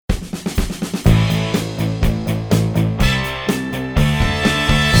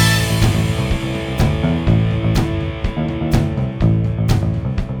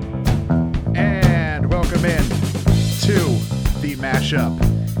What's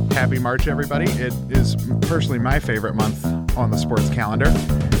up? Happy March, everybody. It is personally my favorite month on the sports calendar.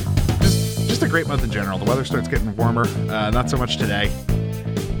 Just a great month in general. The weather starts getting warmer. Not so much today.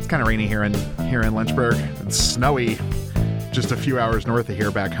 It's kind of rainy here in Lynchburg. It's snowy just a few hours north of here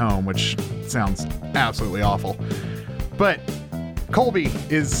back home, which sounds absolutely awful. But Colby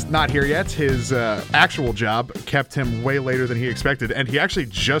is not here yet. His actual job kept him way later than he expected, and he actually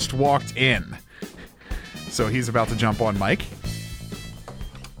just walked in. So he's about to jump on mic.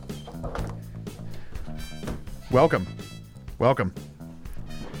 Welcome.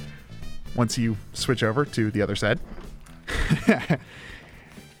 Once you switch over to the other side.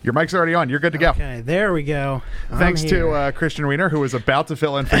 Your mic's already on. You're good to go. Okay, there we go. Thanks to Christian Wiener, who was about to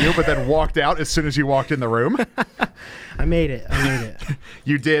fill in for you, but then walked out as soon as you walked in the room. I made it.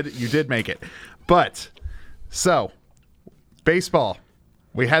 You did make it. But, so, baseball.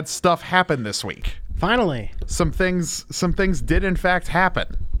 We had stuff happen this week. Finally. Some things did in fact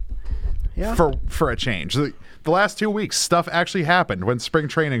happen. Yeah. For a change. The last 2 weeks, stuff actually happened when spring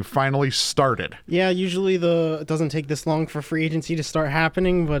training finally started. Yeah, usually it doesn't take this long for free agency to start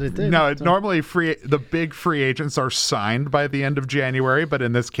happening, but it did. No, normally the big free agents are signed by the end of January, but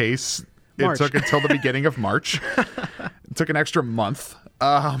in this case, March. It took until the beginning of March. It took an extra month.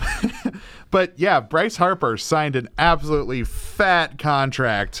 But yeah, Bryce Harper signed an absolutely fat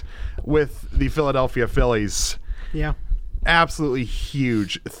contract with the Philadelphia Phillies. Yeah. Absolutely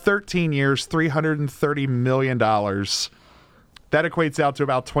huge. 13 years, $330 million. That equates out to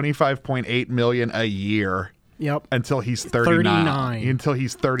about $25.8 million a year. Yep. Until he's 39. Until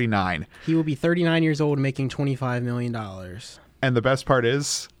he's 39. He will be 39 years old making $25 million. And the best part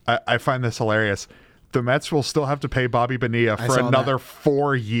is, I find this hilarious. The Mets will still have to pay Bobby Bonilla for another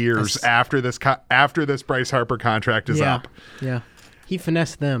 4 years after this Bryce Harper contract is up. Yeah. He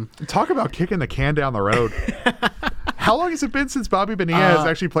finessed them. Talk about kicking the can down the road. How long has it been since Bobby Bonilla has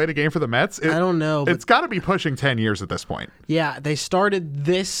actually played a game for the Mets? I don't know. It's got to be pushing 10 years at this point. Yeah, they started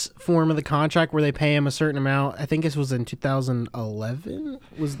this form of the contract where they pay him a certain amount. I think this was in 2011.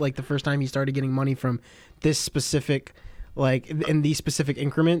 Was like the first time he started getting money from this specific, like in these specific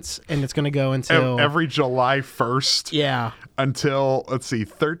increments, and it's going to go until every July 1st. Yeah. Until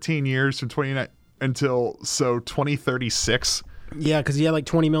 13 years from 29 until 2036. Yeah, because he had like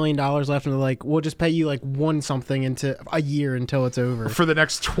 $20 million left, and they're like, we'll just pay you like one something into a year until it's over. For the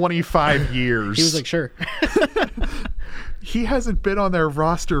next 25 years. He was like, sure. He hasn't been on their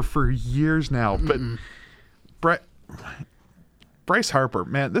roster for years now, but Bryce Harper,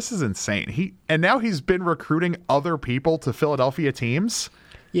 man, this is insane. And now he's been recruiting other people to Philadelphia teams.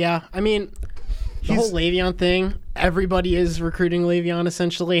 Yeah, I mean, the whole Le'Veon thing, everybody is recruiting Le'Veon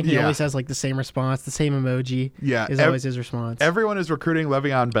essentially, and he always has like the same response, the same emoji. Yeah, is always his response. Everyone is recruiting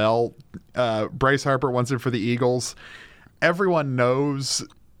Le'Veon Bell. Bryce Harper wants it for the Eagles. Everyone knows,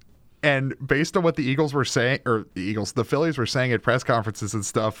 and based on what the Eagles were saying, or the Phillies were saying at press conferences and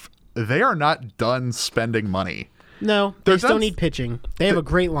stuff, they are not done spending money. No, they still need pitching. They have a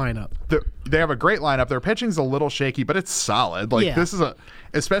great lineup. They have a great lineup. Their pitching's a little shaky, but it's solid. Like this is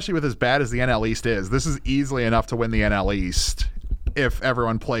especially with as bad as the NL East is, this is easily enough to win the NL East if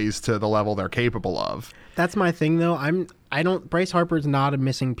everyone plays to the level they're capable of. That's my thing, though. Bryce Harper's not a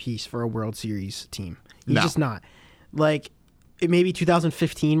missing piece for a World Series team. He's just not. Like, it may be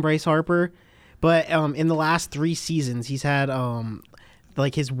 2015 Bryce Harper, but in the last 3 seasons, he's had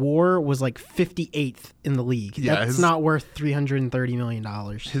like his WAR was like 58th in the league. Yeah, that's not worth $330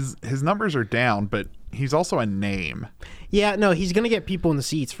 million. His numbers are down, but he's also a name. Yeah, no, he's gonna get people in the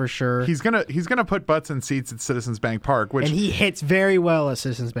seats for sure. He's gonna put butts in seats at Citizens Bank Park, and he hits very well at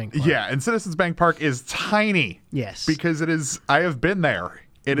Citizens Bank Park. Yeah, and Citizens Bank Park is tiny. Yes, because it is. I have been there.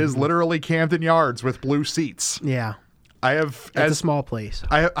 It is literally Camden Yards with blue seats. Yeah. It's a small place.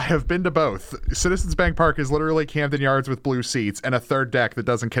 I have been to both. Citizens Bank Park is literally Camden Yards with blue seats and a third deck that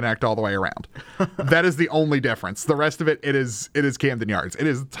doesn't connect all the way around. That is the only difference. The rest of it is Camden Yards. It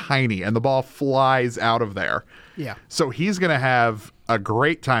is tiny, and the ball flies out of there. Yeah. So he's going to have a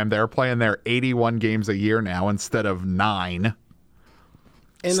great time there, playing there 81 games a year now instead of 9.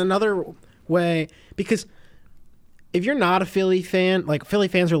 And another way, because if you're not a Philly fan, like Philly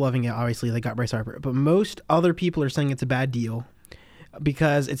fans are loving it, obviously they got Bryce Harper, but most other people are saying it's a bad deal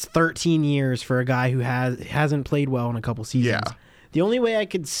because it's 13 years for a guy who hasn't played well in a couple seasons. Yeah. The only way I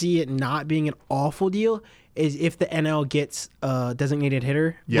could see it not being an awful deal is if the NL gets a designated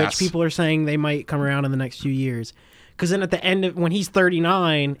hitter, which people are saying they might come around in the next few years. Because then at the end of when he's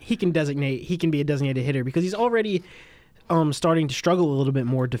 39, he can be a designated hitter because he's already starting to struggle a little bit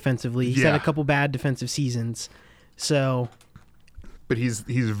more defensively. He's had a couple bad defensive seasons. So, but he's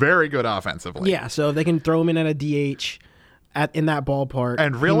very good offensively. Yeah, so they can throw him in at a DH. in that ballpark,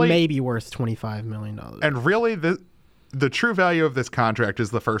 and really, he may be worth $25 million. And really, the true value of this contract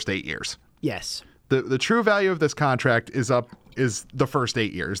is the first 8 years. Yes. The true value of this contract is the first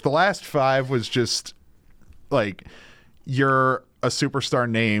 8 years. The last 5 was just like, you're a superstar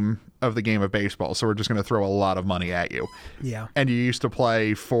name of the game of baseball, so we're just going to throw a lot of money at you. Yeah. And you used to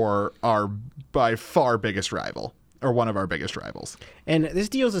play for our by far biggest rival, or one of our biggest rivals. And this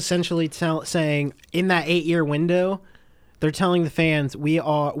deal is essentially saying in that 8-year window, they're telling the fans we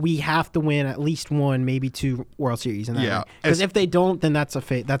have to win at least 1, maybe 2 World Series in that. Yeah. Because if they don't, then that's a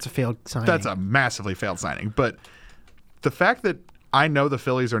failed signing. That's a massively failed signing. But the fact that I know the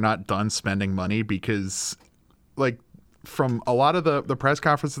Phillies are not done spending money, because like from a lot of the press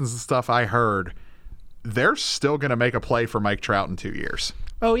conferences and stuff I heard, they're still going to make a play for Mike Trout in 2 years.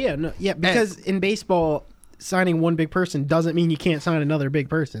 Oh, yeah. No, yeah, because in baseball, signing one big person doesn't mean you can't sign another big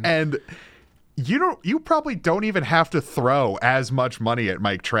person. And you probably don't even have to throw as much money at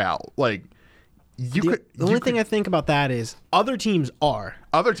Mike Trout. Like, the only thing I think about that is other teams are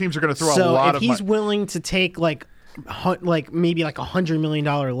going to throw a lot of money. So if he's willing to take maybe $100 million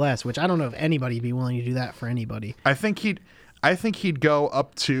less, which I don't know if anybody'd be willing to do that for anybody. I think he'd go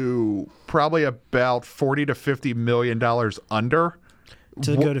up to probably about $40 to $50 million under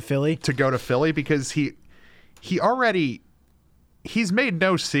to go to Philly. To go to Philly, because he's made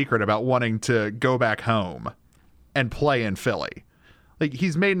no secret about wanting to go back home and play in Philly. Like,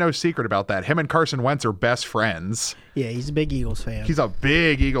 he's made no secret about that. Him and Carson Wentz are best friends. Yeah, he's a big Eagles fan. He's a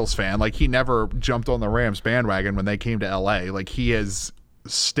big Eagles fan. Like, he never jumped on the Rams bandwagon when they came to LA. Like, he has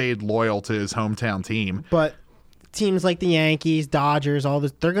stayed loyal to his hometown team. But teams like the Yankees, Dodgers, all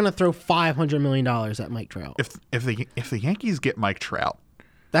this, they're going to throw $500 million at Mike Trout. If the Yankees get Mike Trout,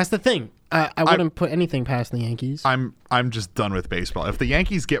 that's the thing. I wouldn't put anything past the Yankees. I'm just done with baseball. If the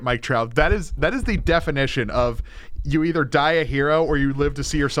Yankees get Mike Trout, that is the definition of you either die a hero or you live to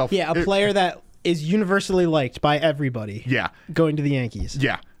see yourself. Yeah, a player that is universally liked by everybody. Yeah. Going to the Yankees.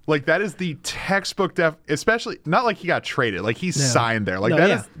 Yeah. Like, that is the textbook especially not like he got traded, like he's signed there. Like,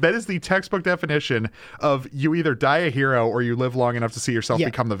 that is the textbook definition of you either die a hero or you live long enough to see yourself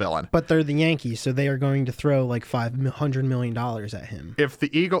become the villain. But they're the Yankees, so they are going to throw like $500 million at him. If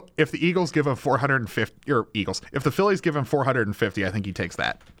the Eagles give him 450, or if the Phillies give him 450, I think he takes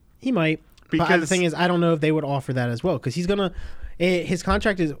that. He might. Because but the thing is, I don't know if they would offer that as well, because his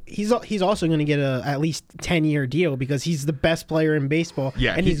contract is he's also going to get a at least 10-year deal, because he's the best player in baseball,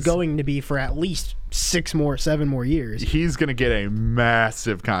 and he's going to be for at least 7 more years. He's going to get a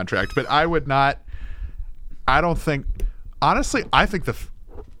massive contract, but I don't think, honestly, I think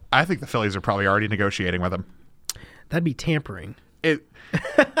the Phillies are probably already negotiating with him. That'd be tampering.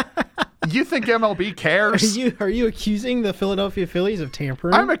 You think MLB cares? Are you accusing the Philadelphia Phillies of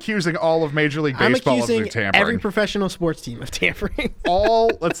tampering? I'm accusing all of Major League Baseball of tampering. Every professional sports team of tampering.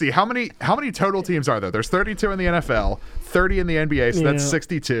 Let's see, how many total teams are there? There's 32 in the NFL, 30 in the NBA, so that's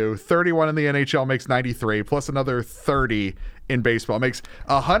 62. 31 in the NHL makes 93, plus another 30 in baseball. It makes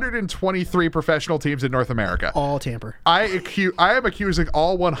 123 professional teams in North America. All tamper. I am accusing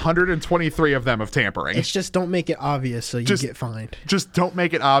all 123 of them of tampering. It's just don't make it obvious so you get fined. Just don't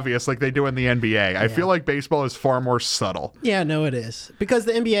make it obvious like they do in the NBA. I feel like baseball is far more subtle. Yeah, no, it is. Because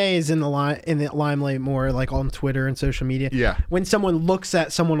the NBA is in the limelight more, like on Twitter and social media. Yeah. When someone looks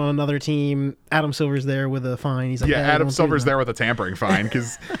at someone on another team, Adam Silver's there with a fine. He's like, Adam Silver's there with a tampering fine,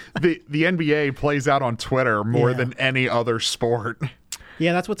 because the NBA plays out on Twitter more than any other sport.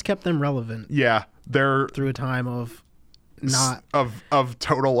 Yeah, that's what's kept them relevant. Yeah, they're through a time of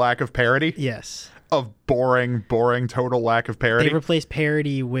total lack of parity. Yes, of boring total lack of parity. They replaced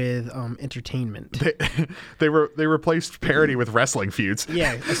parody with entertainment. They replaced parody with wrestling feuds.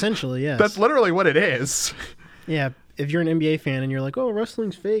 Yeah, essentially, yes. That's literally what it is. Yeah. If you're an NBA fan and you're like, oh,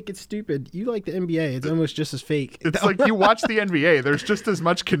 wrestling's fake, it's stupid. You like the NBA. It's almost just as fake. It's like you watch the NBA. There's just as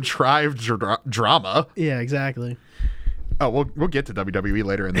much contrived drama. Yeah, exactly. Oh, we'll get to WWE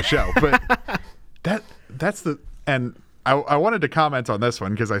later in the show. But that's the... And I wanted to comment on this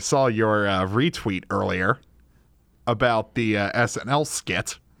one because I saw your retweet earlier about the SNL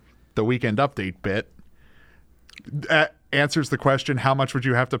skit, the Weekend Update bit. That answers the question, how much would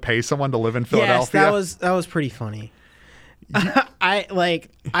you have to pay someone to live in Philadelphia? Yes, that was pretty funny. I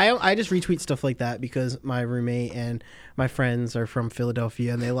just retweet stuff like that because my roommate and my friends are from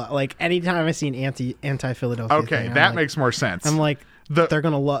Philadelphia, and they like anytime I see an anti-Philadelphia okay, thing, that makes more sense. I'm like, they're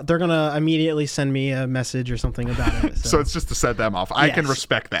gonna immediately send me a message or something about it. So it's just to set them off. I can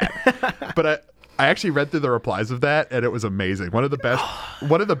respect that. But I actually read through the replies of that, and it was amazing. One of the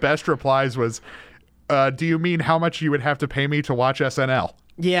best replies was, do you mean how much you would have to pay me to watch SNL?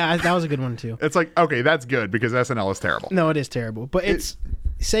 Yeah, that was a good one too. It's like, okay, that's good because SNL is terrible. No, it is terrible. But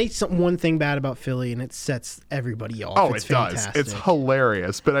say one thing bad about Philly and it sets everybody off. Oh, it's it fantastic. does. It's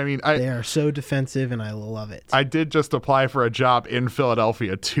hilarious. But I mean, they are so defensive and I love it. I did just apply for a job in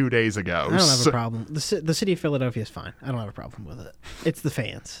Philadelphia 2 days ago. I don't have a problem. The city of Philadelphia is fine. I don't have a problem with it. It's the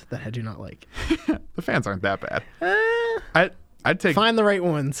fans that I do not like. The fans aren't that bad. I'd take find the right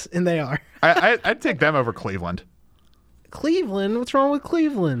ones, and they are. I'd take them over Cleveland. Cleveland? What's wrong with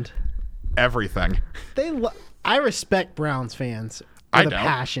Cleveland? Everything. I respect Browns fans. I with don't. A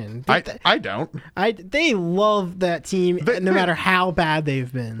passion. I don't. They love that team, no matter how bad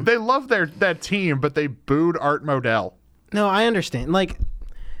they've been. They love that team, but they booed Art Modell. No, I understand.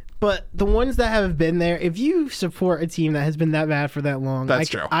 But the ones that have been there, if you support a team that has been that bad for that long, that's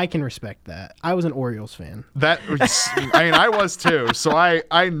true. I can respect that. I was an Orioles fan. I was too. So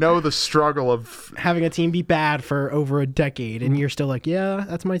I know the struggle of having a team be bad for over a decade, and you're still like, yeah,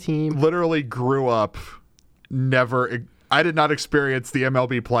 that's my team. Literally grew up I did not experience the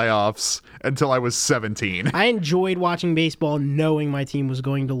MLB playoffs until I was 17. I enjoyed watching baseball knowing my team was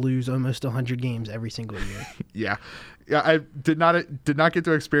going to lose almost 100 games every single year. Yeah, I did not get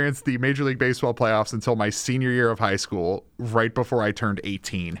to experience the Major League Baseball playoffs until my senior year of high school, right before I turned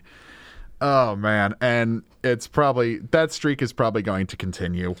 18. Oh, man. And that streak is probably going to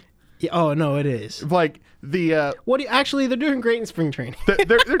continue. Yeah, oh, no, it is. Like, actually, they're doing great in spring training.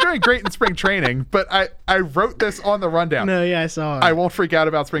 they're doing great in spring training, but I wrote this on the rundown. No, yeah, I saw it. I won't freak out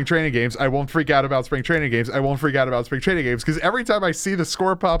about spring training games. I won't freak out about spring training games. I won't freak out about spring training games, because every time I see the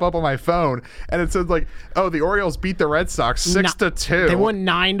score pop up on my phone and it says like, oh, the Orioles beat the Red Sox 6-2. They won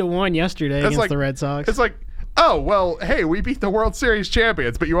 9-1 yesterday against the Red Sox. It's like, oh, well, hey, we beat the World Series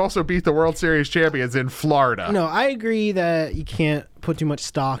champions, but you also beat the World Series champions in Florida. No, I agree that you can't put too much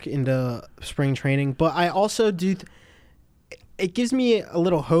stock into spring training, but I also do. It gives me a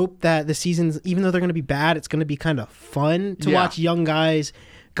little hope that the seasons, even though they're going to be bad, it's going to be kind of fun to watch young guys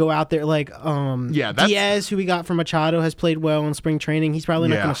go out there. Like Diaz, who we got from Machado, has played well in spring training. He's probably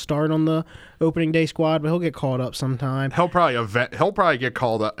not going to start on the opening day squad, but he'll get called up sometime. He'll probably get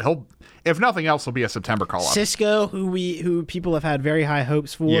called up. If nothing else, will be a September call-up. Cisco, who people have had very high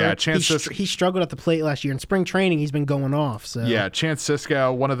hopes for. Yeah, he struggled at the plate last year. In spring training, he's been going off. So. Yeah, Chance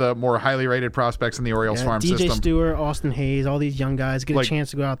Cisco, one of the more highly rated prospects in the Orioles farm system. DJ Stewart, Austin Hayes, all these young guys get a chance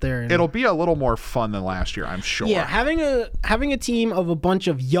to go out there. It'll be a little more fun than last year, I'm sure. Yeah, having a team of a bunch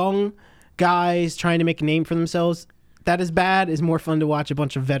of young guys trying to make a name for themselves, that is bad, is more fun to watch a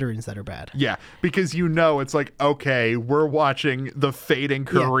bunch of veterans that are bad. Yeah, because it's like, okay, we're watching the fading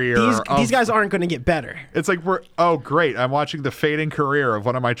career. These guys aren't going to get better. It's like, great, I'm watching the fading career of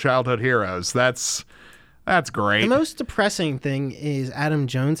one of my childhood heroes. That's great. The most depressing thing is Adam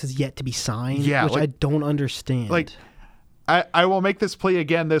Jones has yet to be signed, which I don't understand. Like, I will make this plea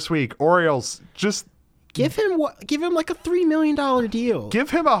again this week. Orioles, just... Give him like a $3 million deal. Give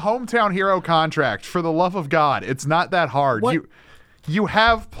him a hometown hero contract, for the love of God. It's not that hard. What? You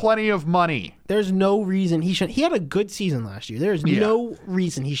have plenty of money. There's no reason he shouldn't. He had a good season last year. There's no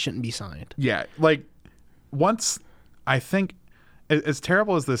reason he shouldn't be signed. Yeah, like I think, as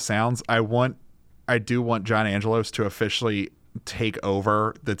terrible as this sounds, I do want John Angelos to officially take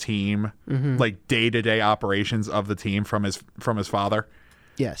over the team, like day-to-day operations of the team from his father.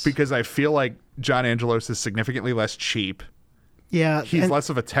 Yes. Because I feel like John Angelos is significantly less cheap. Yeah. He's less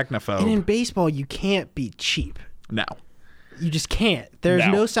of a technophobe. And in baseball, you can't be cheap. No. You just can't. There's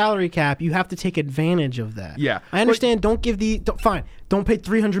no salary cap. You have to take advantage of that. Yeah. I understand. Don't pay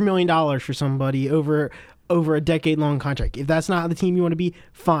 $300 million for somebody over a decade-long contract. If that's not the team you want to be,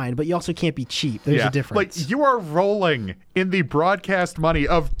 fine. But you also can't be cheap. There's a difference. Like, you are rolling in the broadcast money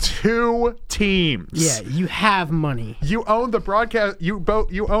of two teams. Yeah, you have money. You own the broadcast. You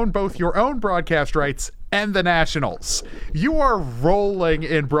own both your own broadcast rights and the Nationals. You are rolling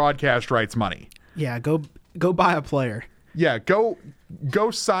in broadcast rights money. Yeah, go buy a player. Yeah, go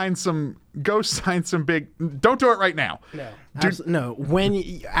sign some big. Don't do it right now. No.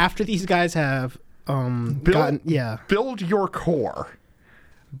 After these guys have build your core.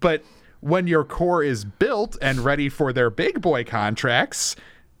 But when your core is built and ready for their big boy contracts,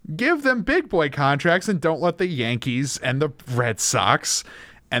 give them big boy contracts and don't let the Yankees and the Red Sox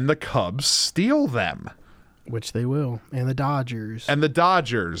and the Cubs steal them. Which they will. And the Dodgers.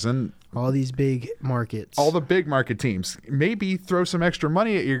 And all these big markets. All the big market teams. Maybe throw some extra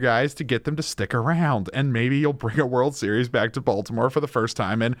money at your guys to get them to stick around. And maybe you'll bring a World Series back to Baltimore for the first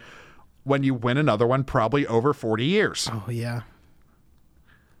time. And when you win another one, probably over 40 years. Oh, yeah.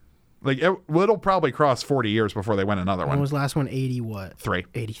 Like it'll probably cross 40 years before they win another one. When was the last one? 80 what? 3.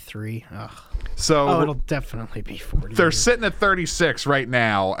 83. Ugh. So it'll definitely be 40. They're sitting at 36 right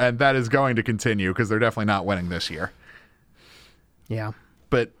now, and that is going to continue because they're definitely not winning this year. Yeah.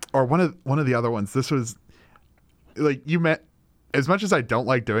 But or one of the other ones. This was like you met. As much as I don't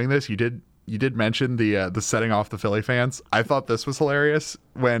like doing this, you did mention the setting off the Philly fans. I thought this was hilarious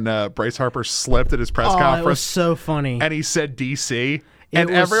when Bryce Harper slipped at his press conference. It was so funny. And he said DC. And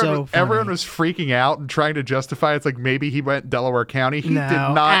everyone was freaking out and trying to justify it's like maybe he went Delaware County. He did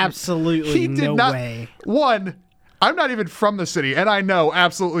not. Absolutely he did no way. One, I'm not even from the city, and I know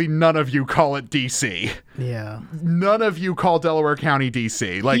absolutely none of you call it DC. Yeah. None of you call Delaware County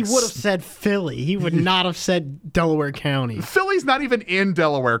DC. Like he would have said Philly. He would not have said Delaware County. Philly's not even in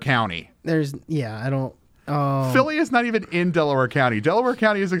Delaware County. I don't. Philly is not even in Delaware County. Delaware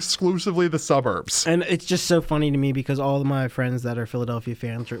County is exclusively the suburbs. And it's just so funny to me because all of my friends that are Philadelphia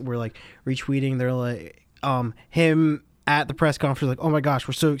fans were like retweeting. They're like, him at the press conference, like, oh my gosh,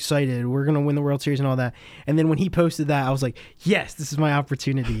 we're so excited. We're going to win the World Series and all that. And then when he posted that, I was like, yes, this is my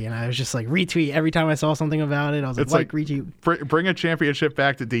opportunity. And I was just like, retweet every time I saw something about it. I was like retweet. Bring a championship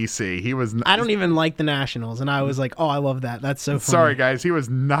back to DC. He was. I don't even like the Nationals. And I was like, oh, I love that. That's so funny. Sorry, guys. He was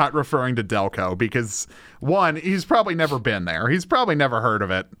not referring to Delco because, one, he's probably never been there. He's probably never heard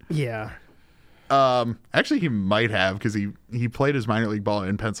of it. Yeah. Actually, he might have because he played his minor league ball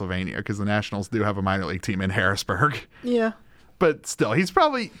in Pennsylvania because the Nationals do have a minor league team in Harrisburg. Yeah. But still, he's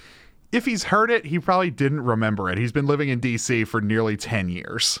probably, if he's heard it, he probably didn't remember it. He's been living in D.C. for nearly 10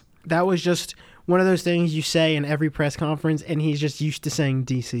 years. That was just one of those things you say in every press conference, and he's just used to saying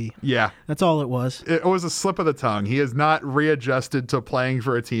D.C. Yeah. That's all it was. It was a slip of the tongue. He has not readjusted to playing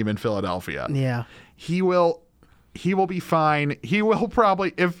for a team in Philadelphia. Yeah. He will be fine. He will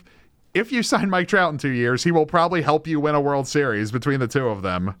probably, if you sign Mike Trout in 2 years, he will probably help you win a World Series between the two of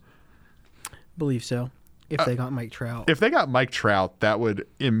them. Believe so. If they got Mike Trout. If they got Mike Trout, that would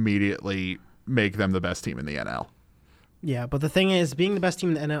immediately make them the best team in the NL. Yeah, but the thing is, being the best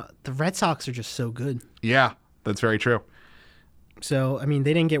team in the NL, the Red Sox are just so good. Yeah, that's very true. So, I mean,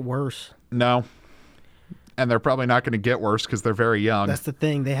 they didn't get worse. No. And they're probably not going to get worse because they're very young. That's the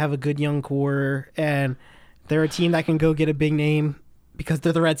thing. They have a good young core, and they're a team that can go get a big name. Because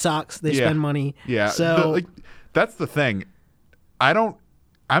they're the Red Sox, they spend money. Yeah, so that's the thing. I'm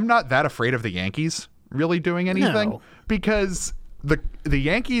not that afraid of the Yankees really doing anything because the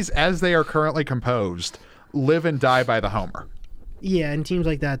Yankees, as they are currently composed, live and die by the homer. Yeah, and teams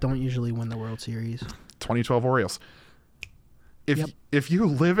like that don't usually win the World Series. 2012 Orioles. If you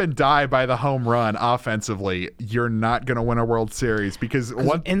live and die by the home run offensively, you're not going to win a World Series because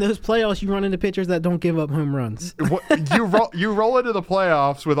in those playoffs you run into pitchers that don't give up home runs. you roll into the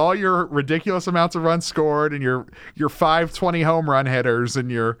playoffs with all your ridiculous amounts of runs scored and your 520 home run hitters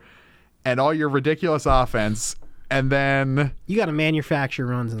and all your ridiculous offense, and then you got to manufacture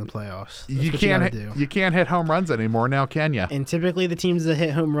runs in the playoffs. You can't hit home runs anymore now, can you? And typically the teams that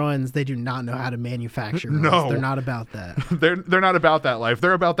hit home runs, they do not know how to manufacture runs. No. They're not about that. They're not about that life.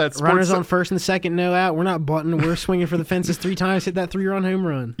 They're about that sports. Runners on first and second, no out. We're not butting. We're swinging for the fences 3 times, hit that 3-run home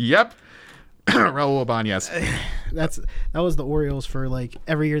run. Yep. Raul Ibanez. That was the Orioles for like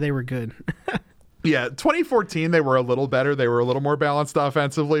every year they were good. Yeah, 2014 they were a little better. They were a little more balanced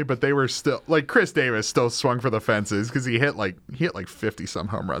offensively, but they were still like Chris Davis still swung for the fences because he hit like 50 some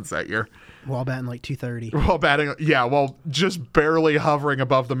home runs that year. While batting like 230. While just barely hovering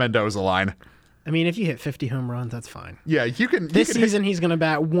above the Mendoza line. I mean, if you hit 50 home runs, that's fine. Yeah, you can. This season he's gonna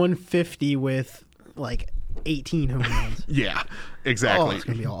bat 150 with like 18 home runs. Yeah, exactly. Oh, it's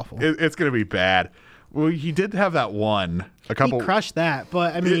gonna be awful. It's gonna be bad. Well, he did have that one. He crushed that,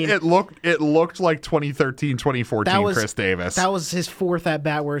 but I mean, it looked like 2013, 2014 Chris Davis. That was his 4th at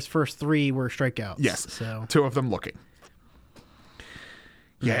bat, where his first 3 were strikeouts. Yes, so 2 of them looking.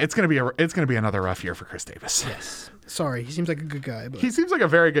 Yeah, it's gonna be another rough year for Chris Davis. Yes. Sorry, he seems like a good guy. But he seems like a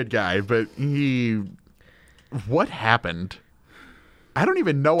very good guy, but what happened? I don't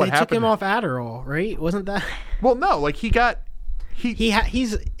even know what happened. They took him off Adderall, right? Wasn't that? Well, no, like he got.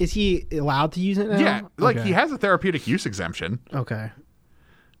 Is he allowed to use it now? Yeah, like he has a therapeutic use exemption. Okay.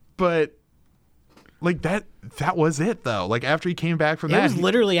 But like that was it though. Like after he came back from that, it was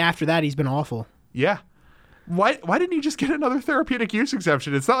literally after that he's been awful. Yeah. Why didn't he just get another therapeutic use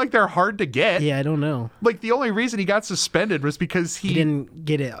exemption? It's not like they're hard to get. Yeah, I don't know. Like the only reason he got suspended was because he didn't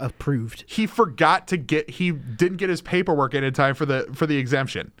get it approved. He didn't get his paperwork in time for the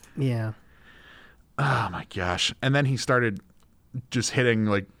exemption. Yeah. Oh my gosh. And then he started just hitting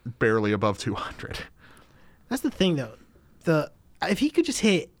like barely above 200. That's the thing though. If he could just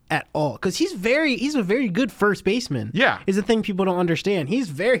hit at all. Because he's a very good first baseman. Yeah. Is the thing people don't understand. He's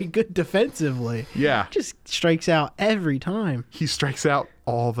very good defensively. Yeah. Just strikes out every time. He strikes out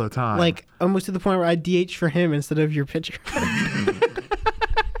all the time. Like, almost to the point where I DH for him instead of your pitcher.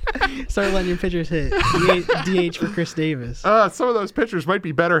 Start letting your pitchers hit. DH for Chris Davis. Some of those pitchers might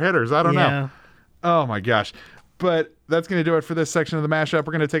be better hitters. I don't know. Oh, my gosh. But that's going to do it for this section of the mashup.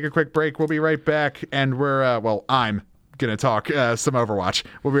 We're going to take a quick break. We'll be right back. And I'm going to talk some Overwatch.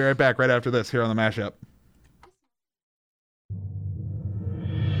 We'll be right back right after this here on the mashup.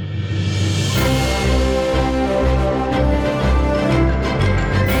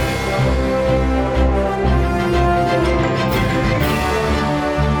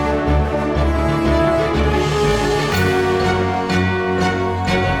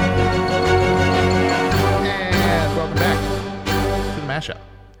 Mashup.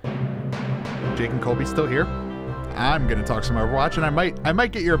 Jake and Colby still here. I'm going to talk some Overwatch, and I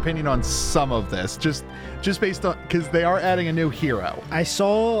might get your opinion on some of this, just based on, because they are adding a new hero. I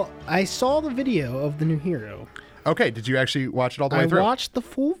saw the video of the new hero. Okay, did you actually watch it all the way through? I watched the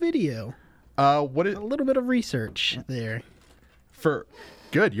full video. A little bit of research there.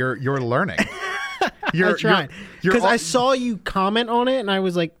 Good, you're learning. I'm trying, because I saw you comment on it, and I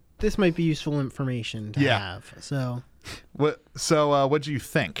was like, this might be useful information to have. So. What do you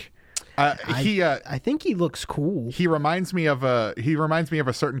think? I think he looks cool. He reminds me of a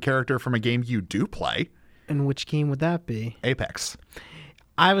certain character from a game you do play. And which game would that be? Apex.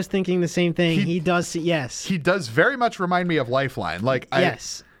 I was thinking the same thing. He does. Yes. He does very much remind me of Lifeline. Like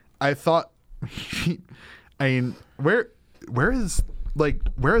yes. I thought. Where is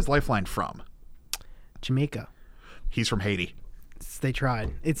Lifeline from? Jamaica. He's from Haiti. They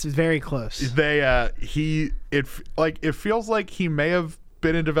tried. It's very close. It feels like he may have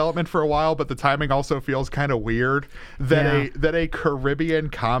been in development for a while, but the timing also feels kind of weird that a Caribbean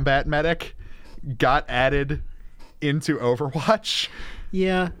combat medic got added into Overwatch.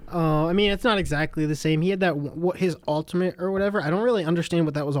 Yeah. I mean, it's not exactly the same. He had his ultimate or whatever. I don't really understand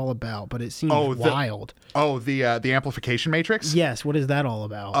what that was all about, but it seems wild. The amplification matrix? Yes. What is that all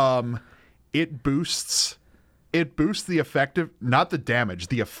about? It boosts the not the damage,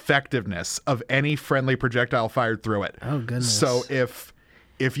 the effectiveness of any friendly projectile fired through it. Oh, goodness. So if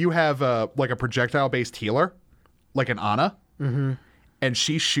you have a projectile-based healer, like an Ana, and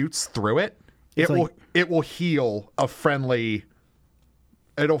she shoots through it, it will heal a friendly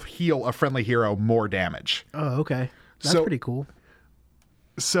hero more damage. Oh, okay. That's pretty cool.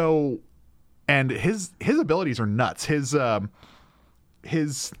 So, and his abilities are nuts. His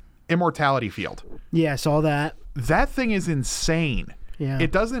immortality field. Yeah, I saw that. That thing is insane. Yeah.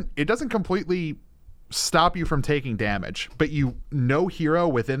 It doesn't completely stop you from taking damage, but no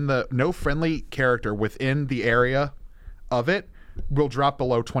friendly character within the area of it will drop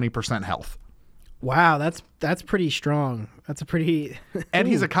below 20% health. Wow, that's pretty strong. That's a pretty And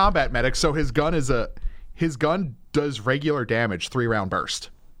he's a combat medic, so his gun does regular damage 3-round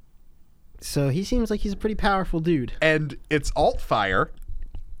burst. So he seems like he's a pretty powerful dude. And its alt fire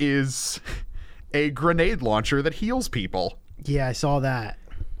is a grenade launcher that heals people. Yeah, I saw that.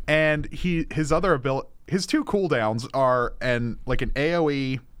 And his two cooldowns are an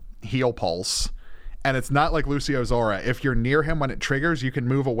AoE heal pulse, and it's not like Lucio's aura. If you're near him when it triggers, you can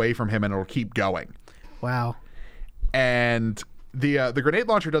move away from him and it'll keep going. Wow. And the grenade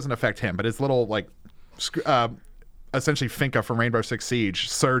launcher doesn't affect him, but his little essentially Finka from Rainbow Six Siege,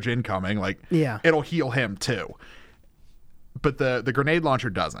 surge incoming, it'll heal him too. But the grenade launcher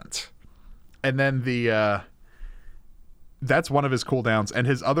doesn't. And then that's one of his cooldowns, and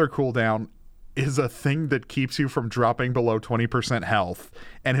his other cooldown is a thing that keeps you from dropping below 20% health,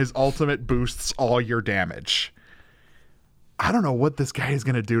 and his ultimate boosts all your damage. I don't know what this guy is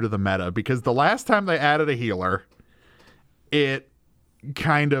going to do to the meta, because the last time they added a healer, it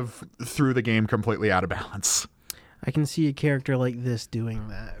kind of threw the game completely out of balance. I can see a character like this doing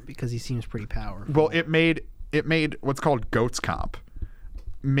that, because he seems pretty powerful. Well, it made what's called Goats Comp.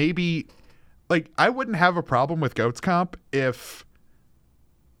 Maybe... I wouldn't have a problem with Goats Comp if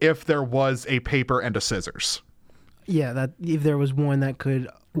there was a paper and a scissors. Yeah, that if there was one that could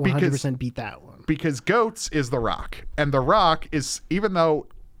 100% beat that one. Because Goats is The Rock. And The Rock is, even though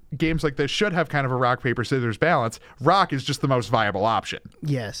games like this should have kind of a rock, paper, scissors balance, Rock is just the most viable option.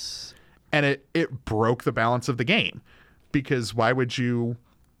 Yes. And it broke the balance of the game. Because why would you...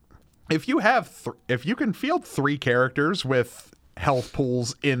 If you can field 3 characters with health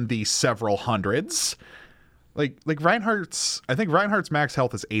pools in the several hundreds, like Reinhardt's, I think Reinhardt's max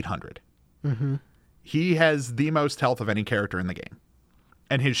health is 800. Mm-hmm. He has the most health of any character in the game,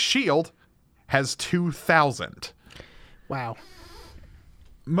 and his shield has 2,000. Wow.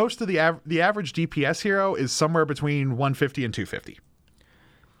 most of the average DPS hero is somewhere between 150 and 250.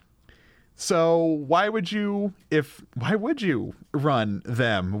 So why would you run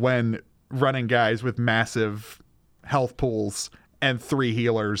them when running guys with massive health pools and 3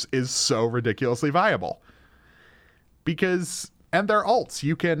 healers is so ridiculously viable? And they're ults.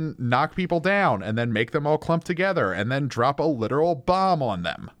 You can knock people down and then make them all clump together and then drop a literal bomb on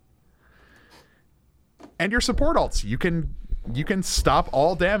them. And your support ults, you can stop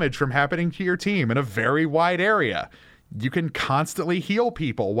all damage from happening to your team in a very wide area. You can constantly heal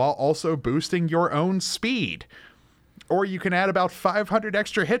people while also boosting your own speed. Or you can add about 500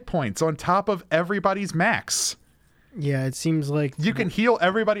 extra hit points on top of everybody's max. Yeah, it seems like you can heal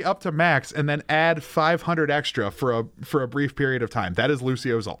everybody up to max and then add 500 extra for a brief period of time. That is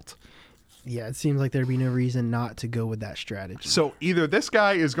Lucio's ult. Yeah, it seems like there'd be no reason not to go with that strategy. So either this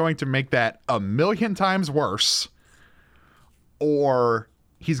guy is going to make that 1,000,000 times worse, or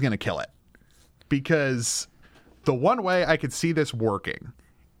he's going to kill it. Because the one way I could see this working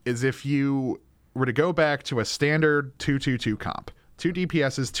is if you were to go back to a standard 2-2-2 comp. 2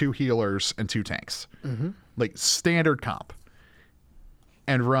 DPSs, 2 healers, and 2 tanks. Mm-hmm. Like standard comp.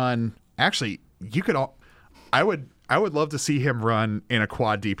 And run... Actually, you could all... I would love to see him run in a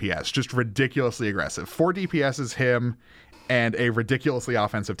quad DPS. Just ridiculously aggressive. 4 DPSs, him, and a ridiculously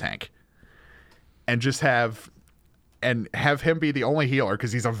offensive tank. And just have him be the only healer,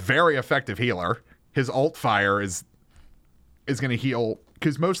 because he's a very effective healer. His ult fire is going to heal,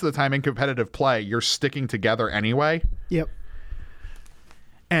 because most of the time in competitive play, you're sticking together anyway. Yep.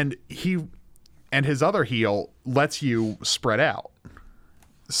 And his other heal lets you spread out.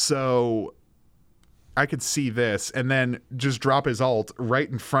 So I could see this, and then just drop his ult right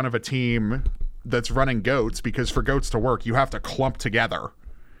in front of a team that's running goats, because for goats to work, you have to clump together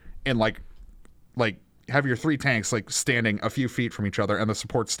and like have your 3 tanks like standing a few feet from each other and the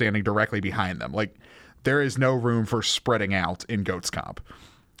support standing directly behind them. Like, there is no room for spreading out in goats comp.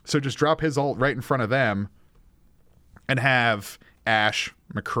 So just drop his ult right in front of them and have Ashe,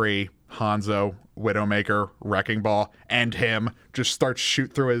 McCree, Hanzo, Widowmaker, Wrecking Ball, and him just start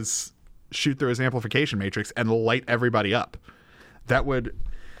shoot through his amplification matrix and light everybody up. That would...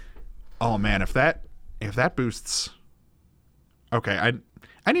 Oh man, if that boosts... Okay,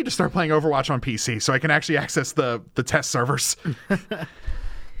 I need to start playing Overwatch on PC so I can actually access the test servers.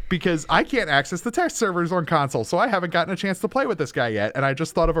 Because I can't access the test servers on console, so I haven't gotten a chance to play with this guy yet, and I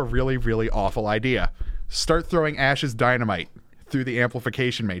just thought of a really, really awful idea. Start throwing Ashe's dynamite through the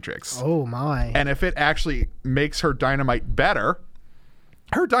amplification matrix. Oh my. And if it actually makes her dynamite better,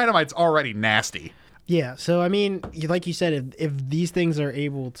 her dynamite's already nasty. Yeah, so I mean, like you said, if these things are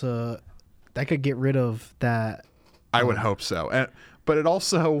able to... That could get rid of that... I would hope so. But it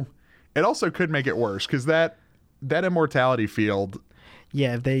also could make it worse, because that immortality field...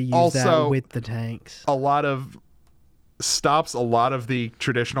 Yeah, if they use that with the tanks. Stops a lot of the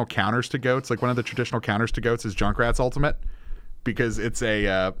traditional counters to goats. Like, one of the traditional counters to goats is Junkrat's ultimate, because it's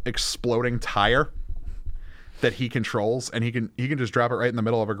a exploding tire that he controls, and he can just drop it right in the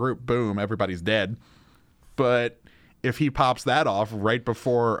middle of a group. Boom, everybody's dead. But if he pops that off right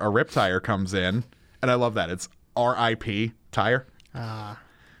before a rip tire comes in, and I love that, it's RIP tire.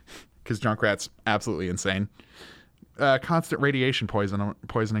 Because Junkrat's absolutely insane. Constant radiation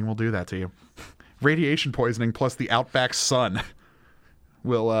poisoning will do that to you. Radiation poisoning plus the Outback sun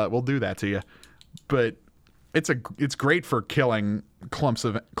will do that to you. But it's great for killing clumps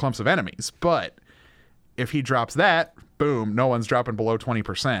of enemies. But if he drops that, boom, no one's dropping below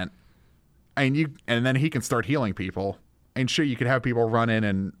 20%. And then he can start healing people. And sure, you could have people run in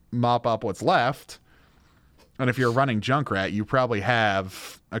and mop up what's left. And if you're running Junkrat, you probably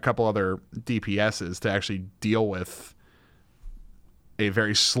have a couple other DPSs to actually deal with a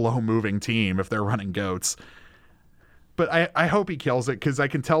very slow-moving team if they're running goats. But I hope he kills it, because I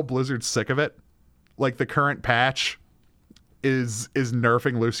can tell Blizzard's sick of it. Like, the current patch is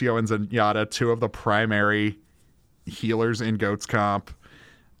nerfing Lucio and Zenyatta, 2 of the primary healers in goats comp.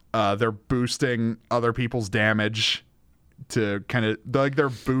 They're boosting other people's damage to kind of... Like, they're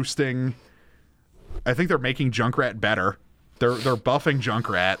boosting... I think they're making Junkrat better. They're buffing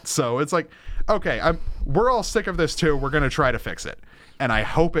Junkrat. So it's like, okay, we're all sick of this too. We're going to try to fix it. And I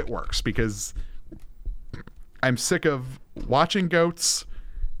hope it works, because I'm sick of watching goats,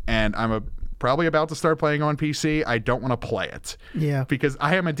 and I'm probably about to start playing on PC. I don't want to play it. Yeah. Because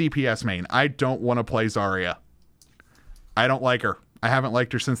I am a DPS main. I don't want to play Zarya. I don't like her. I haven't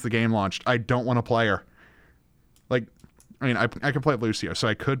liked her since the game launched. I don't want to play her. Like, I mean, I can play Lucio, so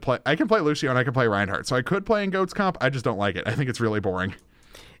I can play Lucio and I can play Reinhardt. So I could play in Goats Comp. I just don't like it. I think it's really boring.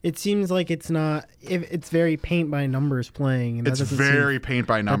 It seems like it's not. It's very paint by numbers playing. And it's very paint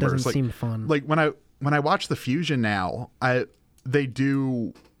by numbers. That doesn't seem fun. Like when I watch the Fusion now, they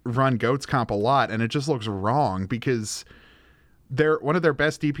do run Goats comp a lot, and it just looks wrong because they're one of their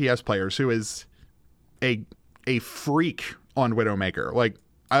best DPS players, who is a freak on Widowmaker. Like,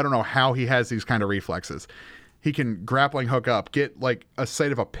 I don't know how he has these kind of reflexes. He can grappling hook up, get like a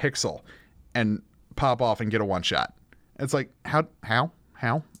sight of a pixel, and pop off and get a one shot. It's like how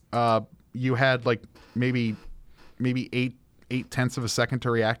you had like maybe 8/10 of a second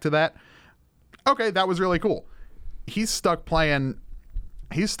to react to that. Okay, that was really cool. He's stuck playing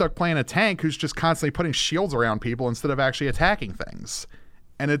a tank who's just constantly putting shields around people instead of actually attacking things,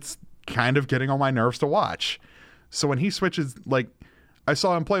 and it's kind of getting on my nerves to watch. So when he switches, like, I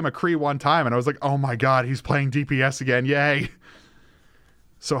saw him play McCree one time and I was like, oh my god, he's playing DPS again, yay.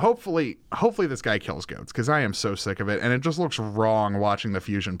 So hopefully this guy kills Goats, because I am so sick of it, and it just looks wrong watching the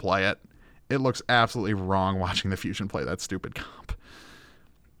Fusion play it. It looks absolutely wrong watching the Fusion play that stupid comp.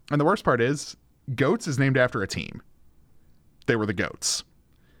 And the worst part is, Goats is named after a team. They were the Goats.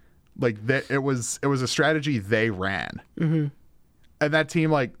 Like, it was a strategy they ran. Mm-hmm. And that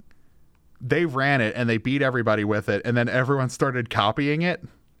team, like, they ran it and they beat everybody with it, and then everyone started copying it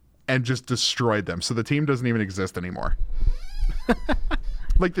and just destroyed them. So the team doesn't even exist anymore.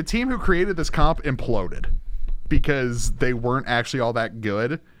 Like, the team who created this comp imploded because they weren't actually all that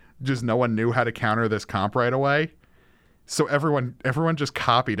good. Just no one knew how to counter this comp right away. So everyone just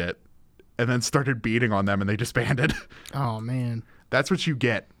copied it and then started beating on them, and they disbanded. Oh, man. That's what you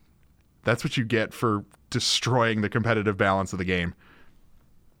get. That's what you get for destroying the competitive balance of the game.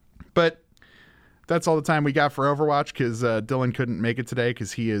 But that's all the time we got for Overwatch, because Dylan couldn't make it today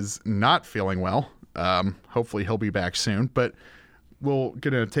because he is not feeling well. Hopefully he'll be back soon. But we're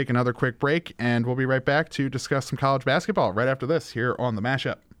going to take another quick break, and we'll be right back to discuss some college basketball right after this here on The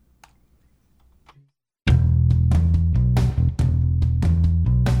Mashup.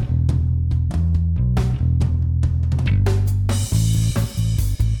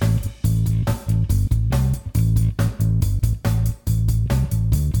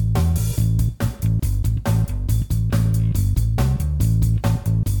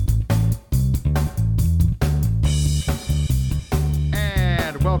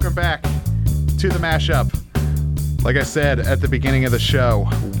 Back to the mashup. Like I said at the beginning of the show,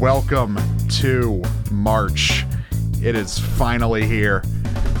 welcome to March. It is finally here.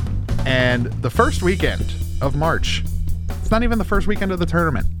 And the first weekend of March, it's not even the first weekend of the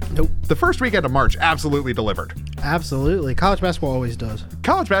tournament. Nope. The first weekend of March absolutely delivered. Absolutely. College basketball always does.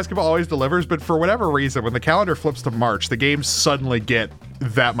 College basketball always delivers, but for whatever reason, when the calendar flips to March, the games suddenly get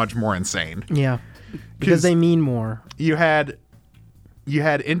that much more insane. Yeah. Because they mean more. You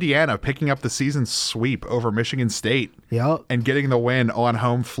had Indiana picking up the season sweep over Michigan State. Yep. And getting the win on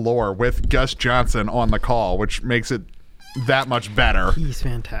home floor with Gus Johnson on the call, which makes it that much better. He's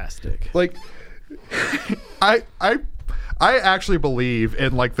fantastic. Like, I actually believe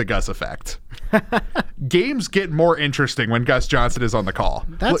in, like, the Gus effect. Games get more interesting when Gus Johnson is on the call.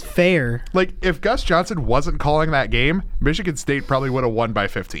 That's fair. Like, if Gus Johnson wasn't calling that game, Michigan State probably would have won by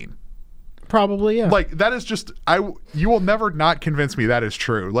 15. Probably, yeah. Like, that is just, you will never not convince me that is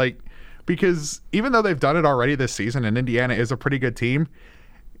true. Like, because even though they've done it already this season and Indiana is a pretty good team,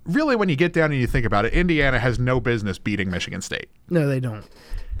 really when you get down and you think about it, Indiana has no business beating Michigan State. No, they don't.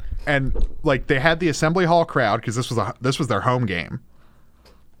 And, like, they had the Assembly Hall crowd because this was their home game.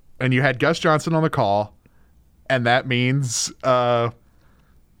 And you had Gus Johnson on the call, and that means, well,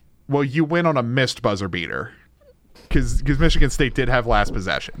 you win on a missed buzzer beater. Because Michigan State did have last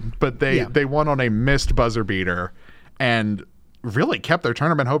possession, but they won on a missed buzzer beater and really kept their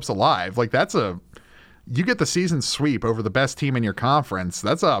tournament hopes alive. Like, you get the season sweep over the best team in your conference.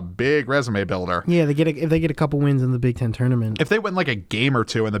 That's a big resume builder. Yeah, if they get a couple wins in the Big Ten tournament. If they win like a game or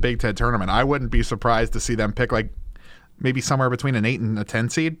two in the Big Ten tournament, I wouldn't be surprised to see them pick like maybe somewhere between an 8 and a 10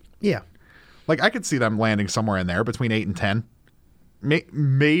 seed. Yeah. Like, I could see them landing somewhere in there between 8 and 10.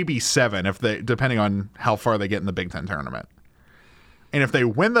 Maybe 7 depending on how far they get in the Big Ten tournament. And if they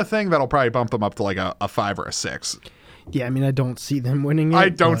win the thing, that'll probably bump them up to like a 5 or a 6. Yeah, I mean, I don't see them winning it. I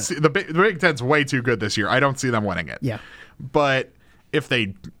don't see the Big Ten's way too good this year. I don't see them winning it. Yeah. But if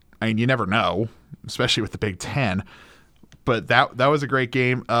they, I mean, you never know, especially with the Big Ten. But that was a great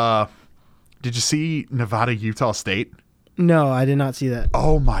game. Did you see Nevada, Utah State? No, I did not see that.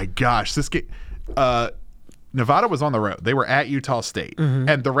 Oh my gosh, this game. Nevada was on the road. They were at Utah State,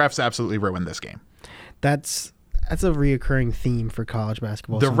 and the refs absolutely ruined this game. That's a reoccurring theme for college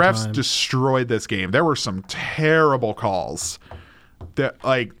basketball. The refs destroyed this game. There were some terrible calls. That,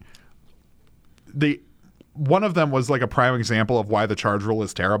 like, one of them was like a prime example of why the charge rule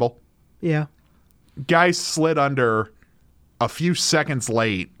is terrible. Yeah. Guy slid under a few seconds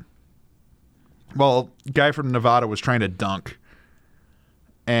late. Well, guy from Nevada was trying to dunk,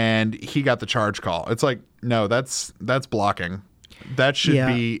 and he got the charge call. It's like, no, that's blocking. That should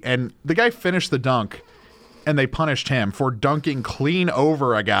be. And the guy finished the dunk, and they punished him for dunking clean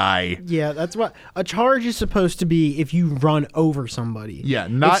over a guy. Yeah, that's what a charge is supposed to be. If you run over somebody,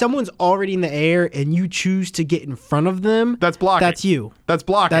 if someone's already in the air and you choose to get in front of them, that's blocking. That's you. That's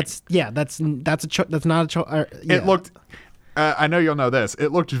blocking. That's not a charge. Yeah. It looked. I know you'll know this. It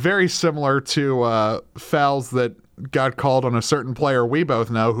looked very similar to fouls that got called on a certain player we both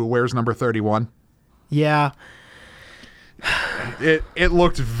know who wears number 31. Yeah. It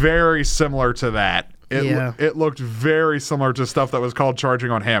looked very similar to that. It looked very similar to stuff that was called charging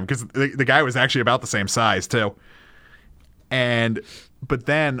on him because the guy was actually about the same size too. But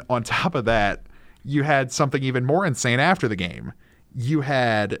then on top of that, you had something even more insane after the game. You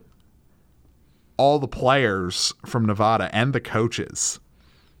had all the players from Nevada and the coaches.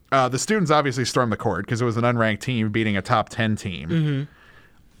 The students obviously stormed the court because it was an unranked team beating a top 10 team. Mm-hmm.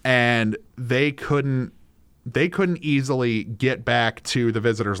 And they couldn't easily get back to the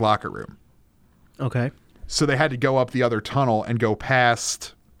visitors' locker room. Okay. So they had to go up the other tunnel and go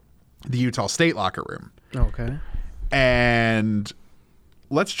past the Utah State locker room. Okay. And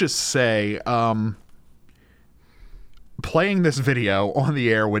let's just say playing this video on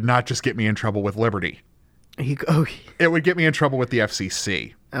the air would not just get me in trouble with Liberty. It would get me in trouble with the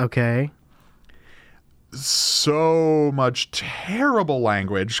FCC. Okay. So much terrible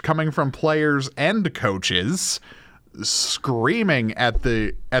language coming from players and coaches screaming at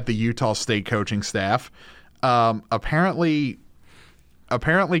the Utah State coaching staff. Apparently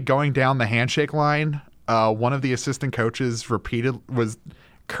going down the handshake line, one of the assistant coaches was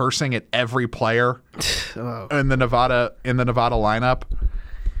cursing at every player in the Nevada lineup,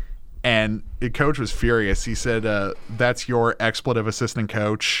 and the coach was furious. He said, "That's your expletive assistant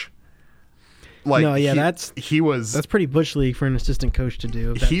coach." Like, no, yeah, that's pretty bush league for an assistant coach to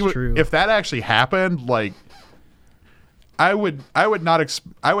do. If that's true. If that actually happened, like, I would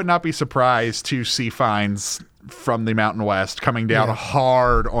not be surprised to see fines from the Mountain West coming down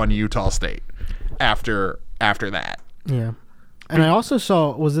hard on Utah State after that. Yeah. And I also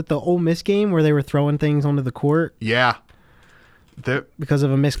saw, was it the Ole Miss game where they were throwing things onto the court? Yeah. Because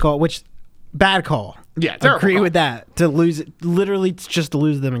of a missed call, which, bad call. Yeah, terrible agree call. with that. To lose, literally just to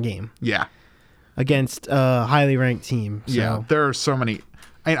lose them a game. Yeah. Against a highly ranked team. So. Yeah, there are so many.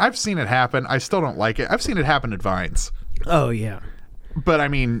 I mean, I've seen it happen. I still don't like it. I've seen it happen at Vines. Oh, yeah. But, I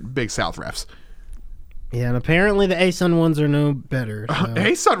mean, Big South refs. Yeah, and apparently the ASUN ones are no better. So.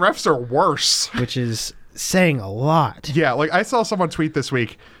 ASUN refs are worse. Which is saying a lot. Yeah, like I saw someone tweet this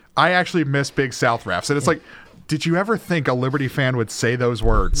week, I actually miss Big South refs. And it's like, did you ever think a Liberty fan would say those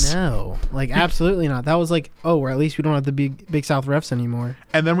words? No, like absolutely not. That was like, oh, or at least we don't have the Big South refs anymore.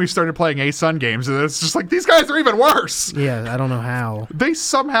 And then we started playing ASUN games, and it's just like, these guys are even worse. Yeah, I don't know how. They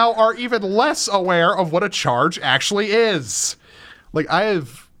somehow are even less aware of what a charge actually is. Like, I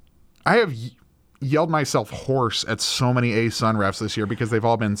have yelled myself hoarse at so many ASUN refs this year because they've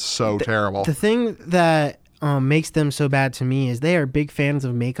all been so terrible. The thing that makes them so bad to me is they are big fans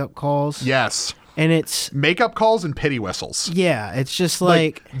of makeup calls. Yes. And it's makeup calls and pity whistles. Yeah, it's just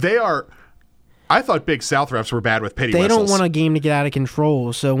like they are. I thought Big South refs were bad with pity whistles. They don't want a game to get out of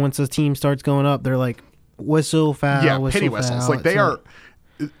control. So once the team starts going up, they're like, whistle, foul, yeah, whistle, pity whistles. Foul. Like they are.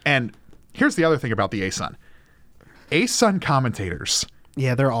 And here's the other thing about the ASUN. ASUN commentators.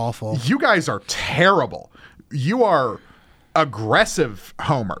 Yeah, they're awful. You guys are terrible. You are aggressive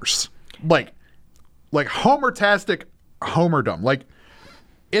homers. Like homer-tastic homerdom. Like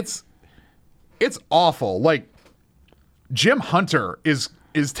it's awful. Like Jim Hunter is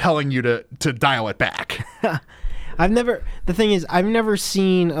telling you to dial it back. I've never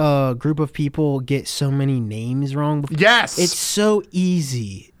seen a group of people get so many names wrong before. Yes. It's so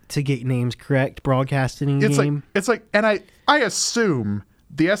easy to get names correct broadcasting game. It's like and I assume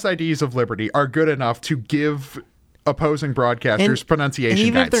the SIDs of Liberty are good enough to give opposing broadcasters pronunciation and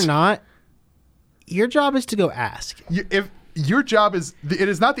even guides. If they're not, your job is to go ask. If your job it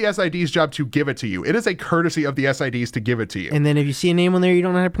is not the SID's job to give it to you. It is a courtesy of the SIDs to give it to you. And then if you see a name on there you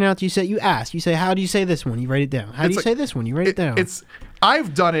don't know how to pronounce, you ask. You say, how do you say this one? You write it down. How do you say this one? You write it down.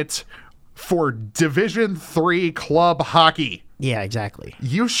 I've done it for Division III club hockey. Yeah, exactly.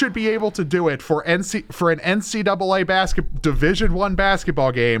 You should be able to do it for an NCAA Division I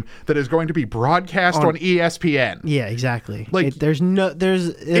basketball game that is going to be broadcast on ESPN. Yeah, exactly. Like there's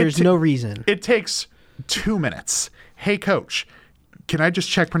no reason. It takes 2 minutes. Hey, coach, Can I just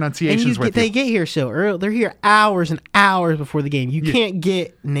check pronunciations with you? They get here so early. They're here hours and hours before the game. You can't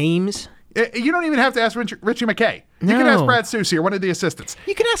get names. You don't even have to ask Richie McKay. You can ask Brad Soucy or one of the assistants.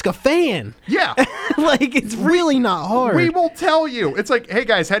 You can ask a fan. Yeah. Like, it's really not hard. We will tell you. It's like, hey,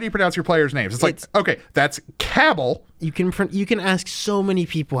 guys, how do you pronounce your players' names? It's like, okay, that's Cabell. You can ask so many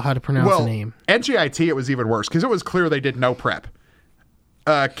people how to pronounce a name. NGIT, it was even worse because it was clear they did no prep.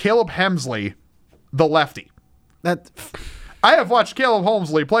 Caleb Hemsley, the lefty. I have watched Caleb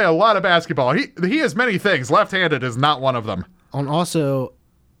Hemsley play a lot of basketball. He has many things. Left-handed is not one of them. And also,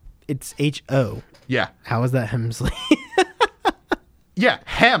 it's H-O. Yeah. How is that Hemsley? Yeah,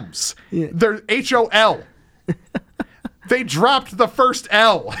 Hems. Yeah. They're H-O-L. They dropped the first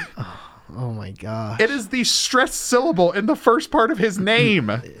L. Oh my gosh. It is the stressed syllable in the first part of his name.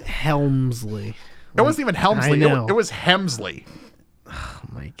 Helmsley. It wasn't even Helmsley. It was Hemsley. Oh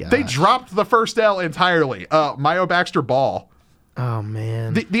my god. They dropped the first L entirely. Mayo Baxter Ball. Oh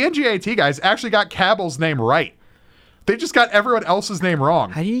man. The NGAT guys actually got Cabell's name right. They just got everyone else's name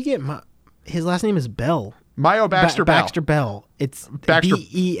wrong. How do you get his last name is Bell? Mayo Baxter Bell. Baxter Bell. It's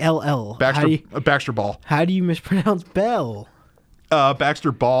B-E-L-L. Baxter Ball. How do you mispronounce Bell?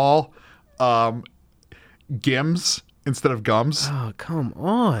 Baxter Ball. Gims instead of Gums. Oh, come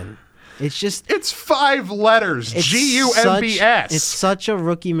on. It's 5 letters. G-U-M-B-S. It's such a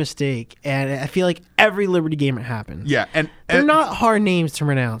rookie mistake, and I feel like every Liberty game it happens. Yeah, and they're not hard names to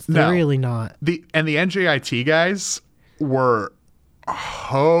pronounce. They're really not. The NJIT guys were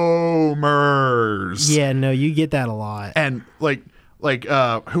homers. Yeah, no, you get that a lot. And like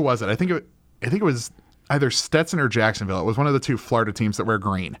who was it? I think it was either Stetson or Jacksonville. It was one of the 2 Florida teams that wear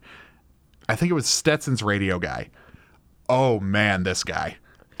green. I think it was Stetson's radio guy. Oh man, this guy.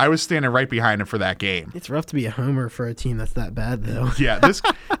 I was standing right behind him for that game. It's rough to be a homer for a team that's that bad, though. Yeah,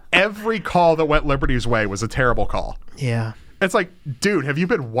 every call that went Liberty's way was a terrible call. Yeah. It's like, dude, have you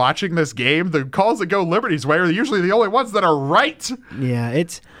been watching this game? The calls that go Liberty's way are usually the only ones that are right. Yeah,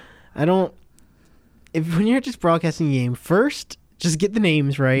 when you're just broadcasting a game, first, just get the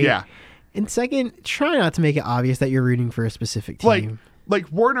names right. Yeah. And second, try not to make it obvious that you're rooting for a specific team. Like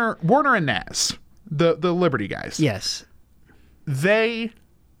Warner and Naz, the Liberty guys. Yes.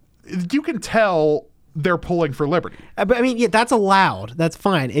 You can tell they're pulling for Liberty. But I mean, yeah, that's allowed. That's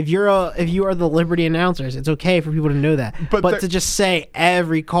fine. If you are the Liberty announcers, it's okay for people to know that. But to just say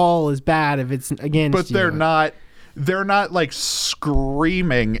every call is bad if it's against you. But they're not like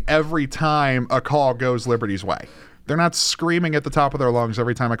screaming every time a call goes Liberty's way. They're not screaming at the top of their lungs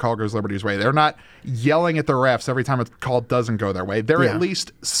every time a call goes Liberty's way. They're not yelling at the refs every time a call doesn't go their way. They're at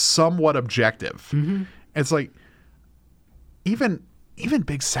least somewhat objective. Mm-hmm. It's like even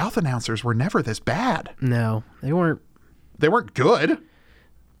Big South announcers were never this bad. No, they weren't. They weren't good.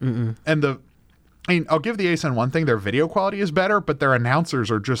 Mm-mm. And I'll give the ASN one thing: their video quality is better, but their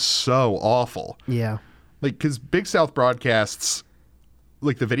announcers are just so awful. Yeah, like because Big South broadcasts,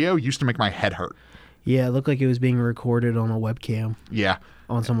 like the video used to make my head hurt. Yeah, it looked like it was being recorded on a webcam. Yeah,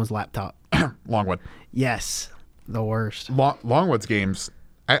 on someone's laptop. Longwood. Yes, the worst. Longwood's games.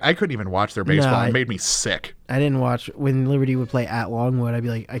 I couldn't even watch their baseball. It made me sick. I didn't watch when Liberty would play at Longwood. I'd be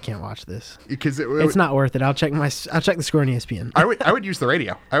like, I can't watch this because it's not worth it. I'll check the score on ESPN. I would use the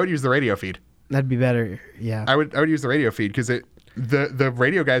radio. I would use the radio feed. That'd be better. Yeah. I would use the radio feed because the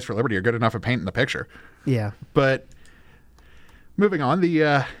radio guys for Liberty are good enough at painting the picture. Yeah. But moving on,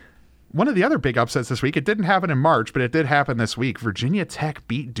 the one of the other big upsets this week. It didn't happen in March, but it did happen this week. Virginia Tech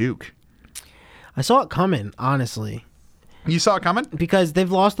beat Duke. I saw it coming, honestly. You saw it coming? Because they've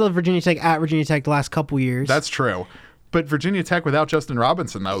lost to Virginia Tech at Virginia Tech the last couple years. That's true. But Virginia Tech without Justin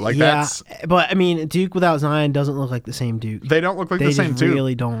Robinson, though, but I mean, Duke without Zion doesn't look like the same Duke. They don't look like the same Duke. They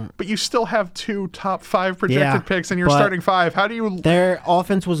really don't. But you still have 2 top 5 projected picks in your starting 5. How do you? Their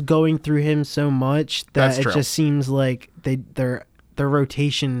offense was going through him so much that it just seems like their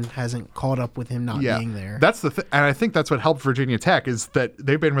rotation hasn't caught up with him not being there. That's the and I think that's what helped Virginia Tech is that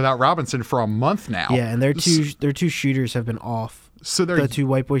they've been without Robinson for a month now. Yeah, and their two shooters have been off. So the 2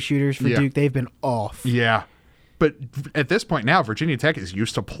 white boy shooters for Duke, they've been off. Yeah. But at this point now, Virginia Tech is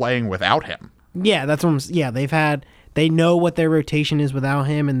used to playing without him. Yeah, that's what they know what their rotation is without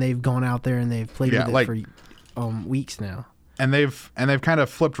him, and they've gone out there and they've played with it for weeks now. And they've kind of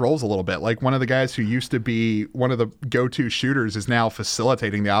flipped roles a little bit. Like one of the guys who used to be one of the go-to shooters is now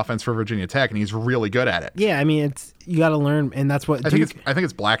facilitating the offense for Virginia Tech, and he's really good at it. Yeah, I mean, you got to learn, and that's what I think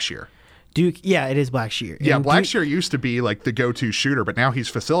it's Blackshear. Duke, yeah, it is Blackshear. Yeah, Blackshear used to be like the go-to shooter, but now he's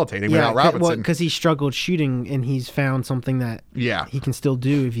facilitating without Robinson. Because he struggled shooting, and he's found something that he can still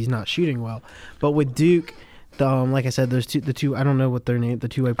do if he's not shooting well. But with Duke, Like I said, the two. I don't know what their name. The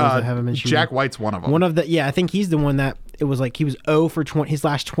two white boys that haven't been shooting. Jack White's one of them. I think he's the one that it was like he was 0 for 20, his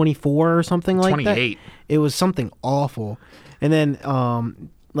last 24 or something like 28. that. It was something awful. And then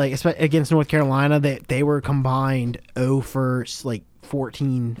like against North Carolina, they were combined 0 for like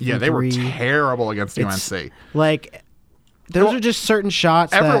 14. Yeah, they were terrible against UNC. Like. Those are just certain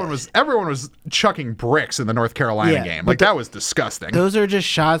shots. Everyone was chucking bricks in the North Carolina game. Like that was disgusting. Those are just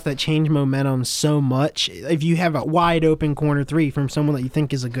shots that change momentum so much. If you have a wide open corner three from someone that you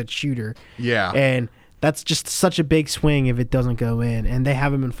think is a good shooter, yeah, and that's just such a big swing if it doesn't go in, and they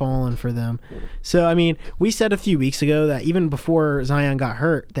haven't been falling for them. So I mean, we said a few weeks ago that even before Zion got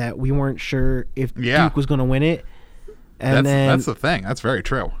hurt, that we weren't sure if Duke was going to win it. And that's the thing. That's very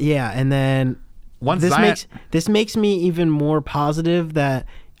true. Yeah, and then. This makes me even more positive that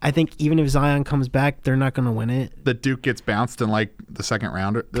I think even if Zion comes back, they're not going to win it. The Duke gets bounced in like the second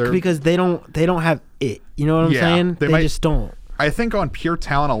round because they don't have it. You know what I'm saying? They just don't. I think on pure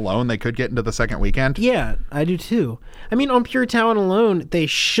talent alone, they could get into the second weekend. Yeah, I do too. I mean, on pure talent alone, they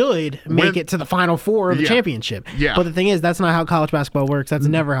should make it to the Final Four of the championship. Yeah. But the thing is, that's not how college basketball works. That's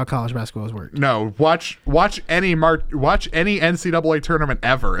never how college basketball has worked. No, watch any NCAA tournament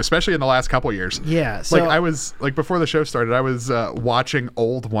ever, especially in the last couple years. Yeah. So, like I was like before the show started, I was watching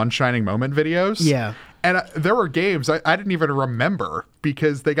old One Shining Moment videos. Yeah. And there were games I didn't even remember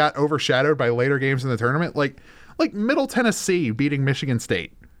because they got overshadowed by later games in the tournament. Like Middle Tennessee beating Michigan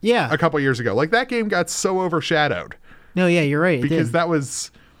State. Yeah. A couple years ago. Like that game got so overshadowed. No, yeah, you're right. Because that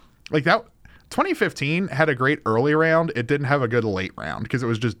was like that 2015 had a great early round. It didn't have a good late round because it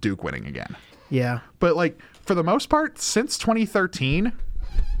was just Duke winning again. Yeah. But like for the most part, since 2013,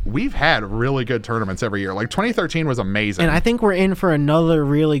 we've had really good tournaments every year. Like 2013 was amazing. And I think we're in for another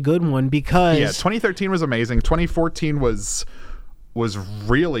really good one because 2013 was amazing. 2014 was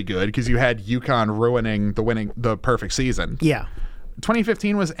really good because you had UConn ruining the perfect season. Yeah.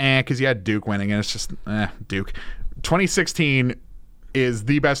 2015 was because you had Duke winning, and it's just Duke. 2016 is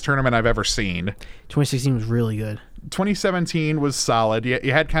the best tournament I've ever seen. 2016 was really good. 2017 was solid.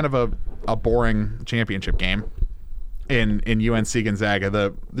 You had kind of a boring championship game in UNC Gonzaga.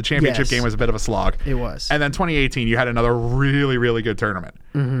 The championship game was a bit of a slog. It was. And then 2018, you had another really, really good tournament.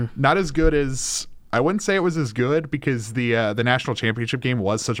 Mm-hmm. Not as good as... I wouldn't say it was as good because the national championship game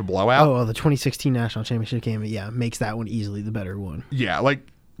was such a blowout. Oh, well, the 2016 national championship game, makes that one easily the better one. Yeah, like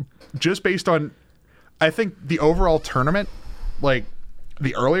just based on, I think the overall tournament, like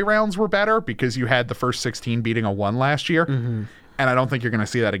the early rounds were better because you had the first 16 beating a 1 last year, and I don't think you're going to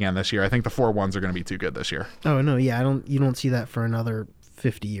see that again this year. I think the 4-1s are going to be too good this year. Oh no, yeah, you don't see that for another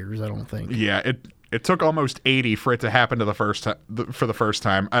 50 years. I don't think. Yeah, It took almost 80 for it to happen for the first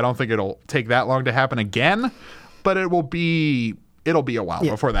time. I don't think it'll take that long to happen again, but it'll be a while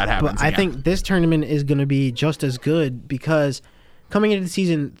before that happens. But I think this tournament is going to be just as good because coming into the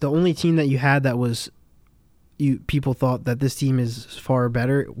season, the only team that you had that was people thought that this team is far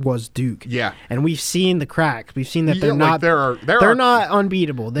better was Duke. Yeah, and we've seen the cracks. We've seen that they're not. They're not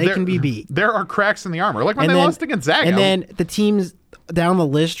unbeatable. They can be beat. There are cracks in the armor, like when they lost to Gonzaga. And then the teams down the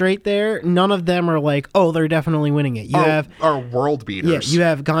list right there, none of them are like, oh, they're definitely winning it. Are world beaters. Yeah, you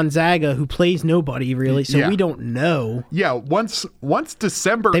have Gonzaga who plays nobody really, so we don't know. Yeah, once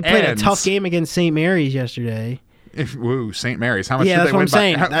December they played ends, a tough game against St. Mary's yesterday. St. Mary's. How much did they win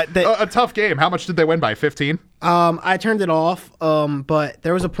by? A tough game. How much did they win by? 15? I turned it off, but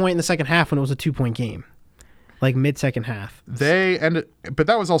there was a point in the second half when it was a 2-point game. Like mid-second half. But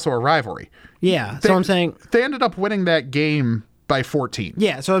that was also a rivalry. Yeah, so I'm saying they ended up winning that game by 14.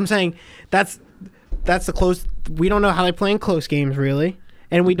 Yeah, so I'm saying that's the close. We don't know how they play in close games really,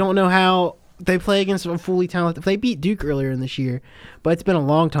 and we don't know how they play against a fully talented. They beat Duke earlier in this year, but it's been a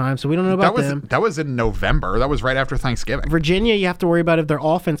long time, so we don't know about them. That was in November. That was right after Thanksgiving. Virginia, you have to worry about if their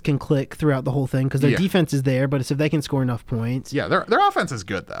offense can click throughout the whole thing because their defense is there, but it's if they can score enough points. Yeah, their offense is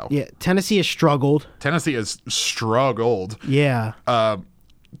good though. Yeah, Tennessee has struggled. Yeah.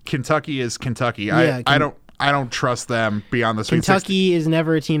 Kentucky is Kentucky. Yeah, I don't trust them beyond the Sweet 16. Kentucky is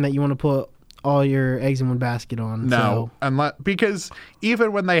never a team that you want to put all your eggs in one basket on. No, because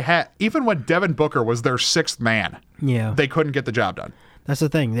even when Devin Booker was their sixth man, they couldn't get the job done. That's the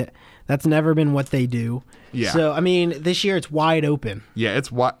thing. That's never been what they do. Yeah. So I mean, this year it's wide open. Yeah,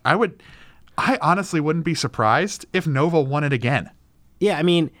 it's what I honestly wouldn't be surprised if Nova won it again. Yeah, I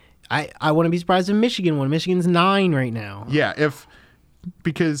mean, I wouldn't be surprised if Michigan won. Michigan's 9 right now. Yeah,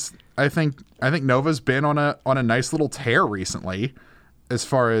 because I think Nova's been on a nice little tear recently as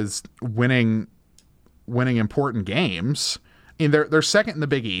far as winning important games. I mean, they're second in the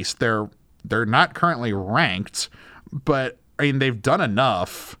Big East. They're not currently ranked, but I mean they've done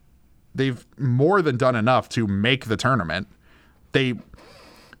enough they've more than done enough to make the tournament.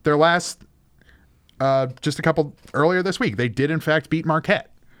 Their last just a couple earlier this week, they did in fact beat Marquette.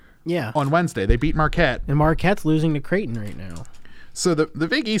 Yeah. On Wednesday, they beat Marquette. And Marquette's losing to Creighton right now. So the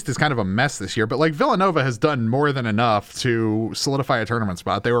Big East is kind of a mess this year, but like Villanova has done more than enough to solidify a tournament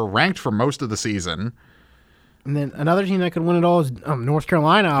spot. They were ranked for most of the season. And then another team that could win it all is North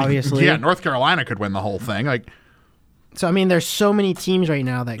Carolina, obviously. Yeah, North Carolina could win the whole thing. So, I mean, there's so many teams right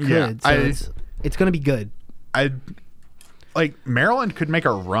now that could. Yeah, so it's going to be good. Maryland could make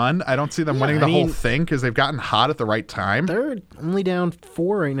a run. I don't see them winning the whole thing because they've gotten hot at the right time. They're only down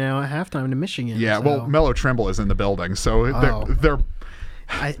 4 right now at halftime to Michigan. Yeah, so. well, Melo Trimble is in the building, so they're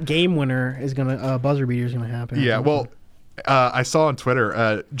game winner is going to buzzer beater is going to happen. Yeah, well, I saw on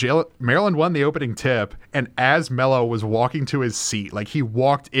Twitter, Maryland won the opening tip, and as Melo was walking to his seat, like he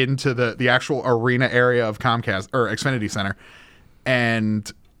walked into the actual arena area of Comcast or Xfinity Center, and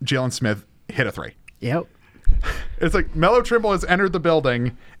Jalen Smith hit a 3. Yep. It's like Melo Trimble has entered the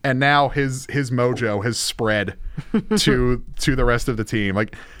building, and now his mojo has spread to the rest of the team.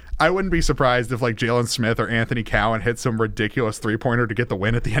 Like, I wouldn't be surprised if like Jalen Smith or Anthony Cowan hit some ridiculous 3-pointer to get the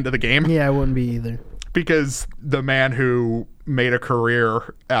win at the end of the game. Yeah, I wouldn't be either. Because the man who made a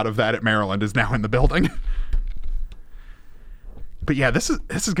career out of that at Maryland is now in the building. But yeah, this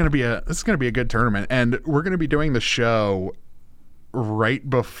is going to be a good tournament, and we're going to be doing the show right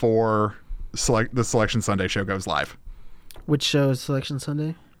before the Selection Sunday show goes live. Which show is Selection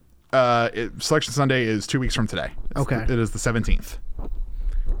Sunday? Selection Sunday is 2 weeks from today. Okay. It is the 17th.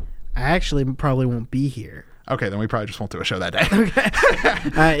 I actually probably won't be here. Okay, then we probably just won't do a show that day.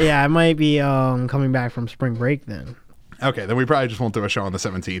 Okay. Yeah, I might be coming back from spring break then. Okay, then we probably just won't do a show on the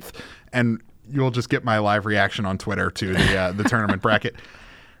 17th, and you'll just get my live reaction on Twitter to the tournament bracket.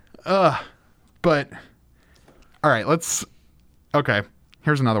 But all right, okay.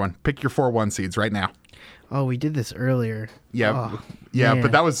 Here's another one. Pick your 4-1 seeds right now. Oh, we did this earlier. Yeah, yeah, man.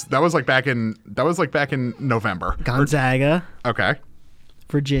 But that was like back in November. Gonzaga. Okay.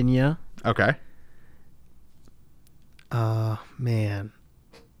 Virginia. Okay. Man.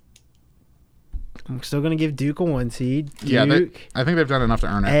 I'm still gonna give Duke a 1 seed. Duke. Yeah, I think they've done enough to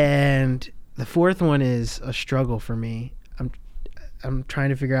earn it. And the 4th one is a struggle for me. I'm trying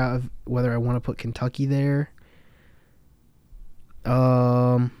to figure out whether I want to put Kentucky there.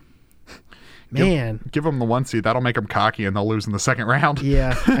 Man, give them the 1 seed. That'll make them cocky, and they'll lose in the second round.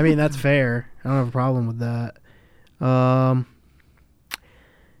 Yeah, I mean that's fair. I don't have a problem with that.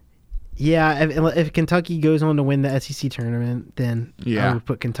 Yeah, if Kentucky goes on to win the SEC tournament, then I would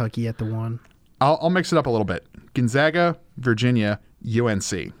put Kentucky at the 1. I'll mix it up a little bit. Gonzaga, Virginia,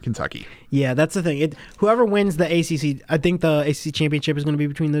 UNC, Kentucky. Yeah, that's the thing. Whoever wins the ACC, I think the ACC championship is going to be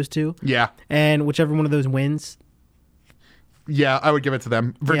between those two. Yeah. And whichever one of those wins. Yeah, I would give it to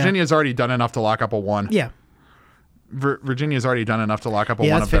them. Virginia's already done enough to lock up a 1. Yeah. Virginia's already done enough to lock up a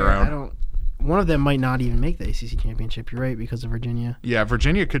 1 of their own. One of them might not even make the ACC championship. You're right, because of Virginia. Yeah,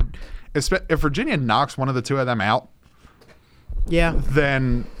 Virginia could. If Virginia knocks one of the two of them out, yeah,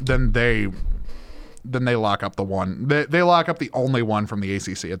 then they lock up the 1. They lock up the only 1 from the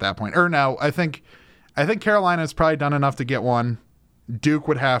ACC at that point. Or no, I think Carolina's probably done enough to get 1. Duke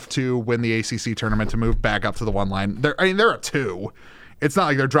would have to win the ACC tournament to move back up to the 1 line. They're a 2. It's not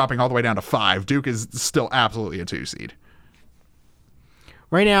like they're dropping all the way down to 5. Duke is still absolutely a 2 seed.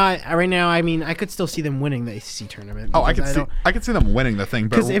 Right now, I mean, I could still see them winning the ACC tournament. Oh, I could see them winning the thing.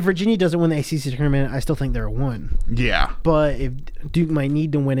 Because if Virginia doesn't win the ACC tournament, I still think they're a 1. Yeah. But if Duke might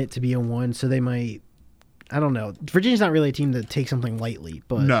need to win it to be a 1, so they might. I don't know. Virginia's not really a team to take something lightly,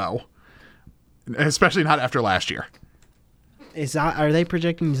 but no, especially not after last year. Are they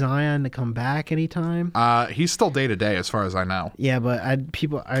projecting Zion to come back anytime? He's still day to day, as far as I know. Yeah, but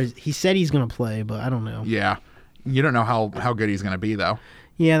he said he's going to play, but I don't know. Yeah, you don't know how good he's going to be, though.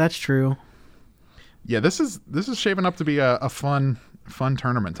 Yeah, that's true. Yeah, this is shaping up to be a fun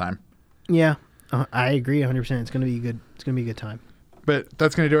tournament time. Yeah, I agree 100%. It's going to be good. It's going to be a good time. But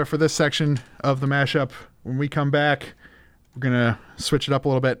that's going to do it for this section of the mashup. When we come back, we're going to switch it up a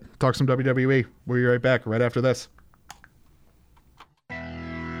little bit, talk some WWE. We'll be right back right after this.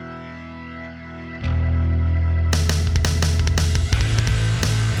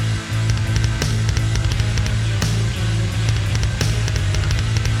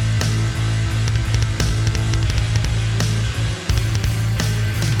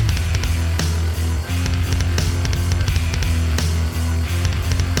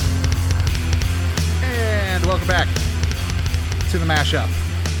 Welcome back to the mashup.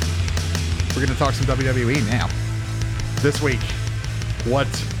 We're going to talk some WWE now. This week, what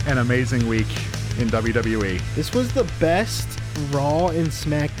an amazing week in WWE. This was the best Raw and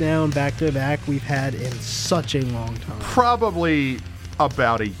SmackDown back to back we've had in such a long time. Probably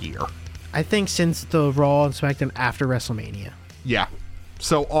about a year. I think since the Raw and SmackDown after WrestleMania. Yeah.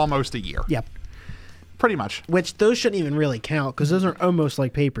 So almost a year. Yep. Pretty much. Which those shouldn't even really count because those are almost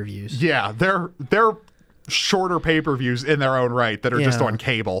like pay-per-views. Yeah, they're shorter pay-per-views in their own right that are just on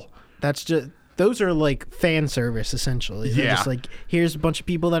cable. Those are like fan service essentially. They're just like, here's a bunch of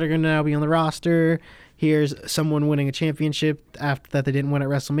people that are going to now be on the roster. Here's someone winning a championship after that they didn't win at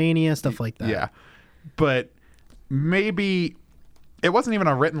WrestleMania, stuff like that. Yeah. But maybe it wasn't even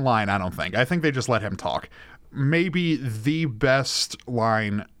a written line, I don't think. I think they just let him talk. Maybe the best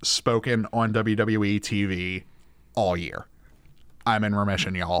line spoken on WWE TV all year. I'm in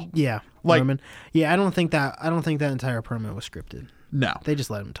remission, y'all. Yeah. Roman. Yeah, I don't think that entire promo was scripted. No. They just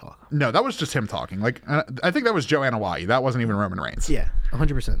let him talk. No, that was just him talking. Like I think that was Joanna Wai. That wasn't even Roman Reigns. Yeah,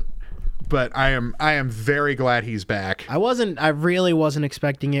 100%. But I am very glad he's back. I really wasn't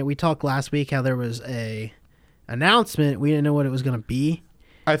expecting it. We talked last week how there was a announcement. We didn't know what it was going to be.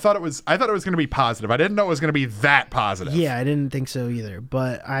 I thought it was going to be positive. I didn't know it was going to be that positive. Yeah, I didn't think so either.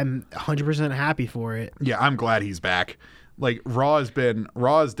 But I'm 100% happy for it. Yeah, I'm glad he's back. Like Raw has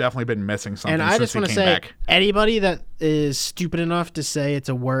definitely been missing something. And I just want to say, anybody that is stupid enough to say it's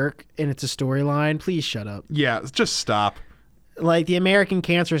a work and it's a storyline, please shut up. Yeah, just stop. Like the American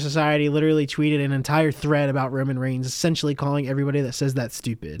Cancer Society literally tweeted an entire thread about Roman Reigns, essentially calling everybody that says that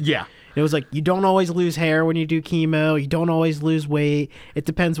stupid. Yeah. It was like, you don't always lose hair when you do chemo. You don't always lose weight. It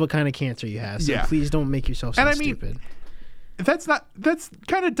depends what kind of cancer you have. So please don't make yourself sound stupid. That's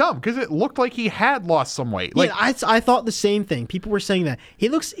kind of dumb because it looked like he had lost some weight. Like, yeah, I thought the same thing. People were saying that. He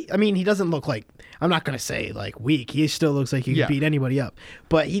doesn't look like, I'm not going to say like weak. He still looks like he could beat anybody up.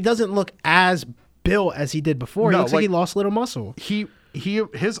 But he doesn't look as built as he did before. He looks like he lost a little muscle.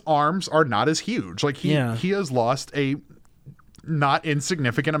 His arms are not as huge. Like he has lost a not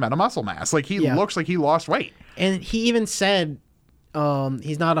insignificant amount of muscle mass. Like he looks like he lost weight. And he even said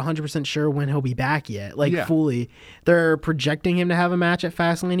he's not 100% sure when he'll be back yet. Fully. They're projecting him to have a match at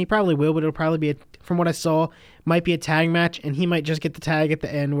Fastlane. He probably will, but it'll probably be, from what I saw, might be a tag match, and he might just get the tag at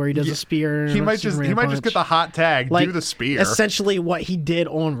the end where he does a spear. He might just get the hot tag, do the spear. Essentially what he did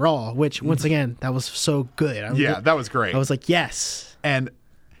on Raw, which once again, that was so good. That was great. I was like, yes. And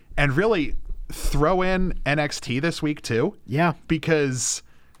really throw in NXT this week too. Yeah. Because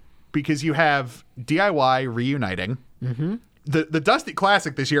you have DIY reuniting. Mm-hmm. The Dusty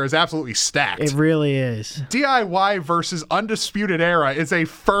Classic this year is absolutely stacked. It really is. DIY versus Undisputed Era is a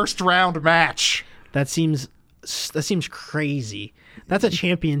first round match. That seems crazy. That's a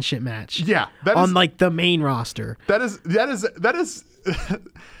championship match. Yeah, on like the main roster. That is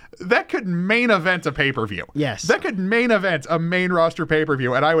that could main event a pay-per-view. Yes. That could main event a main roster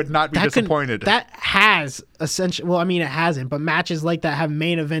pay-per-view, and I would not be disappointed. That has essentially, well, I mean, it hasn't, but matches like that have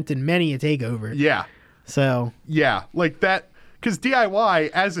main evented many a takeover. Yeah. So. Yeah, like that, because DIY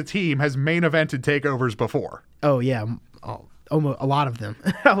as a team has main evented takeovers before. Oh, yeah. Almost a lot of them.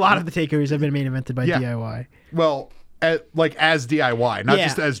 A lot of the takeovers have been main evented by DIY. Well, as DIY, not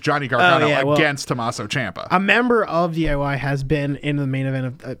just as Johnny Gargano against Tommaso Ciampa. A member of DIY has been in the main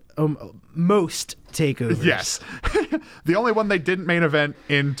event of most takeovers. Yes. The only one they didn't main event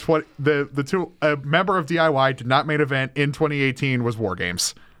in a member of DIY did not main event in 2018 was War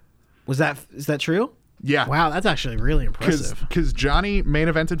Games. Is that true? Yeah. Wow, that's actually really impressive. Because Johnny main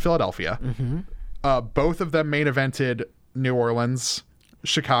evented Philadelphia. Mm-hmm. Both of them main evented New Orleans,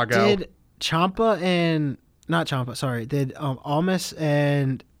 Chicago. Did Almas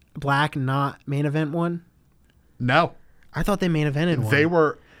and Black not main event one? No. I thought they main evented one. They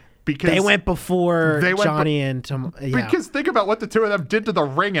were, because they went before Johnny and Tom. Yeah. Because think about what the two of them did to the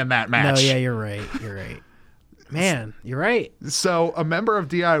ring in that match. No, yeah, you're right. Man, you're right. So a member of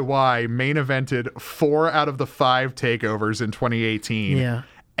DIY main evented 4 out of the 5 takeovers in 2018. Yeah.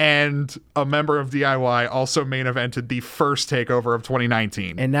 And a member of DIY also main evented the first takeover of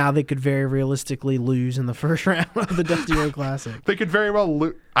 2019. And now they could very realistically lose in the first round of the Dusty Road Classic. They could very well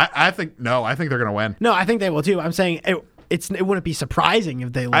lose. I think they're going to win. No, I think they will too. I'm saying it wouldn't be surprising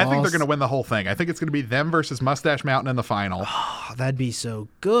if they lost. I think they're going to win the whole thing. I think it's going to be them versus Mustache Mountain in the final. Oh, that'd be so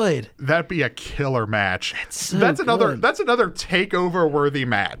good. That'd be a killer match. That's another takeover worthy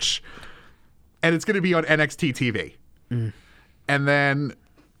match. And it's going to be on NXT TV. Mm. And then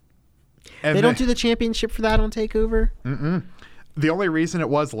they don't do the championship for that on TakeOver? Mm-mm. The only reason it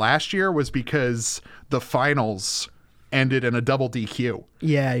was last year was because the finals ended in a double DQ.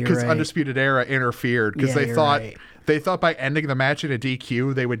 Yeah, you're right. Because Undisputed Era interfered because they thought by ending the match in a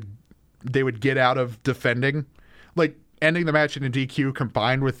DQ they would get out of defending. Like ending the match in a DQ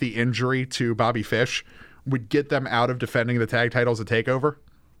combined with the injury to Bobby Fish would get them out of defending the tag titles at TakeOver.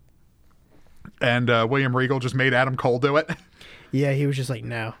 And William Regal just made Adam Cole do it. Yeah, he was just like,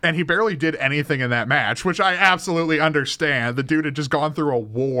 no. And he barely did anything in that match, which I absolutely understand. The dude had just gone through a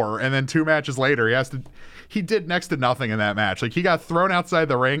war, and then 2 matches later, he did next to nothing in that match. Like, he got thrown outside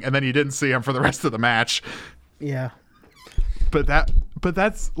the ring, and then you didn't see him for the rest of the match. Yeah. But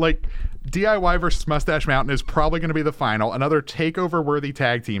that's like DIY versus Mustache Mountain is probably going to be the final, another TakeOver worthy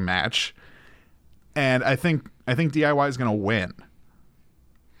tag team match. And I think DIY is going to win.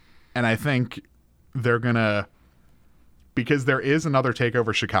 And I think they're going to, because there is another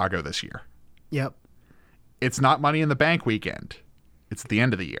TakeOver Chicago this year. Yep. It's not Money in the Bank weekend. It's at the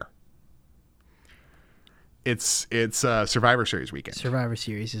end of the year. It's Survivor Series weekend. Survivor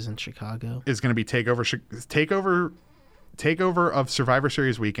Series is in Chicago. Is going to be TakeOver of Survivor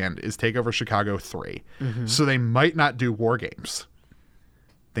Series weekend is TakeOver Chicago 3. Mm-hmm. So they might not do War Games.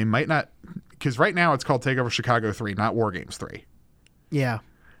 They might not, because right now it's called TakeOver Chicago 3, not War Games 3. Yeah.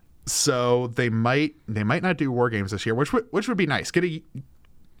 So they might not do War Games this year, which would be nice.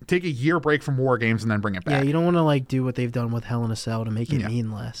 Take a year break from War Games and then bring it back. Yeah, you don't want to like do what they've done with Hell in a Cell to make it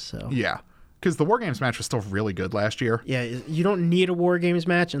mean less. So yeah, because the War Games match was still really good last year. Yeah, you don't need a War Games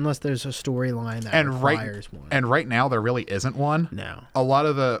match unless there's a storyline that requires one. And right now there really isn't one. No, a lot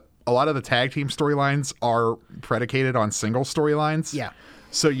of the tag team storylines are predicated on single storylines. Yeah,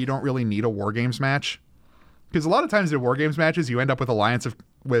 so you don't really need a War Games match. Because a lot of times in War Games matches, you end up with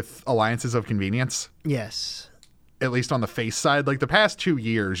alliances of convenience. Yes. At least on the face side. Like the past 2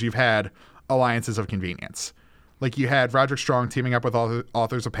 years, you've had alliances of convenience. Like you had Roderick Strong teaming up with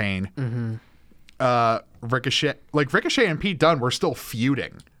Authors of Pain. Mm-hmm. Ricochet and Pete Dunne were still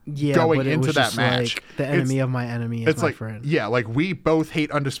feuding. Yeah, going into that match. Like, the enemy of my enemy is my friend. Yeah, like we both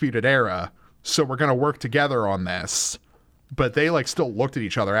hate Undisputed Era, so we're going to work together on this. But they like still looked at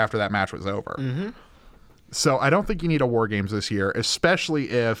each other after that match was over. Mm-hmm. So I don't think you need a War Games this year, especially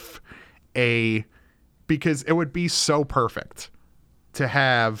because it would be so perfect to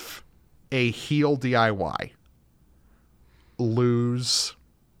have a heel DIY lose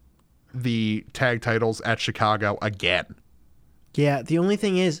the tag titles at Chicago again. Yeah, the only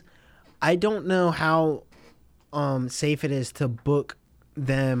thing is, I don't know how safe it is to book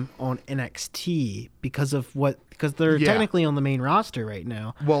them on NXT because they're technically on the main roster right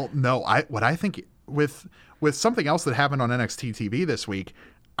now. Well, no, what I think with something else that happened on NXT TV this week,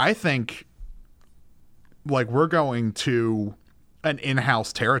 I think like we're going to an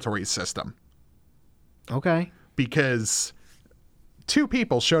in-house territory system. Okay. Because 2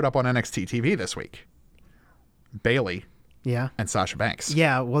 people showed up on NXT TV this week. Bayley. Yeah. And Sasha Banks.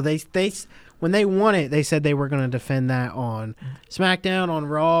 Yeah, well they when they won it, they said they were going to defend that on SmackDown, on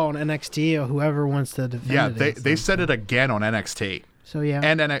Raw, on NXT, or whoever wants to defend it. Yeah, they said it again on NXT. So yeah,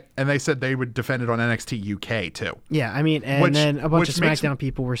 and they said they would defend it on NXT UK too. Yeah, I mean, then a bunch of SmackDown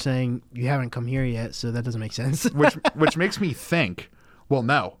people were saying you haven't come here yet, so that doesn't make sense. which makes me think, well,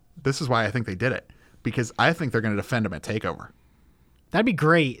 no, this is why I think they did it, because I think they're going to defend them at TakeOver. That'd be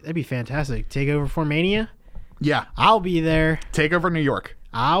great. That'd be fantastic. TakeOver for Mania. Yeah, I'll be there. TakeOver New York.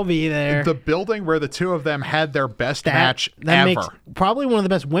 I'll be there. The building where the 2 of them had their best match ever. Makes probably one of the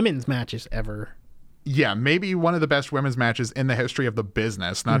best women's matches ever. Yeah, maybe one of the best women's matches in the history of the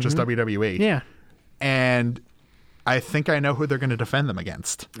business, not just WWE. Yeah. And I think I know who they're going to defend them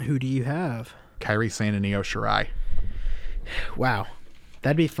against. Who do you have? Kairi Sane and Io Shirai. Wow.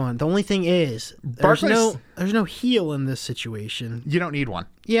 That'd be fun. The only thing is, there's no heel in this situation. You don't need one.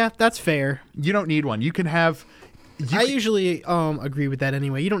 Yeah, that's fair. You don't need one. You can have... I usually agree with that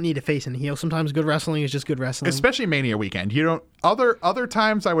anyway. You don't need a face and a heel. Sometimes good wrestling is just good wrestling. Especially Mania weekend. You don't... Other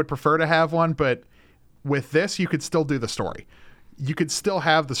times I would prefer to have one, but with this, you could still do the story. You could still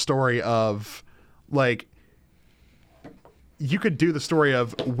have the story of, like... You could do the story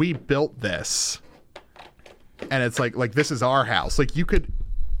of, we built this... And it's like this is our house. Like you could,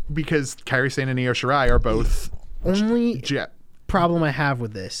 because Kairi Sane and Io Shirai are both. Only problem I have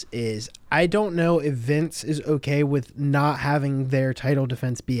with this is I don't know if Vince is okay with not having their title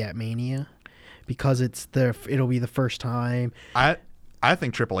defense be at Mania, because it'll be the first time. I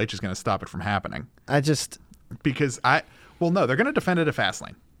think Triple H is going to stop it from happening. No, they're going to defend it at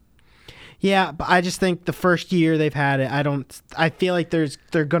Fastlane. Yeah, but I just think the first year they've had it, I feel like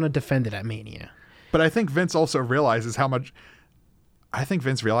they're going to defend it at Mania. But I think Vince also realizes how much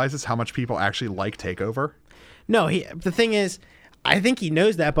people actually like TakeOver. No, the thing is, I think he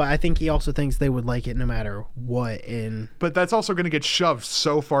knows that, but I think he also thinks they would like it no matter what. But that's also going to get shoved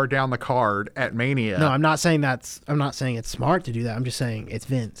so far down the card at Mania. No, I'm not saying it's smart to do that. I'm just saying it's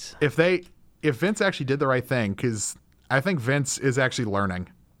Vince. If Vince actually did the right thing, because I think Vince is actually learning.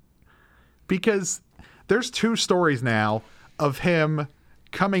 Because there's 2 stories now of him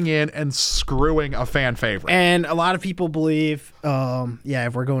coming in and screwing a fan favorite. And a lot of people believe,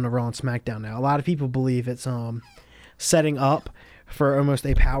 if we're going to Raw and SmackDown now, a lot of people believe it's setting up for almost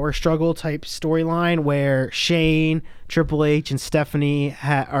a power struggle type storyline where Shane, Triple H, and Stephanie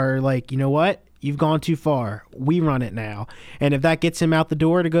are like, you know what? You've gone too far. We run it now. And if that gets him out the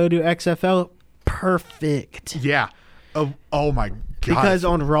door to go to XFL, perfect. Yeah. Oh my God. Because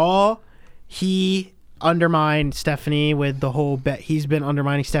on Raw, he undermined Stephanie with the whole he's been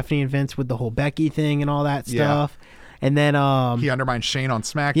undermining Stephanie and Vince with the whole Becky thing and all that stuff. And then he undermined Shane on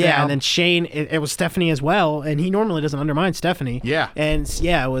SmackDown. Yeah, and then Shane, it was Stephanie as well, and he normally doesn't undermine Stephanie. Yeah. And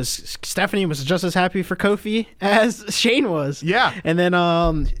it was Stephanie was just as happy for Kofi as Shane was. Yeah. And then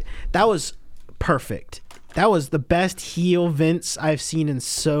that was perfect. That was the best heel Vince I've seen in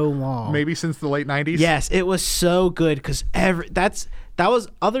so long. Maybe since the late 90s. Yes, it was so good because that was,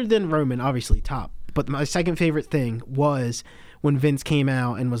 other than Roman, obviously top. But my second favorite thing was when Vince came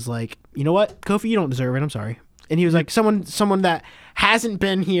out and was like, you know what, Kofi, you don't deserve it. I'm sorry. And he was like, someone that hasn't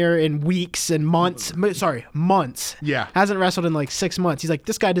been here in weeks and months. Yeah. Hasn't wrestled in like 6 months. He's like,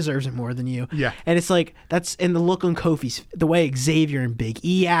 this guy deserves it more than you. Yeah. And it's like, that's in the look on Kofi's, the way Xavier and Big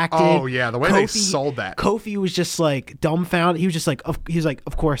E acted. Oh, yeah. The way they sold that. Kofi was just like dumbfounded. He was just like,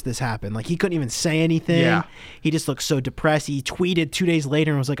 of course this happened. Like, he couldn't even say anything. Yeah. He just looked so depressed. He tweeted 2 days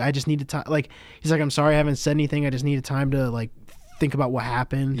later and was like, I just needed time. Like, he's like, I'm sorry I haven't said anything. I just needed time to like think about what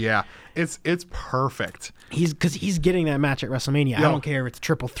happened. Yeah, it's perfect. He's getting that match at WrestleMania. I don't care if it's a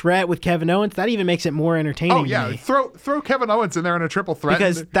triple threat with Kevin Owens. That even makes it more entertaining. Oh yeah, to me. throw Kevin Owens in there in a triple threat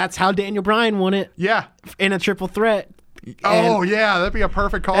because that's how Daniel Bryan won it. Yeah, in a triple threat. Oh yeah, that'd be a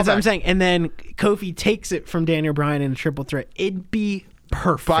perfect call. That's what I'm saying. And then Kofi takes it from Daniel Bryan in a triple threat. It'd be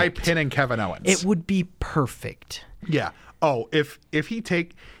perfect by pinning Kevin Owens. It would be perfect. Yeah. Oh, if he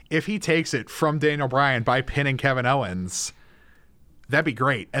takes it from Daniel Bryan by pinning Kevin Owens. That'd be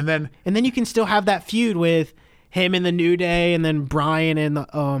great. And then you can still have that feud with him in the New Day and then Bryan and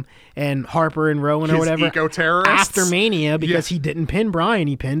and Harper and Rowan or whatever. Eco-terrorists. After Mania because he didn't pin Bryan,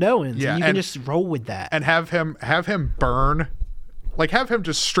 he pinned Owens. Yeah, and you can just roll with that. And have him burn, like have him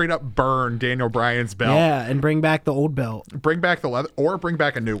just straight up burn Daniel Bryan's belt. Yeah, and bring back the old belt. Bring back the leather or bring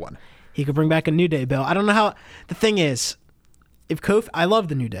back a new one. He could bring back a New Day belt. I don't know how. The thing is, I love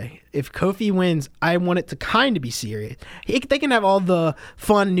the New Day. If Kofi wins, I want it to kind of be serious. They can have all the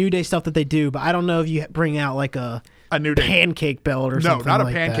fun New Day stuff that they do, but I don't know if you bring out like a New Day pancake belt or something. No, not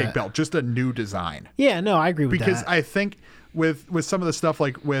like a pancake that. belt, just a new design. Yeah, no, I agree with that. Because I think with some of the stuff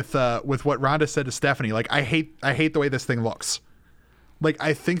like with what Ronda said to Stephanie, like I hate the way this thing looks. Like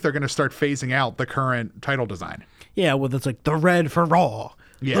I think they're going to start phasing out the current title design. Yeah, well, it's like the red for Raw,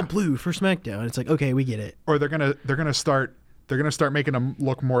 the blue for SmackDown. It's like, okay, we get it. Or they're gonna start making them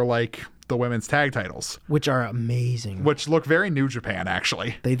look more like the women's tag titles, which are amazing, which look very New Japan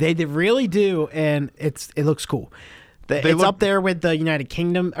actually. They really do, and it looks cool. It's up there with the United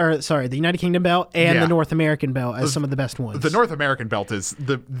Kingdom, the United Kingdom belt and the North American belt as some of the best ones. The North American belt is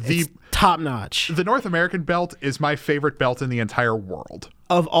the top notch. The North American belt is my favorite belt in the entire world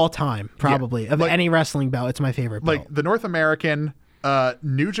of all time, probably of any wrestling belt. It's my favorite belt. Like the North American,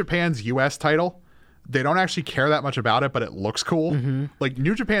 New Japan's U.S. title. They don't actually care that much about it, but it looks cool. Mm-hmm. Like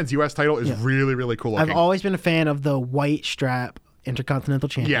New Japan's U.S. title is really, really cool looking. I've always been a fan of the white strap Intercontinental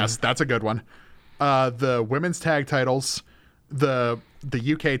Champion. Yes, that's a good one. The women's tag titles, the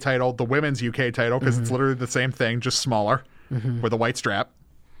UK title, the women's UK title, because it's literally the same thing, just smaller, with a white strap.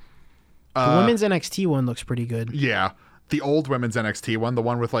 The women's NXT one looks pretty good. Yeah. The old women's NXT one, the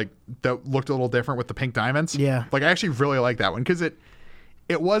one with like that looked a little different with the pink diamonds. Yeah. Like I actually really like that one because it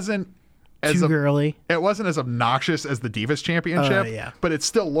wasn't too girly. It wasn't as obnoxious as the Divas Championship, but it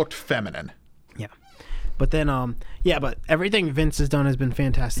still looked feminine. Yeah. But then, but everything Vince has done has been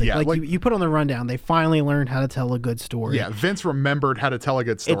fantastic. Yeah, like you put on the rundown, they finally learned how to tell a good story. Yeah, Vince remembered how to tell a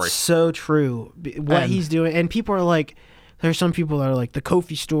good story. It's so true. What he's doing. And people are like, there's some people that are like, the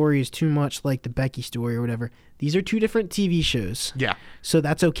Kofi story is too much like the Becky story or whatever. These are two different TV shows. Yeah. So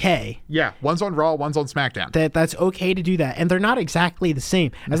that's okay. Yeah. One's on Raw, one's on SmackDown. That's okay to do that. And they're not exactly the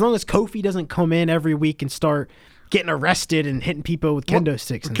same. As long as Kofi doesn't come in every week and start getting arrested and hitting people with kendo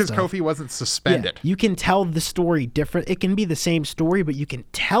sticks and stuff. Because Kofi wasn't suspended. Yeah, you can tell the story different. It can be the same story, but you can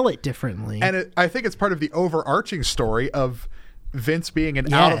tell it differently. And I think it's part of the overarching story of Vince being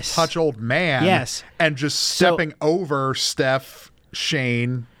an out-of-touch old man and just stepping over Steph,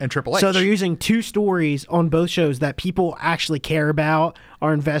 Shane, and Triple H. So they're using two stories on both shows that people actually care about,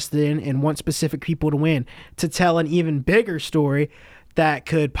 are invested in, and want specific people to win to tell an even bigger story that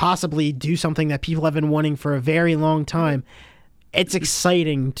could possibly do something that people have been wanting for a very long time. it's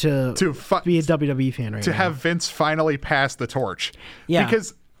exciting to be a WWE fan right now. To have Vince finally pass the torch. Yeah.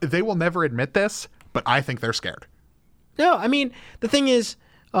 Because they will never admit this, but I think they're scared. No, I mean, the thing is...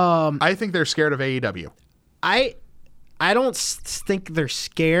 I think they're scared of AEW. I don't think they're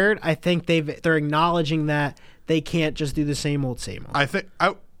scared. I think they're acknowledging that they can't just do the same old. I think...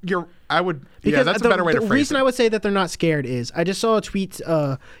 Because that's a better way to phrase it. The reason I would say that they're not scared is I just saw a tweet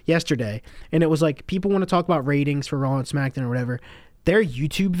yesterday, and it was like, people want to talk about ratings for Raw and SmackDown or whatever. Their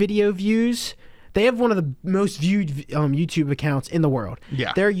YouTube video views, they have one of the most viewed YouTube accounts in the world.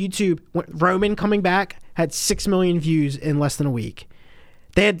 Yeah. Their YouTube, Roman coming back, had 6 million views in less than a week.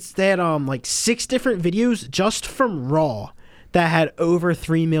 They had like 6 different videos just from Raw that had over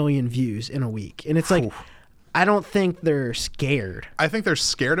 3 million views in a week. And it's like... I don't think they're scared. I think they're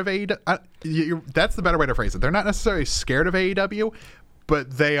scared of AEW. That's the better way to phrase it. They're not necessarily scared of AEW, but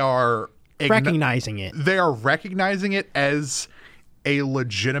they are... recognizing it. They are recognizing it as a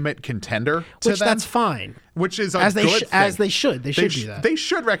legitimate contender to them. Which that's fine. Which is a good thing. As they should. They should do that. They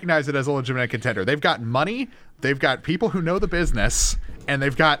should recognize it as a legitimate contender. They've got money, they've got people who know the business, and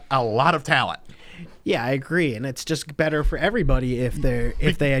they've got a lot of talent. Yeah, I agree, and it's just better for everybody if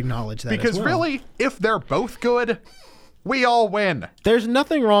they acknowledge that. Because really, if they're both good, we all win. There's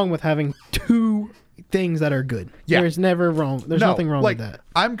nothing wrong with having 2 things that are good. Yeah. There's nothing wrong with that.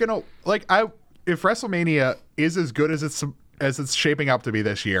 If WrestleMania is as good as it's shaping up to be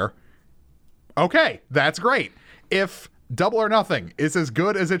this year, okay, that's great. If Double or Nothing is as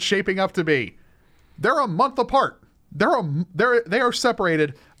good as it's shaping up to be, they're a month apart. They are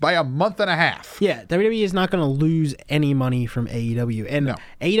separated by a month and a half. Yeah, WWE is not going to lose any money from AEW. And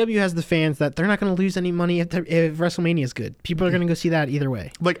AEW has the fans that they're not going to lose any money if WrestleMania is good. People are going to go see that either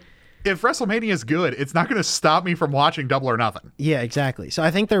way. Like, if WrestleMania is good, it's not going to stop me from watching Double or Nothing. Yeah, exactly. So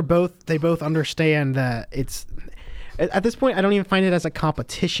I think they both understand that it's... At this point, I don't even find it as a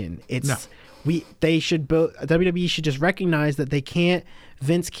competition. WWE should just recognize that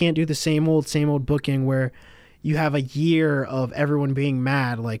Vince can't do the same old booking where you have a year of everyone being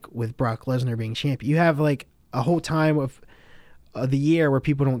mad, like with Brock Lesnar being champion. You have like a whole time of the year where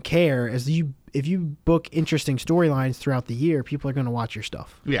people don't care. If you book interesting storylines throughout the year, people are going to watch your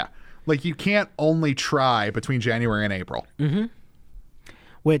stuff. Yeah. Like, you can't only try between January and April. Mm-hmm.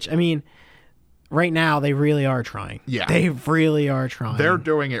 Which, I mean, right now they really are trying. Yeah. They really are trying. They're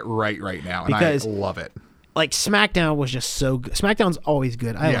doing it right now, and I love it. Like, SmackDown was just so good. SmackDown's always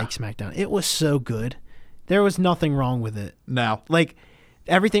good. I like SmackDown. It was so good. There was nothing wrong with it. No. Like,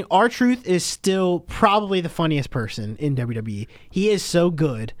 everything. R-Truth is still probably the funniest person in WWE. He is so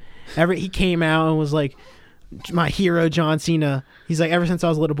good. He came out and was like, my hero, John Cena. He's like, ever since I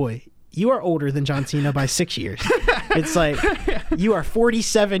was a little boy, you are older than John Cena by 6 years. It's like, you are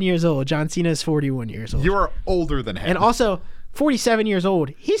 47 years old. John Cena is 41 years old. You are older than him. And also, 47 years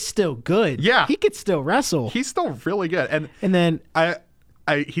old, he's still good. Yeah. He could still wrestle. He's still really good. And then...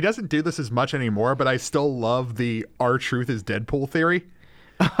 he doesn't do this as much anymore, but I still love the R-Truth is Deadpool theory.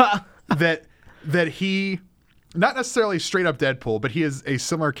 that he, not necessarily straight up Deadpool, but he is a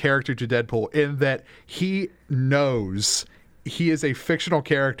similar character to Deadpool in that he knows he is a fictional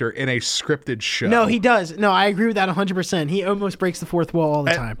character in a scripted show. No, he does. No, I agree with that 100%. He almost breaks the fourth wall all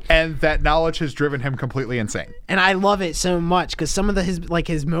the time. And that knowledge has driven him completely insane. And I love it so much because some of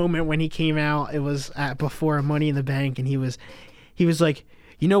his moment when he came out, it was before Money in the Bank, and he was like,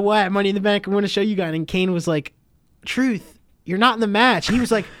 you know what, at Money in the Bank, I'm going to show you guys. And Kane was like, Truth, you're not in the match. And he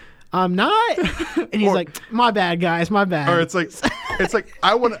was like, I'm not. And he's like, my bad, guys, my bad. Or it's like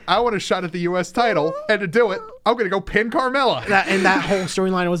I want a shot at the U.S. title, and to do it, I'm going to go pin Carmella. That whole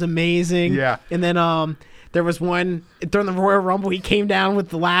storyline was amazing. Yeah. And then there was one during the Royal Rumble, he came down with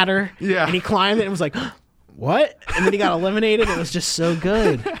the ladder. Yeah. And he climbed it and was like, what? And then he got eliminated. It was just so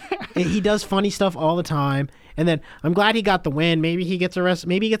good. He does funny stuff all the time. And then I'm glad he got the win. Maybe he gets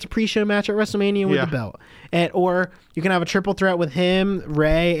a pre-show match at WrestleMania with the belt. Or you can have a triple threat with him,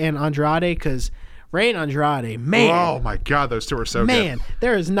 Rey, and Andrade, because Rey and Andrade, man. Oh my God, those two are so good. Man,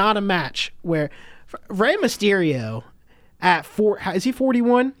 there is not a match where Rey Mysterio at is he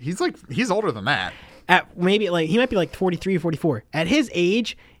 41? He's older than that. At maybe he might be like 43 or 44. At his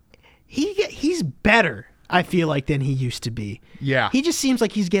age, he's better, I feel like, than he used to be. Yeah. He just seems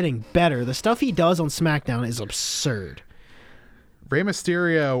like he's getting better. The stuff he does on SmackDown is absurd. Rey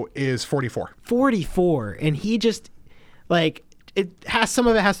Mysterio is 44. 44, and he just some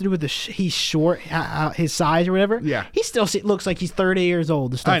of it has to do with he's short, his size or whatever. Yeah. He still looks like he's 30 years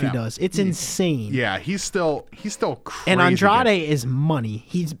old. The stuff he does, it's insane. Yeah, he's still crazy. And Andrade is money.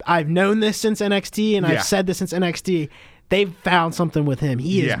 I've known this since NXT, and I've said this since NXT. they've found something with him.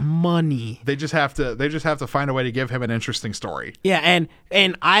 He is money. They just have to find a way to give him an interesting story. Yeah,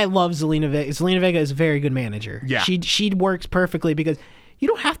 and I love Zelina Vega. Zelina Vega is a very good manager. Yeah. She works perfectly because you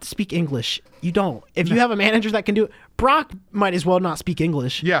don't have to speak English. You don't. If you have a manager that can do it, Brock might as well not speak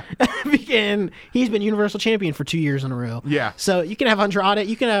English. Yeah. And he's been Universal Champion for 2 years in a row. Yeah. So you can have Andrade.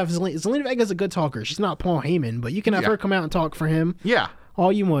 You can have Zelina Vega's a good talker. She's not Paul Heyman, but you can have her come out and talk for him. Yeah.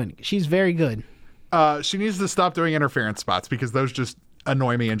 All you want. She's very good. She needs to stop doing interference spots because those just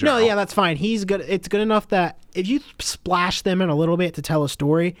annoy me in general. No, yeah, that's fine. He's good. It's good enough that if you splash them in a little bit to tell a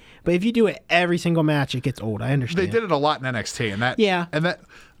story, but if you do it every single match, it gets old. I understand. They did it a lot in NXT, and that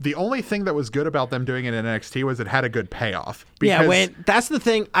the only thing that was good about them doing it in NXT was it had a good payoff. That's the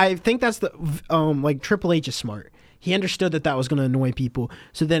thing. I think that's the like Triple H is smart. He understood that was going to annoy people.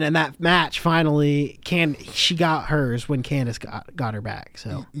 So then in that match, finally, she got hers when Candice got her back.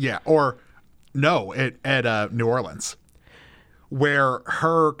 So yeah, or no, at New Orleans. Where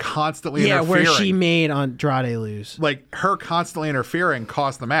her constantly interfering. Yeah, where she made Andrade lose. Like, her constantly interfering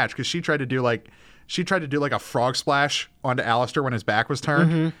cost the match because she tried to do like a frog splash onto Aleister when his back was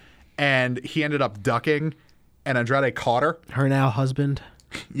turned, and he ended up ducking, and Andrade caught her. Her now husband.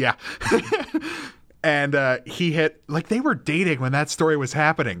 Yeah. And he hit, like, they were dating when that story was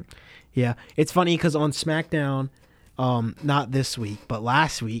happening. Yeah. It's funny because on SmackDown, not this week, but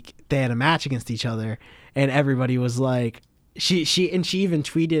last week, they had a match against each other, and everybody was like, She even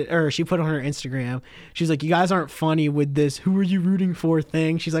tweeted, or she put on her Instagram, she's like, you guys aren't funny with this who are you rooting for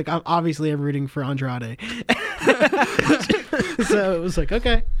thing. She's like, I'm rooting for Andrade. So it was like,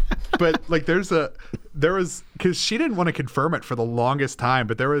 okay. But like there was because she didn't want to confirm it for the longest time,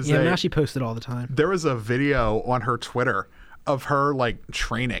 but now she posted all the time. There was a video on her Twitter of her like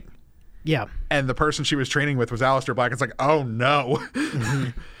training. Yeah. And the person she was training with was Aleister Black. It's like, oh no.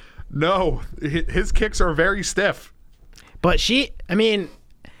 No, his kicks are very stiff. But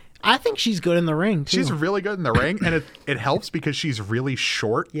I think she's good in the ring, too. She's really good in the ring, and it helps because she's really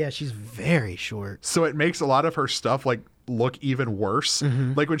short. Yeah, she's very short. So it makes a lot of her stuff, like, look even worse.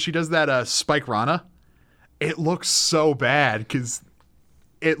 Mm-hmm. Like, when she does that Spike Rana, it looks so bad because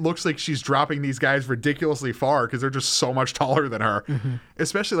it looks like she's dropping these guys ridiculously far because they're just so much taller than her. Mm-hmm.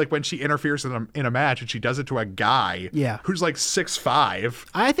 Especially, like, when she interferes in a match and she does it to a guy who's, like, 6'5".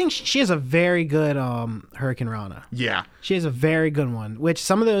 I think she has a very good Hurricane Rana. Yeah. She has a very good one, which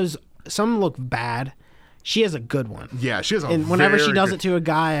some look bad. She has a good one. Yeah, she has and whenever she does it to a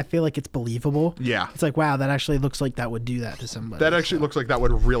guy, I feel like it's believable. Yeah. It's like, wow, that actually looks like that would do that to somebody. That actually looks like that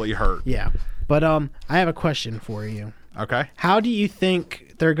would really hurt. Yeah. But I have a question for you. Okay. How do you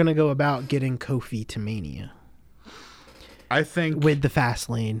think they're going to go about getting Kofi to Mania? I think with the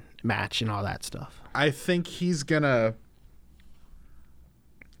Fastlane match and all that stuff. I think he's going to...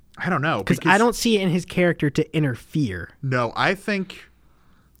 I don't know. Because I don't see it in his character to interfere. No, I think...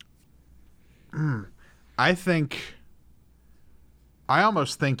 I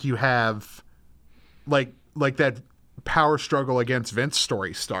almost think you have like that power struggle against Vince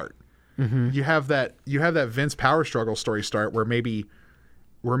story start. Mm-hmm. You have that Vince power struggle story start where maybe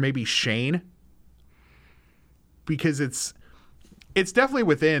Shane, because it's definitely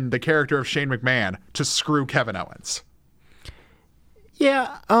within the character of Shane McMahon to screw Kevin Owens.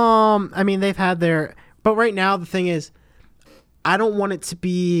 Yeah, they've had their, but right now the thing is, I don't want it to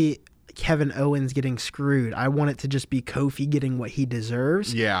be Kevin Owens getting screwed. I want it to just be Kofi getting what he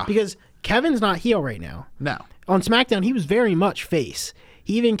deserves. Yeah. Because Kevin's not heel right now. No. On SmackDown, he was very much face.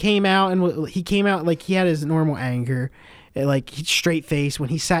 He even came out like he had his normal anger, like straight face when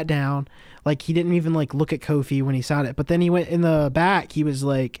he sat down. Like he didn't even like look at Kofi when he saw it. But then he went in the back. He was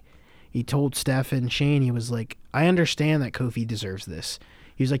like, he told Steph and Shane, he was like, I understand that Kofi deserves this.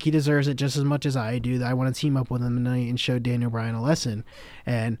 He was like, he deserves it just as much as I do. That I want to team up with him tonight and show Daniel Bryan a lesson.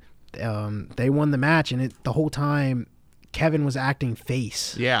 And they won the match, and the whole time Kevin was acting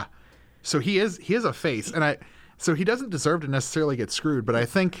face. Yeah. So he is a face, and so he doesn't deserve to necessarily get screwed, but I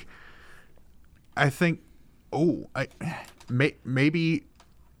think maybe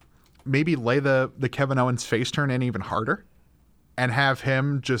lay the Kevin Owens face turn in even harder and have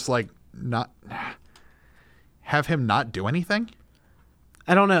him just like not do anything.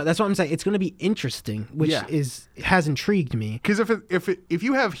 I don't know. That's what I'm saying. It's going to be interesting, which has intrigued me. Because if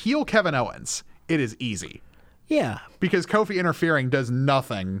you have heel Kevin Owens, it is easy. Yeah. Because Kofi interfering does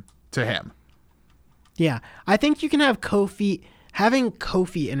nothing to him. Yeah. I think you can have having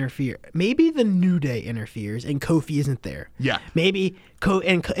Kofi interfere. Maybe the New Day interferes and Kofi isn't there. Yeah. Maybe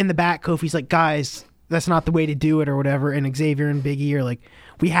in the back, Kofi's like, guys, that's not the way to do it or whatever. And Xavier and Big E are like,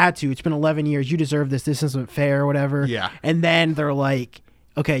 we had to. It's been 11 years. You deserve this. This isn't fair or whatever. Yeah. And then they're like,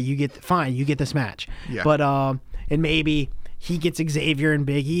 okay, you get this match. Yeah. But and maybe he gets Xavier and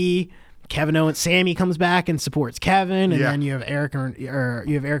Big E. Kevin Owens, Sammy comes back and supports Kevin, and then you have Eric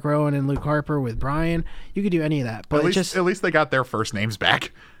Rowan and Luke Harper with Brian. You could do any of that, but at least they got their first names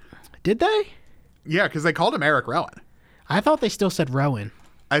back. Did they? Yeah, because they called him Eric Rowan. I thought they still said Rowan.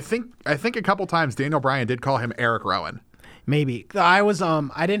 I think a couple times Daniel Bryan did call him Eric Rowan. Maybe I was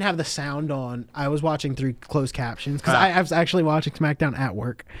I didn't have the sound on. I was watching through closed captions because I was actually watching SmackDown at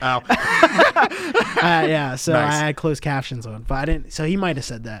work. Oh, yeah. So nice. I had closed captions on, but I didn't. So he might have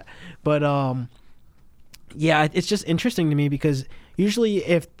said that, but yeah, it's just interesting to me because usually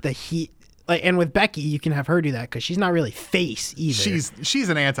if the Heat, like, and with Becky, you can have her do that because she's not really face either. She's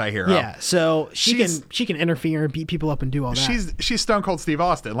an anti-hero. Yeah, so she can interfere and beat people up and do all that. She's Stone Cold Steve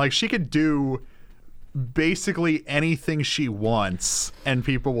Austin. Like, she could do basically anything she wants, and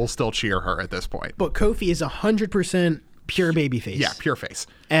people will still cheer her at this point. But Kofi is 100% pure babyface. Yeah, pure face.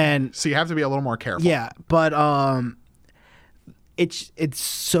 And so you have to be a little more careful. Yeah, but it's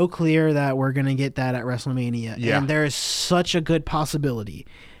so clear that we're gonna get that at WrestleMania, and there is such a good possibility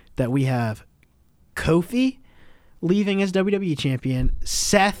that we have Kofi leaving as WWE champion,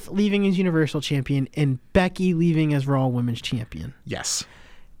 Seth leaving as Universal champion, and Becky leaving as Raw Women's champion. Yes.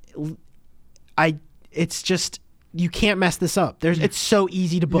 It's just, you can't mess this up. It's so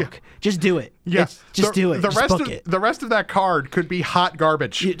easy to book. Yeah. Just do it. Yeah. Just do it. Just book it. The rest of that card could be hot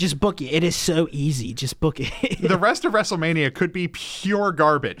garbage. Just book it. It is so easy. Just book it. The rest of WrestleMania could be pure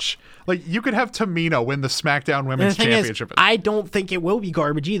garbage. Like, you could have Tamina win the SmackDown Women's Championship. I don't think it will be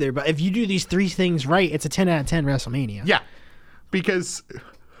garbage either, but if you do these three things right, it's a 10 out of 10 WrestleMania. Yeah. Because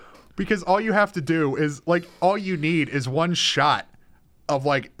all you have to do is, like, all you need is one shot of,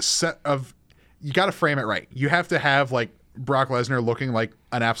 like, you got to frame it right. You have to have, like, Brock Lesnar looking like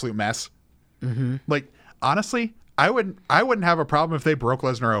an absolute mess. Mm-hmm. Like, honestly, I wouldn't have a problem if they broke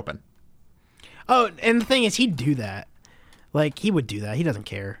Lesnar open. Oh, and the thing is, he'd do that. Like, he would do that. He doesn't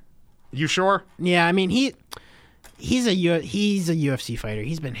care. You sure? Yeah, I mean, he's a UFC fighter.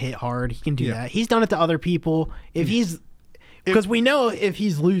 He's been hit hard. He can do that. He's done it to other people. Because we know if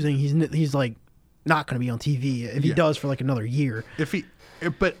he's losing, he's like not going to be on TV. If he does for like another year.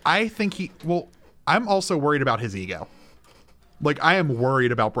 But I think I'm also worried about his ego. Like, I am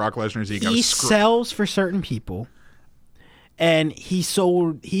worried about Brock Lesnar's ego. He sells for certain people, and he's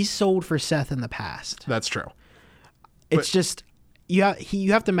sold for Seth in the past. That's true. It's just you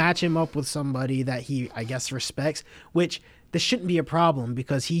have to match him up with somebody that he, I guess, respects, which this shouldn't be a problem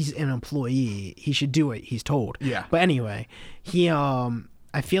because he's an employee. He should do what he's told. Yeah. But anyway,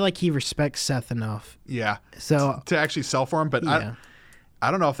 I feel like he respects Seth enough. Yeah. So to actually sell for him, but yeah. I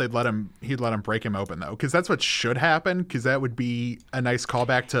don't know if he'd let him break him open, though, because that's what should happen, because that would be a nice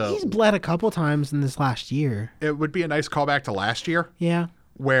callback to... He's bled a couple times in this last year. It would be a nice callback to last year. Yeah.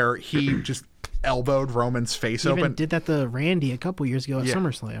 Where he just elbowed Roman's face open. Even did that to Randy a couple years ago at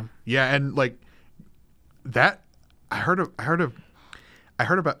SummerSlam. Yeah, and, like, that... I heard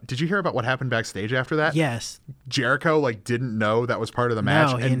about... Did you hear about what happened backstage after that? Yes. Jericho, like, didn't know that was part of the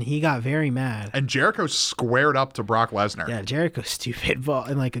match. No, and he got very mad. And Jericho squared up to Brock Lesnar. Yeah, Jericho's stupid, but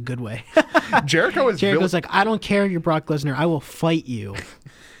in, like, a good way. Jericho's like, I don't care if you're Brock Lesnar. I will fight you.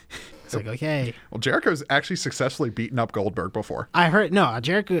 It's like, okay. Well, Jericho's actually successfully beaten up Goldberg before. I heard... No,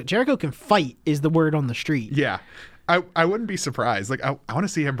 Jericho can fight is the word on the street. Yeah. I wouldn't be surprised. Like, I want to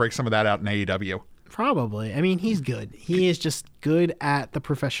see him break some of that out in AEW. Probably. I mean, he's good. He is just good at the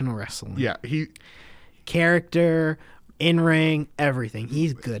professional wrestling. Yeah, character, in-ring, everything.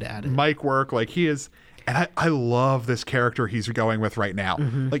 He's good at it. Mic work, like, he is. And I love this character he's going with right now.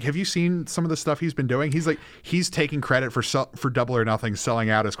 Mm-hmm. Like, have you seen some of the stuff he's been doing? He's taking credit for Double or Nothing selling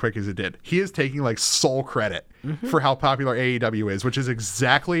out as quick as it did. He is taking, like, sole credit for how popular AEW is, which is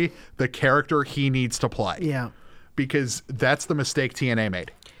exactly the character he needs to play. Yeah. Because that's the mistake TNA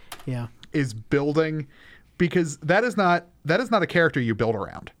made. Yeah. Is building, because that is not a character you build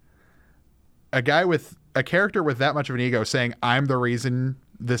around. A character with that much of an ego saying, I'm the reason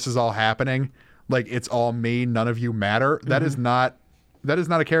this is all happening, like, it's all me, none of you matter. Mm-hmm. That is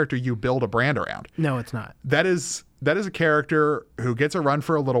not a character you build a brand around. No, it's not. That is a character who gets a run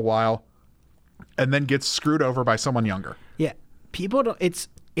for a little while and then gets screwed over by someone younger. Yeah. People don't,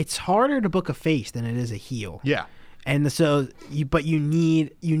 it's harder to book a face than it is a heel. Yeah. And so you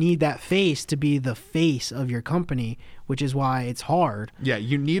need that face to be the face of your company, which is why it's hard. Yeah,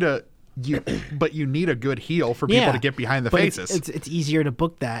 you need a good heel for people to get behind the faces. It's easier to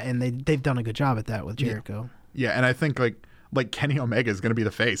book that, and they've done a good job at that with Jericho. Yeah, and I think like Kenny Omega is going to be the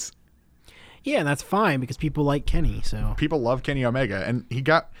face. Yeah, and that's fine because people like Kenny. So people love Kenny Omega, and he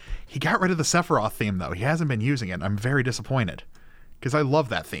got rid of the Sephiroth theme though. He hasn't been using it. I'm very disappointed because I love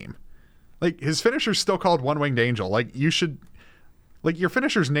that theme. Like, his finisher's still called One-Winged Angel. Like, you should... Like, your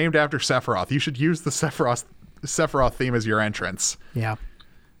finisher's named after Sephiroth. You should use the Sephiroth theme as your entrance. Yeah.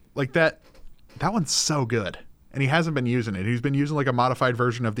 Like, that one's so good. And he hasn't been using it. He's been using, like, a modified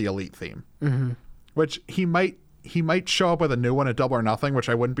version of the Elite theme. Mm-hmm. Which he might show up with a new one at Double or Nothing, which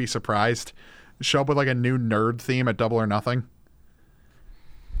I wouldn't be surprised. Show up with, like, a new nerd theme at Double or Nothing.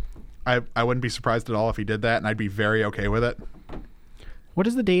 I wouldn't be surprised at all if he did that, and I'd be very okay with it. What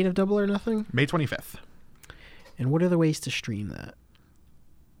is the date of Double or Nothing? May 25th. And what are the ways to stream that?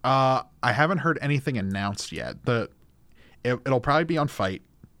 I haven't heard anything announced yet. It'll probably be on Fight.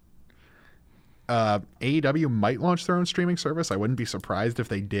 AEW might launch their own streaming service. I wouldn't be surprised if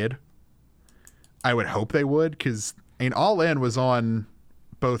they did. I would hope they would, because All In was on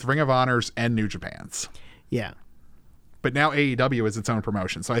both Ring of Honors and New Japan's. Yeah. But now AEW is its own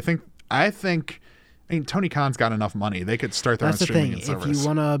promotion. So I think Tony Khan's got enough money. They could start their own streaming service. That's the thing. If you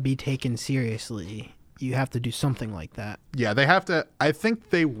want to be taken seriously, you have to do something like that. Yeah, they have to. I think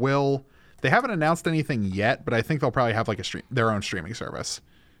they will. They haven't announced anything yet, but I think they'll probably have like their own streaming service.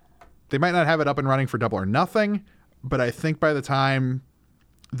 They might not have it up and running for Double or Nothing, but I think by the time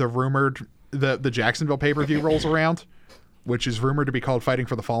the rumored the Jacksonville pay-per-view rolls around, which is rumored to be called Fighting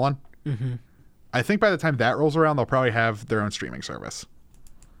for the Fallen, mm-hmm. I think by the time that rolls around, they'll probably have their own streaming service.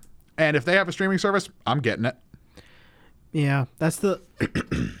 And if they have a streaming service, I'm getting it. Yeah, that's the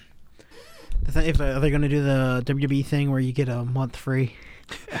if they're going to do the WWE thing where you get a month free.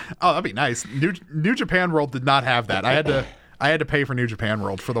 Oh, that'd be nice. New Japan World did not have that. I had to pay for New Japan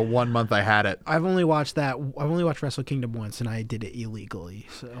World for the 1 month I had it. I've only watched Wrestle Kingdom once, and I did it illegally.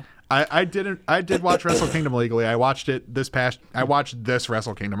 So I did watch Wrestle Kingdom legally. I watched this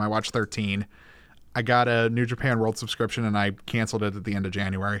Wrestle Kingdom. I watched 13. I got a New Japan World subscription, and I canceled it at the end of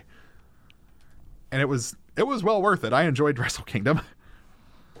January. And it was well worth it. I enjoyed Wrestle Kingdom.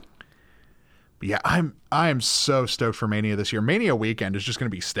 But yeah, I am so stoked for Mania this year. Mania weekend is just going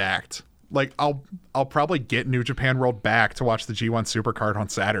to be stacked. Like, I'll probably get New Japan World back to watch the G1 Supercard on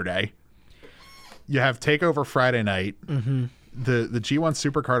Saturday. You have TakeOver Friday night. Mm-hmm. The G1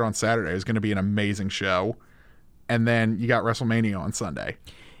 Supercard on Saturday is going to be an amazing show. And then you got WrestleMania on Sunday.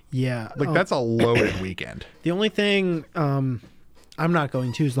 Yeah. Like, that's a loaded weekend. The only thing I'm not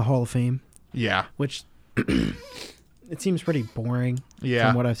going to is the Hall of Fame. Yeah. Which it seems pretty boring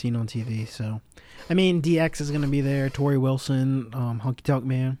from what I've seen on TV. So, I mean, DX is going to be there, Tori Wilson, Honky Tonk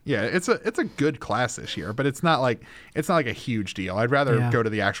Man. Yeah, it's a good class this year, but it's not like a huge deal. I'd rather go to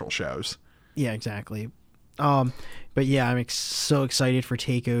the actual shows. Yeah, exactly. But yeah, I'm so excited for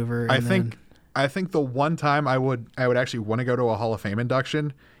TakeOver. I think the one time I would actually want to go to a Hall of Fame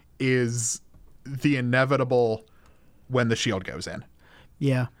induction is the inevitable when the Shield goes in.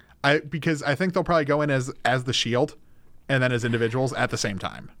 Yeah. Because I think they'll probably go in as the Shield and then as individuals at the same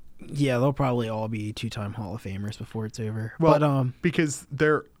time. Yeah, they'll probably all be 2-time Hall of Famers before it's over. Well, but, because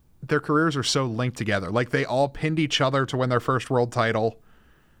their careers are so linked together. Like, they all pinned each other to win their first world title.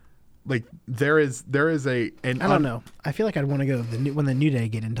 Like, there is I don't know. I feel like I'd want to go when the New Day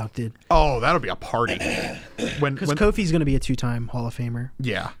get inducted. Oh, that'll be a party. Because Kofi's going to be a 2-time Hall of Famer.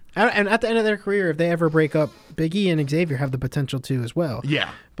 Yeah. And at the end of their career, if they ever break up, Big E and Xavier have the potential to as well. Yeah.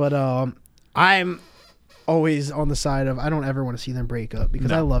 But I'm always on the side of I don't ever want to see them break up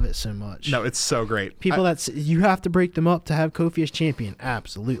because I love it so much. No, it's so great. People you have to break them up to have Kofi as champion.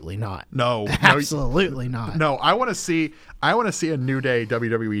 Absolutely not. No. Absolutely not. No, I want to see a New Day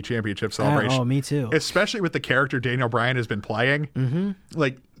WWE Championship celebration. Oh, me too. Especially with the character Daniel Bryan has been playing. Mm-hmm.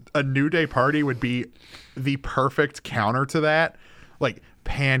 Like, a New Day party would be the perfect counter to that. Like,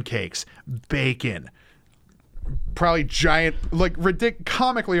 pancakes, bacon, probably giant, like,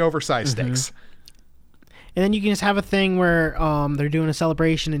 comically oversized steaks. And then you can just have a thing where they're doing a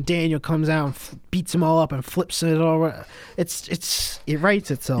celebration and Daniel comes out and beats them all up and flips it all. It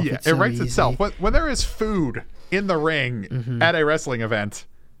writes itself. Yeah, it writes itself. When there is food in the ring at a wrestling event,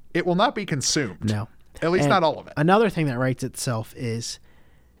 it will not be consumed. No. At least not all of it. Another thing that writes itself is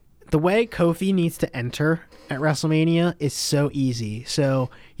the way Kofi needs to enter at WrestleMania is so easy. So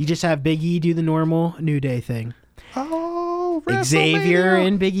you just have Big E do the normal New Day thing. Oh, Xavier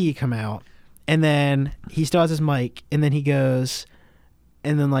and Big E come out. And then he still has his mic. And then he goes,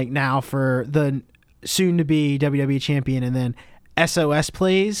 and then like now for the soon-to-be WWE champion, and then SOS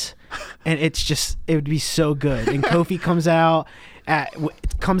plays. And it would be so good. And Kofi comes out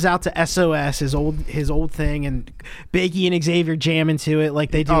to SOS, his old thing, and Big E and Xavier jam into it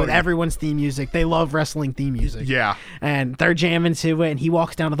like they do with everyone's theme music. They love wrestling theme music. Yeah. And they're jamming to it, and he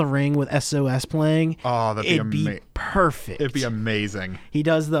walks down to the ring with SOS playing. Oh, it'd be perfect. It'd be amazing. He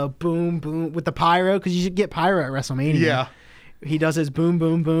does the boom, boom with the pyro, because you should get pyro at WrestleMania. Yeah. He does his boom,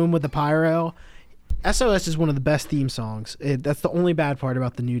 boom, boom with the pyro. SOS is one of the best theme songs. That's the only bad part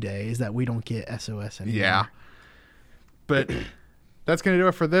about the New Day is that we don't get SOS anymore. Yeah. But that's going to do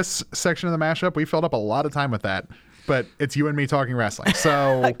it for this section of the mashup. We filled up a lot of time with that, but it's you and me talking wrestling.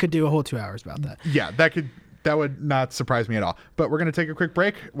 So I could do a whole 2 hours about that. Yeah, that would not surprise me at all. But we're going to take a quick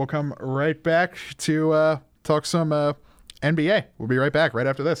break. We'll come right back to talk some NBA. We'll be right back right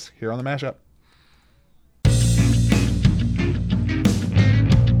after this here on the mashup.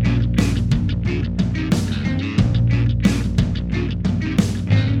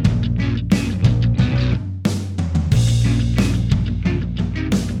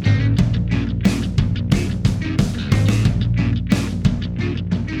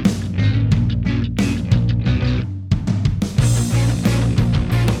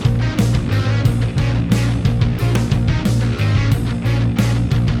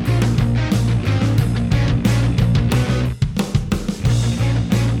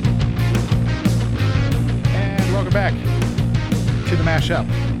 Up.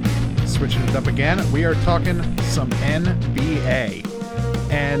 Switching it up again, we are talking some NBA.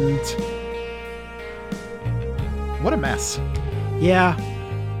 And what a mess. Yeah.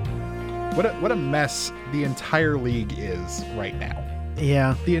 What a mess the entire league is right now.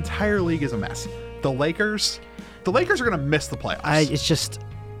 Yeah. The entire league is a mess. The Lakers are going to miss the playoffs.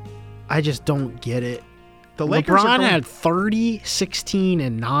 I just don't get it. The Lakers LeBron had 30, 16,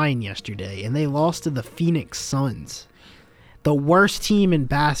 and 9 yesterday, and they lost to the Phoenix Suns. The worst team in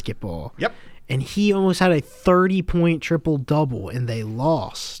basketball. Yep. And he almost had a 30-point triple-double, and they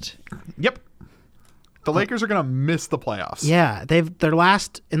lost. Yep. The Lakers are going to miss the playoffs. Yeah,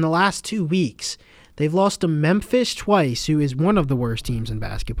 in the last 2 weeks, they've lost to Memphis twice, who is one of the worst teams in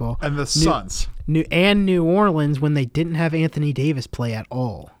basketball. And the Suns. New Orleans when they didn't have Anthony Davis play at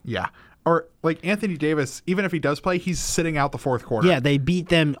all. Yeah. Or like Anthony Davis, even if he does play, he's sitting out the fourth quarter. Yeah, they beat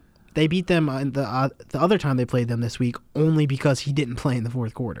them. They beat them the other time they played them this week only because he didn't play in the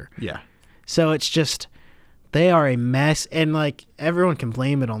fourth quarter. Yeah. So it's just they are a mess, and like everyone can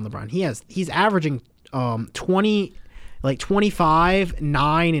blame it on LeBron. He's averaging 25,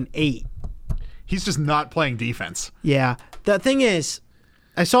 9, and 8. He's just not playing defense. Yeah. The thing is,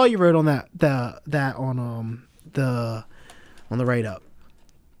 I saw you wrote on that on the write up.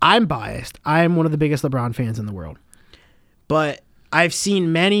 I'm biased. I am one of the biggest LeBron fans in the world, but I've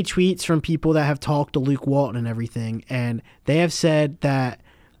seen many tweets from people that have talked to Luke Walton and everything, and they have said that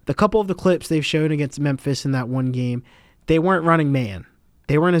the couple of the clips they've shown against Memphis in that one game, they weren't running man.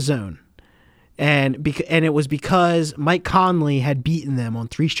 They were in a zone. And it was because Mike Conley had beaten them on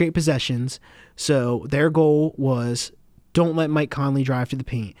 3 straight possessions, so their goal was don't let Mike Conley drive to the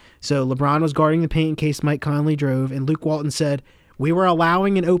paint. So LeBron was guarding the paint in case Mike Conley drove, and Luke Walton said, we were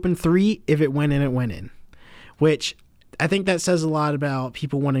allowing an open 3. If it went in, it went in. Which I think that says a lot about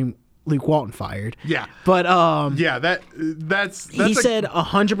people wanting Luke Walton fired. Yeah. But yeah, that's he said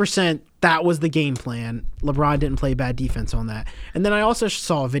 100% that was the game plan. LeBron didn't play bad defense on that. And then I also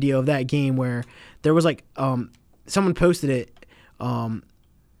saw a video of that game where there was like someone posted it.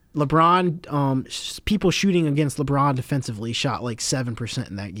 LeBron people shooting against LeBron defensively shot like 7%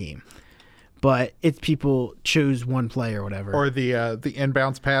 in that game. But it's people chose one play or whatever. Or the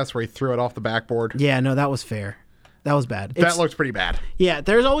inbounds pass where he threw it off the backboard. Yeah, no, that was fair. That was bad. That looks pretty bad. Yeah,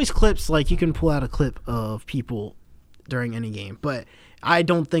 there's always clips, like you can pull out a clip of people during any game, but I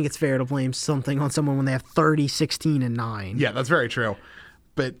don't think it's fair to blame something on someone when they have 30, 16, and 9. Yeah, that's very true.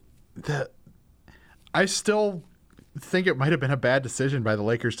 But I still think it might have been a bad decision by the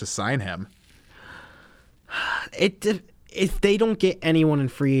Lakers to sign him. If they don't get anyone in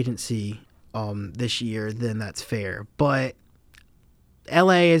free agency this year, then that's fair. But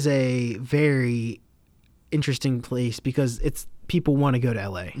LA is a very interesting place because it's people want to go to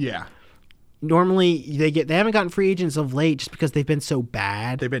LA. Yeah. Normally they haven't gotten free agents of late just because they've been so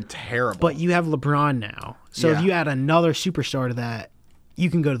bad. They've been terrible. But you have LeBron now. So if you add another superstar to that, you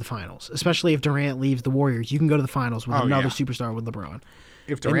can go to the finals. Especially if Durant leaves the Warriors, you can go to the finals with another superstar with LeBron.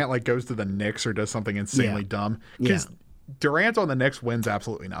 If Durant goes to the Knicks or does something insanely dumb, because Durant on the Knicks wins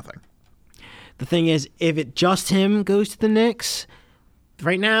absolutely nothing. The thing is, if it just him goes to the Knicks,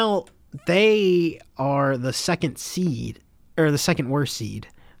 right now they are the second seed or the second worst seed.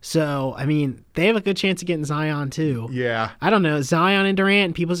 So, I mean, they have a good chance of getting Zion too. Yeah. I don't know. Zion and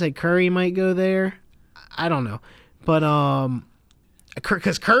Durant, people say Curry might go there. I don't know. But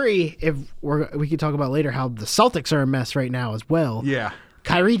because Curry, we could talk about later how the Celtics are a mess right now as well. Yeah.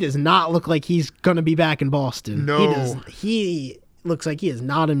 Kyrie does not look like he's going to be back in Boston. No. He looks like he is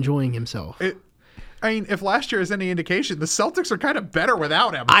not enjoying himself. If last year is any indication, the Celtics are kind of better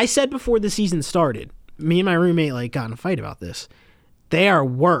without him. I said before the season started, me and my roommate like got in a fight about this. They are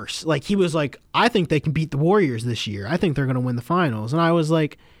worse. Like he was like, I think they can beat the Warriors this year. I think they're going to win the finals. And I was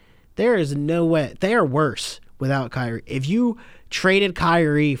like, there is no way. They are worse without Kyrie. If you traded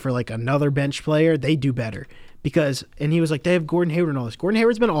Kyrie for like another bench player, they do better. And he was like, they have Gordon Hayward and all this. Gordon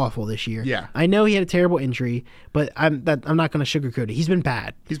Hayward's been awful this year. Yeah. I know he had a terrible injury, but I'm not going to sugarcoat it. He's been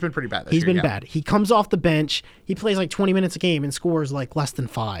bad. He's been pretty bad this year. He's been bad. He comes off the bench. He plays like 20 minutes a game and scores like less than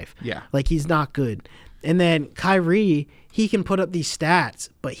 5. Yeah. Like he's not good. And then Kyrie, he can put up these stats,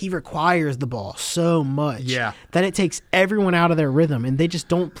 but he requires the ball so much that it takes everyone out of their rhythm, and they just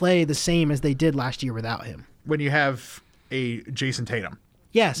don't play the same as they did last year without him. When you have a Jason Tatum.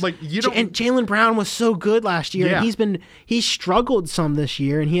 Yes. Like you don't... And Jaylen Brown was so good last year. Yeah. And he struggled some this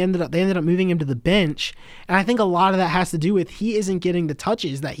year, and they ended up moving him to the bench. And I think a lot of that has to do with he isn't getting the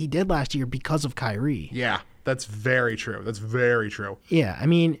touches that he did last year because of Kyrie. Yeah, that's very true. That's very true. Yeah, I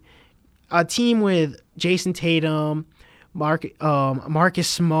mean, a team with Jason Tatum, Marcus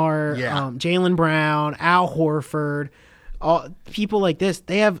Smart, Jaylen Brown, Al Horford, people like this,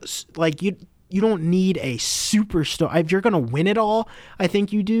 they have like you don't need a superstar. If you're going to win it all, I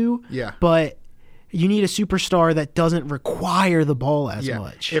think you do. Yeah. But you need a superstar that doesn't require the ball as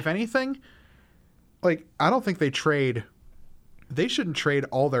much. If anything, like I don't think they shouldn't trade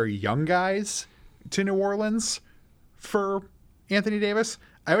all their young guys to New Orleans for Anthony Davis.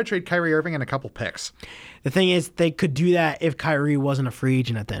 I would trade Kyrie Irving and a couple picks. The thing is, they could do that if Kyrie wasn't a free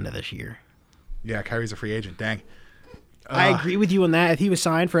agent at the end of this year. Yeah, Kyrie's a free agent. Dang. I agree with you on that. If he was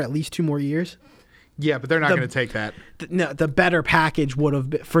signed for at least 2 more years. Yeah, but they're not going to take that. The better package would have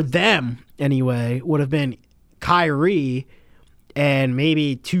been, for them anyway, would have been Kyrie and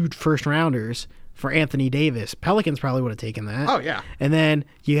maybe 2 first-rounders for Anthony Davis. Pelicans probably would have taken that. Oh, yeah. And then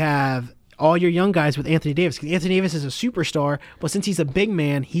you have all your young guys with Anthony Davis. Anthony Davis is a superstar, but since he's a big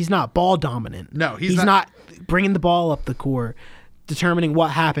man, he's not ball dominant. No, he's not bringing the ball up the court, determining what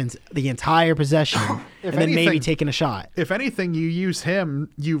happens the entire possession, and then maybe taking a shot. If anything, you use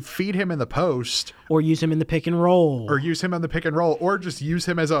him, you feed him in the post. Or use him in the pick and roll. Or just use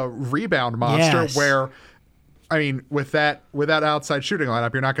him as a rebound monster where, I mean, with that outside shooting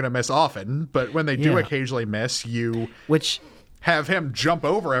lineup, you're not going to miss often. But when they do occasionally miss, have him jump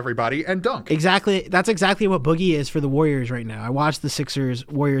over everybody and dunk. Exactly. That's exactly what Boogie is for the Warriors right now. I watched the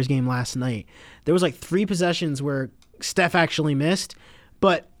Sixers-Warriors game last night. There was like 3 possessions where Steph actually missed,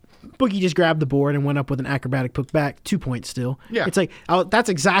 but Boogie just grabbed the board and went up with an acrobatic putback, 2 points still. Yeah. It's like that's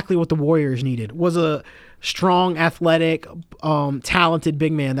exactly what the Warriors needed, was a strong, athletic, talented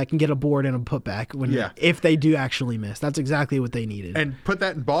big man that can get a board and a putback if they do actually miss. That's exactly what they needed. And put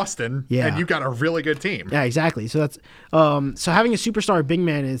that in Boston, and you've got a really good team. Yeah, exactly. So that's so having a superstar big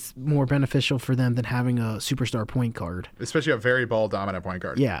man is more beneficial for them than having a superstar point guard. Especially a very ball-dominant point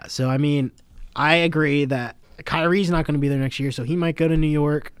guard. Yeah, so I mean, I agree that Kyrie's not going to be there next year, so he might go to New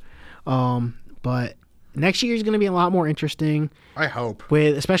York. But next year is going to be a lot more interesting. I hope.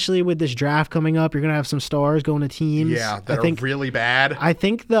 Especially with this draft coming up, you're going to have some stars going to teams. Yeah, that are really bad. I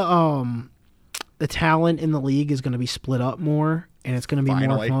think the talent in the league is going to be split up more, and it's going to be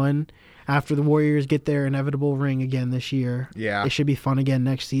more fun after the Warriors get their inevitable ring again this year. Yeah. It should be fun again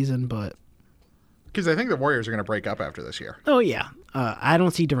next season, but... Because I think the Warriors are going to break up after this year. Oh, yeah. I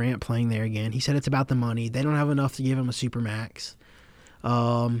don't see Durant playing there again. He said it's about the money. They don't have enough to give him a supermax.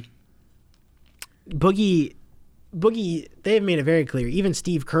 Boogie, they have made it very clear. Even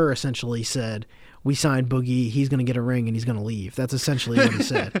Steve Kerr essentially said, we signed Boogie, he's going to get a ring, and he's going to leave. That's essentially what he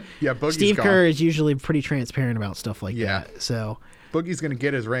said. Yeah, Boogie's Steve gone. Kerr is usually pretty transparent about stuff like that. So Boogie's going to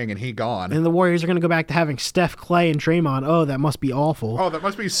get his ring, and he gone. And the Warriors are going to go back to having Steph, Clay, and Draymond. Oh, that must be awful. Oh, that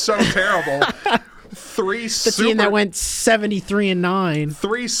must be so terrible. The team that went 73-9.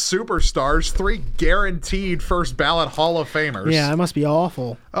 3 superstars, 3 guaranteed first ballot Hall of Famers. Yeah, it must be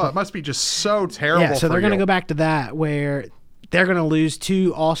awful. Oh, it must be just so terrible. Yeah, so they're going to go back to that where they're going to lose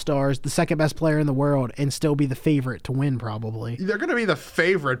 2 All-Stars, the second best player in the world, and still be the favorite to win probably. They're going to be the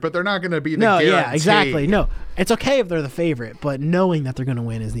favorite, but they're not going to be the guarantee. Yeah, exactly. No, it's okay if they're the favorite, but knowing that they're going to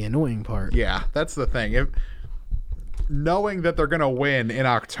win is the annoying part. Yeah, that's the thing. Knowing that they're going to win in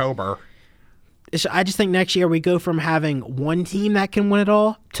October... I just think next year we go from having 1 team that can win it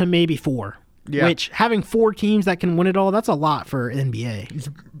all to maybe 4. Yeah. Which, having 4 teams that can win it all, that's a lot for NBA.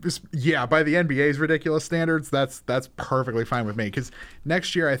 Yeah, by the NBA's ridiculous standards, that's perfectly fine with me. Because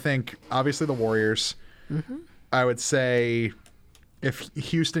next year, I think, obviously the Warriors, I would say if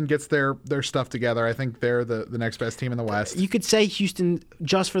Houston gets their stuff together, I think they're the next best team in the West. You could say Houston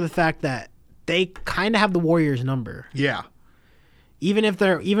just for the fact that they kind of have the Warriors' number. Yeah.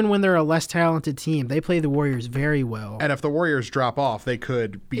 Even when they're a less talented team, they play the Warriors very well. And if the Warriors drop off, they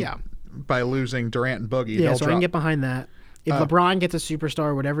could be by losing Durant and Boogie. Yeah, so I can get behind that. If LeBron gets a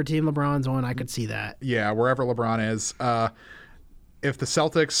superstar, whatever team LeBron's on, I could see that. Yeah, wherever LeBron is. If the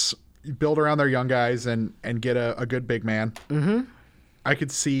Celtics build around their young guys and get a good big man, I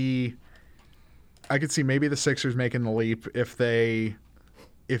could see maybe the Sixers making the leap if they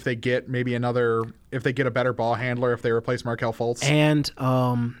get a better ball handler, if they replace Markelle Fultz. And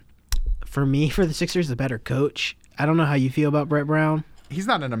for me, for the Sixers, the better coach. I don't know how you feel about Brett Brown. He's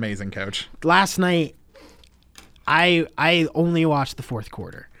not an amazing coach. Last night, I only watched the fourth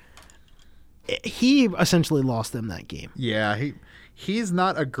quarter. He essentially lost them that game. Yeah, he's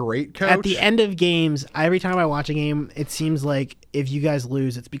not a great coach. At the end of games, every time I watch a game, it seems like if you guys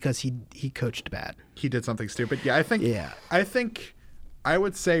lose, it's because he coached bad. He did something stupid. Yeah, I think I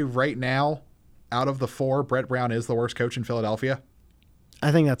would say right now, out of the four, Brett Brown is the worst coach in Philadelphia.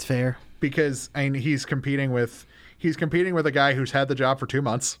 I think that's fair. Because he's competing with a guy who's had the job for 2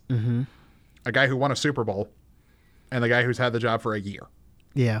 months, a guy who won a Super Bowl, and the guy who's had the job for a year.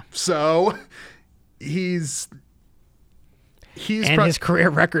 Yeah. So his career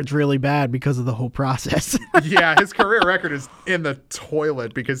record's really bad because of the whole process. Yeah, his career record is in the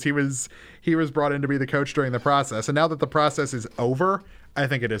toilet because he was brought in to be the coach during the process, and now that the process is over, I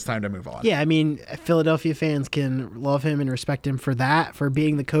think it is time to move on. Yeah, I mean, Philadelphia fans can love him and respect him for that, for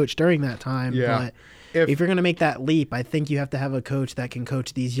being the coach during that time. Yeah. But if you're going to make that leap, I think you have to have a coach that can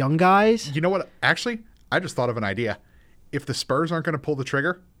coach these young guys. You know what? Actually, I just thought of an idea. If the Spurs aren't going to pull the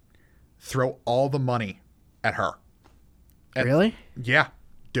trigger, throw all the money at her. Really? Yeah.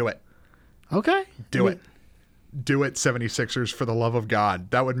 Do it. Okay. Do it. Do it, 76ers, for the love of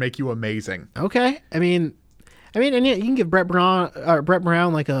God. That would make you amazing. Okay. I mean, and you can give Brett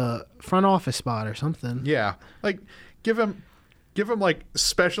Brown like a front office spot or something. Yeah. Like, give him like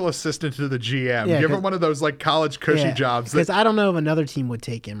special assistant to the GM. Yeah, give him one of those like college cushy jobs. Because I don't know if another team would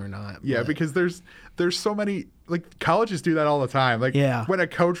take him or not. Yeah, because there's so many, like, colleges do that all the time. Like, when a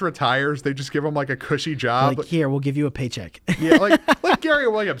coach retires, they just give him like a cushy job. Like, here, we'll give you a paycheck. Yeah, like Gary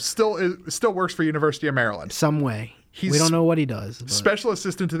Williams still works for University of Maryland. Some way. We don't know what he does. But. Special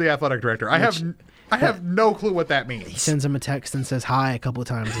assistant to the athletic director. I have no clue what that means. He sends him a text and says hi a couple of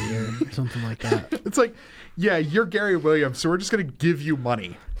times a year, or something like that. It's like, yeah, you're Gary Williams, so we're just going to give you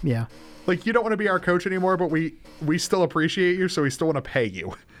money. Yeah. Like, you don't want to be our coach anymore, but we still appreciate you, so we still want to pay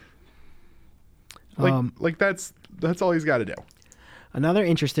you. Like that's all he's got to do. Another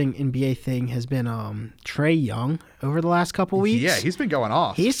interesting NBA thing has been Trae Young over the last couple weeks. Yeah, he's been going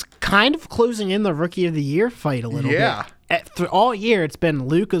off. He's kind of closing in the Rookie of the Year fight a little bit. All year, it's been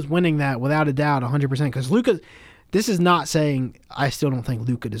Luka's winning that without a doubt, 100%. Because Luka, this is not saying I still don't think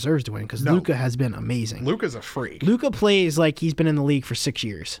Luka deserves to win, because Luka has been amazing. Luka's a freak. Luka plays like he's been in the league for 6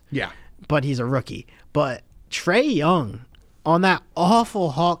 years. Yeah. But he's a rookie. But Trae Young on that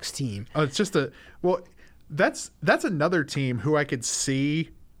awful Hawks team. It's just that's another team who I could see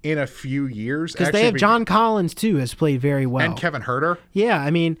in a few years. Because they have John Collins, too, has played very well. And Kevin Huerter. Yeah,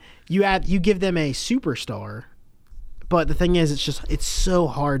 I mean, you give them a superstar, but the thing is, it's so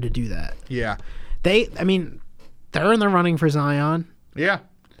hard to do that. Yeah. They're in the running for Zion. Yeah.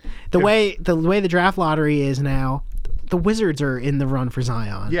 The way the draft lottery is now, the Wizards are in the run for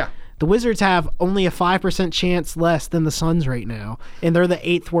Zion. Yeah. The Wizards have only a 5% chance less than the Suns right now, and they're the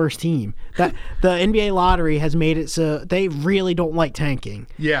 8th worst team. That the NBA lottery has made it so they really don't like tanking.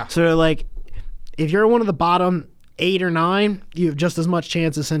 Yeah. So like, if you're one of the bottom 8 or 9, you have just as much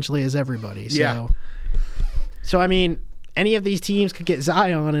chance essentially as everybody. So, yeah. So I mean, any of these teams could get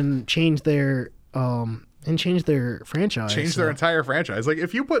Zion and change their franchise. Change their entire franchise. Like,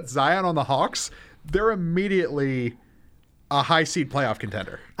 if you put Zion on the Hawks, they're immediately a high seed playoff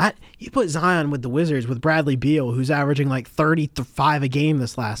contender. You put Zion with the Wizards with Bradley Beal, who's averaging like 35 a game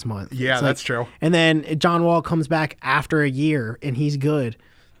this last month. Yeah, that's true. And then John Wall comes back after a year and he's good.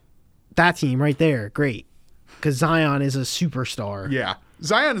 That team right there, great. Because Zion is a superstar. Yeah.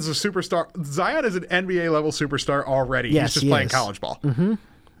 Zion is a superstar. Zion is an NBA level superstar already. Yes, he's just playing college ball.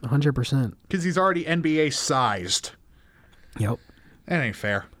 100%. Because he's already NBA sized. Yep. That ain't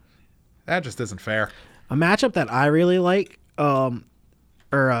fair. That just isn't fair. A matchup that I really like,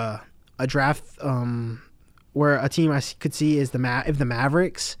 or a draft where a team I could see is the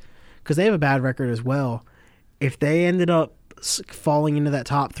Mavericks, because they have a bad record as well. If they ended up falling into that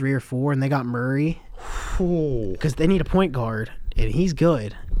top 3 or 4 and they got Murray, because they need a point guard and he's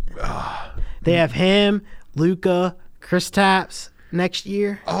good. They have him, Luka, Kristaps next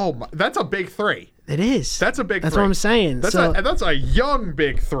year. Oh, that's a big 3. It is. That's a big 3. That's what I'm saying. That's a young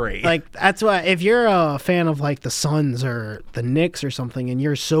big 3. Like, that's why if you're a fan of like the Suns or the Knicks or something and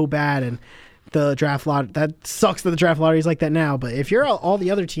you're so bad and the draft lot. That sucks that the draft lottery is like that now. But if you're all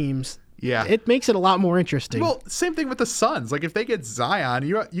the other teams, it makes it a lot more interesting. Well, same thing with the Suns. Like if they get Zion,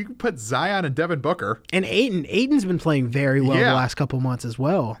 you can put Zion and Devin Booker. And Ayton's been playing very well the last couple months as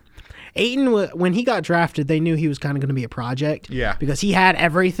well. Ayton, when he got drafted, they knew he was kind of going to be a project. Yeah. Because he had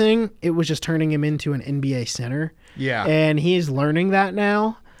everything. It was just turning him into an NBA center. Yeah. And he is learning that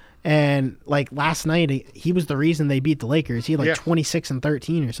now. And like last night, he was the reason they beat the Lakers. He had like 26 and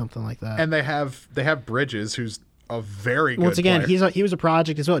 13 or something like that. And they have Bridges, who's a very good Once again, player. he was a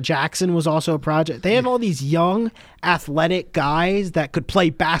project as well. Jackson was also a project. They have all these young, athletic guys that could play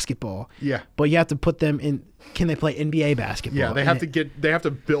basketball. Yeah. But you have to put them in. Can they play NBA basketball? Yeah, they have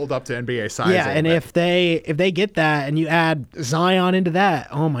to build up to NBA size. Yeah, and if they get that and you add Zion into that,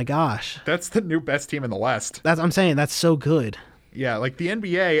 oh my gosh. That's the new best team in the West. I'm saying that's so good. Yeah, like the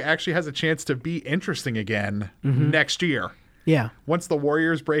NBA actually has a chance to be interesting again next year. Yeah. Once the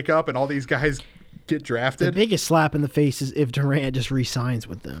Warriors break up and all these guys get drafted. The biggest slap in the face is if Durant just re-signs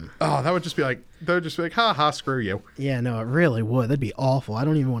with them. Oh, that would just be like, ha ha, screw you. Yeah, no, it really would. That'd be awful. I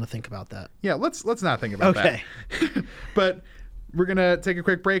don't even want to think about that. Yeah, let's not think about that. But we're going to take a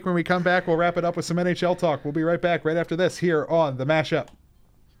quick break. When we come back, we'll wrap it up with some NHL talk. We'll be right back right after this here on The Mashup.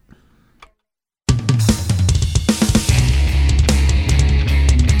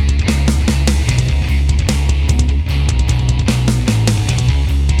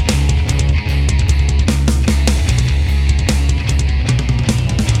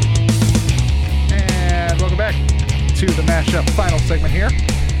 To the Mashup final segment here.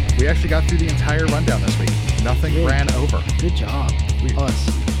 We actually got through the entire rundown this week. Nothing ran over. Good job,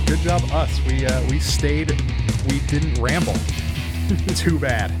 us. Good job, us. We stayed. We didn't ramble too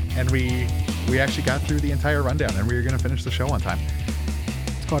bad, and we actually got through the entire rundown, and we were going to finish the show on time.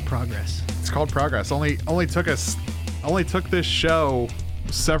 It's called progress. It's called progress. Only took this show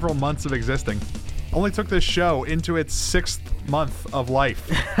several months of existing. Only took this show into its 6th month of life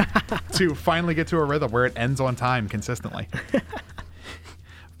to finally get to a rhythm where it ends on time consistently.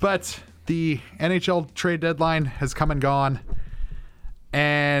 But the NHL trade deadline has come and gone,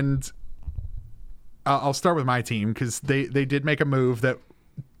 and I'll start with my team because they did make a move that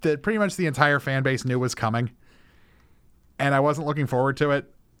pretty much the entire fan base knew was coming, and I wasn't looking forward to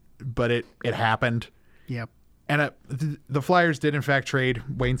it, but it happened. Yep. And the Flyers did in fact trade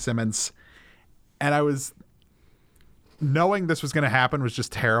Wayne Simmonds. And I was knowing this was going to happen was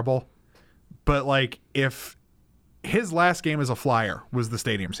just terrible. But like if his last game as a Flyer was the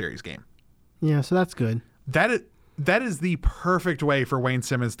Stadium Series game. Yeah, so that's good. That is the perfect way for Wayne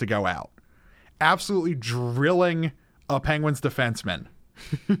Simmonds to go out. Absolutely drilling a Penguins defenseman.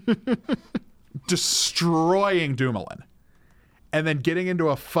 Destroying Dumoulin. And then getting into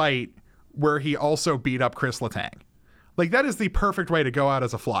a fight where he also beat up Chris Letang. Like that is the perfect way to go out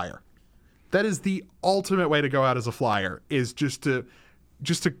as a Flyer. That is the ultimate way to go out as a Flyer, is just to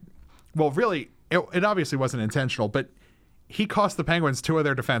well, really, it obviously wasn't intentional, but he cost the Penguins 2 of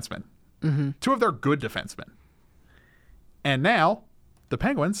their defensemen, 2 of their good defensemen. And now the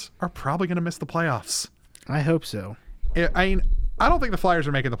Penguins are probably going to miss the playoffs. I hope so. I mean, I don't think the Flyers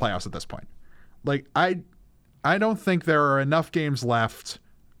are making the playoffs at this point. Like, I don't think there are enough games left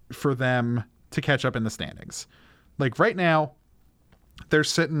for them to catch up in the standings. Like right now,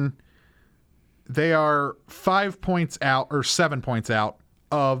 they are 5 points out or 7 points out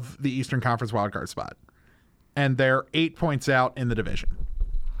of the Eastern Conference wildcard spot. And they're 8 points out in the division.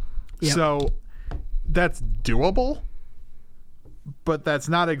 Yep. So that's doable, but that's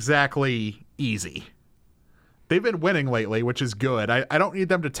not exactly easy. They've been winning lately, which is good. I don't need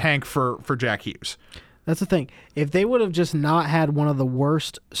them to tank for Jack Hughes. That's the thing. If they would have just not had one of the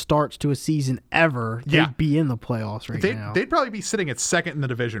worst starts to a season ever, they'd be in the playoffs now. They'd probably be sitting at second in the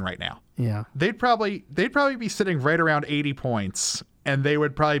division right now. Yeah. They'd probably be sitting right around 80 points, and they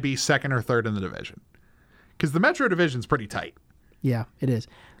would probably be second or third in the division. Because the Metro division's pretty tight. Yeah, it is.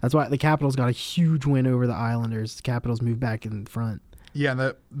 That's why the Capitals got a huge win over the Islanders. The Capitals moved back in front. Yeah, and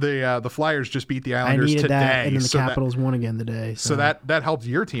the Flyers just beat the Islanders today. That, and then the Capitals won again today. So that helped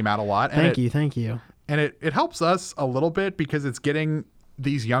your team out a lot. Thank you. And it helps us a little bit because it's getting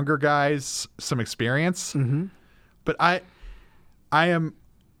these younger guys some experience. Mm-hmm. But I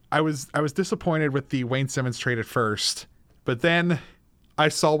was disappointed with the Wayne Simmonds trade at first, but then I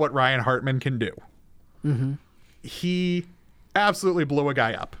saw what Ryan Hartman can do. Mm-hmm. He absolutely blew a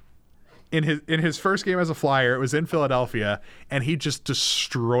guy up. In his first game as a Flyer, it was in Philadelphia, and he just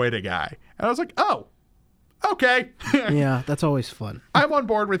destroyed a guy. And I was like, oh, okay. Yeah, that's always fun. I'm on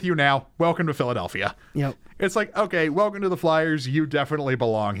board with you now. Welcome to Philadelphia. Yep. It's like, okay, welcome to the Flyers. You definitely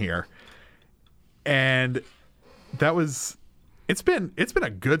belong here. And it's been a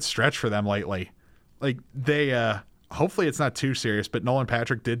good stretch for them lately. Like they hopefully it's not too serious, but Nolan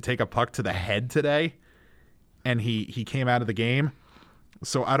Patrick did take a puck to the head today, and he came out of the game.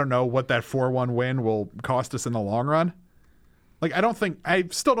 So I don't know what that 4-1 win will cost us in the long run. Like I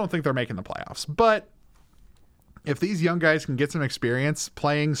still don't think they're making the playoffs, but if these young guys can get some experience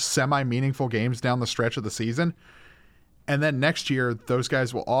playing semi-meaningful games down the stretch of the season, and then next year those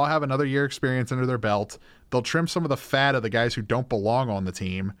guys will all have another year experience under their belt. They'll trim some of the fat of the guys who don't belong on the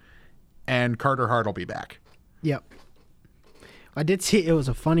team, and Carter Hart will be back. Yep. I did see it was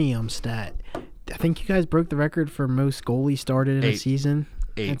a funny stat. I think you guys broke the record for most goalies started in a season.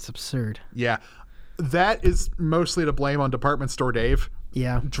 8. It's absurd. Yeah. That is mostly to blame on Department Store Dave.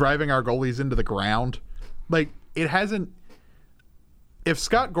 Yeah. Driving our goalies into the ground. Like, it hasn't... If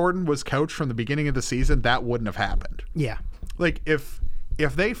Scott Gordon was coach from the beginning of the season, that wouldn't have happened. Yeah. Like, if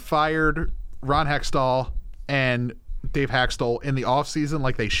they fired Ron Hextall and Dave Haxtell in the offseason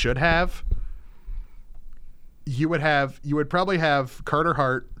like they should have, you would probably have Carter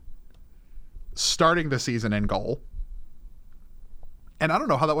Hart starting the season in goal. And I don't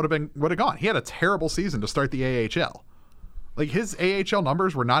know how that would have gone. He had a terrible season to start the AHL. Like, his AHL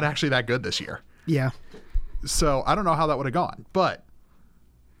numbers were not actually that good this year. Yeah. So I don't know how that would have gone. But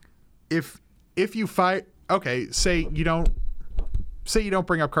if you fire, okay, say you don't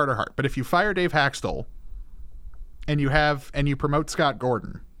bring up Carter Hart, but if you fire Dave Haxtell and you promote Scott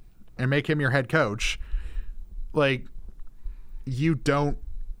Gordon and make him your head coach, like, you don't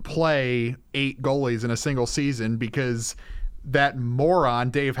play 8 goalies in a single season because that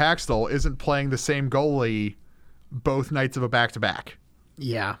moron Dave Haxtell isn't playing the same goalie both nights of a back-to-back.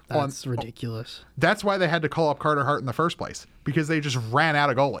 Yeah, that's ridiculous. That's why they had to call up Carter Hart in the first place, because they just ran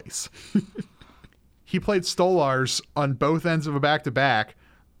out of goalies. He played Stolarz on both ends of a back-to-back.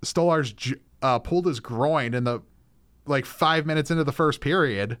 Stolarz pulled his groin in the 5 minutes into the first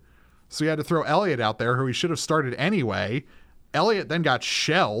period, so he had to throw Elliott out there, who he should have started anyway. Elliott then got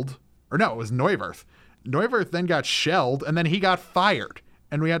shelled. Or no, it was Neuwirth. Neuwirth then got shelled, and then he got fired,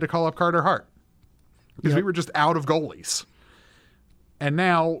 and we had to call up Carter Hart because we were just out of goalies. And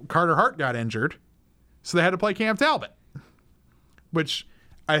now Carter Hart got injured, so they had to play Cam Talbot, which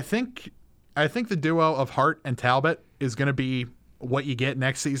I think the duo of Hart and Talbot is going to be what you get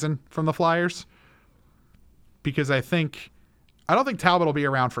next season from the Flyers, because I don't think Talbot will be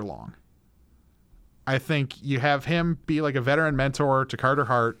around for long. I think you have him be like a veteran mentor to Carter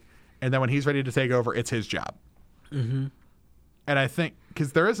Hart, and then when he's ready to take over, it's his job. Mm-hmm. And I think,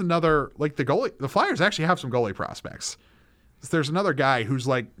 because there is another, like, the Flyers actually have some goalie prospects. There's another guy who's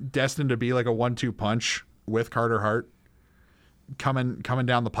destined to be like a 1-2 punch with Carter Hart coming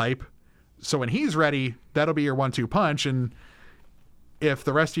down the pipe. So when he's ready, that'll be your 1-2 punch. And if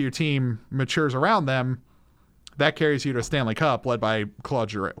the rest of your team matures around them, that carries you to a Stanley Cup led by Claude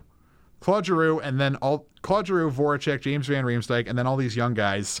Giroux. Claude Giroux, and then Claude Giroux, Voracek, James Van Riemsdyk, and then all these young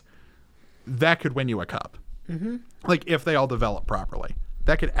guys, that could win you a cup. Mm-hmm. Like, if they all develop properly,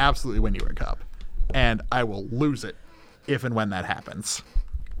 that could absolutely win you a cup. And I will lose it if and when that happens.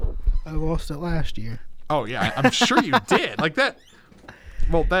 I lost it last year. Oh, yeah, I'm sure you did. Like that.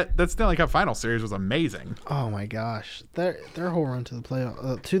 Well, that Stanley Cup Final Series was amazing. Oh my gosh, their whole run to the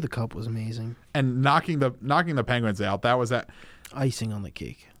playoff to the Cup was amazing. And knocking the Penguins out, that was that icing on the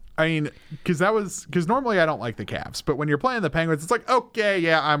cake. I mean, because normally I don't like the Cavs, but when you're playing the Penguins, it's like, okay,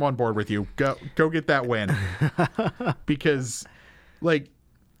 yeah, I'm on board with you. Go get that win. Because, like,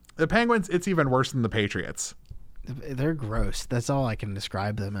 the Penguins, it's even worse than the Patriots. They're gross. That's all I can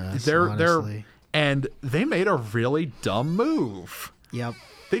describe them as. Honestly. And they made a really dumb move. Yep.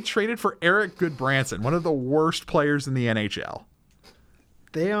 They traded for Eric Goodbranson, one of the worst players in the NHL.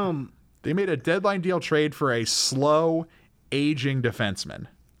 They made a deadline deal trade for a slow, aging defenseman.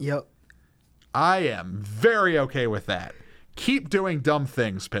 Yep. I am very okay with that. Keep doing dumb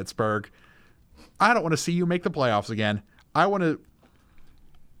things, Pittsburgh. I don't want to see you make the playoffs again. I want to,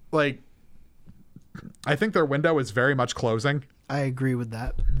 I think their window is very much closing. I agree with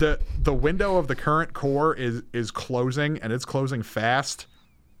that. The window of the current core is closing, and it's closing fast.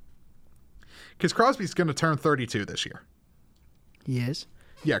 Because Crosby's going to turn 32 this year. He is?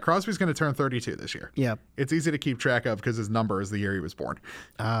 Yeah, Crosby's going to turn 32 this year. Yeah. It's easy to keep track of because his number is the year he was born.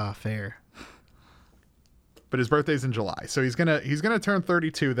 Ah, fair. But his birthday's in July, so he's gonna turn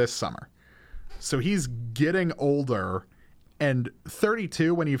 32 this summer. So he's getting older, and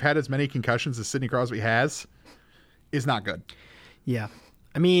 32 when you've had as many concussions as Sidney Crosby has is not good. Yeah.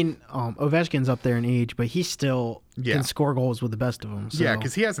 I mean, Ovechkin's up there in age, but he still can score goals with the best of them. So. Yeah,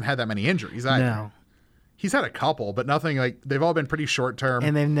 because he hasn't had that many injuries either. No. He's had a couple, but nothing like they've all been pretty short term.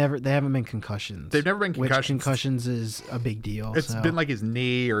 And they haven't been concussions. They've never been concussions. Which concussions is a big deal. It's been like his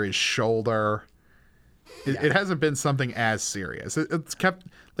knee or his shoulder. It hasn't been something as serious. It's kept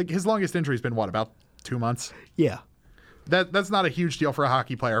like his longest injury has been what, about 2 months? Yeah. That's not a huge deal for a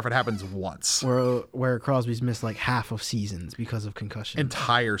hockey player if it happens once. Where Crosby's missed like half of seasons because of concussion.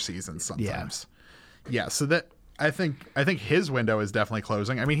 Entire seasons sometimes. Yeah. So that I think his window is definitely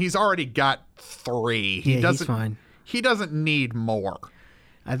closing. I mean, he's already got 3. He's fine. He doesn't need more.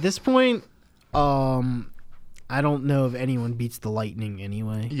 At this point, I don't know if anyone beats the Lightning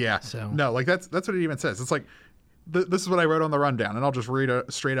anyway. Yeah. So no, like that's what it even says. It's like this is what I wrote on the rundown, and I'll just read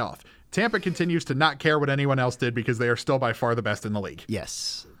it straight off. Tampa continues to not care what anyone else did because they are still by far the best in the league.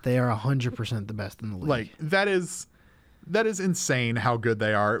 Yes, they are 100% the best in the league. Like that is insane how good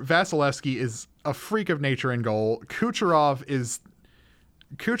they are. Vasilevsky is a freak of nature in goal. Kucherov is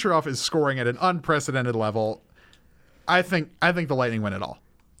scoring at an unprecedented level. I think the Lightning win it all.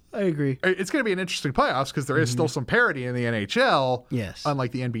 I agree. It's going to be an interesting playoffs because there is still some parity in the NHL. Yes.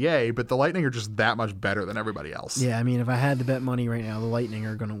 Unlike the NBA, but the Lightning are just that much better than everybody else. Yeah, I mean, if I had to bet money right now, the Lightning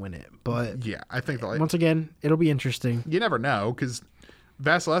are going to win it. But yeah, I think the Lightning. Once again, it'll be interesting. You never know because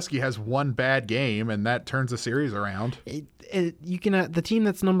Vasilevsky has one bad game and that turns a series around. You can the team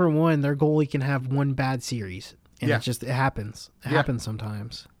that's number 1, their goalie can have one bad series, and it happens. It happens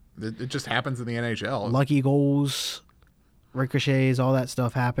sometimes. It just happens in the NHL. Lucky goals. Ricochets, all that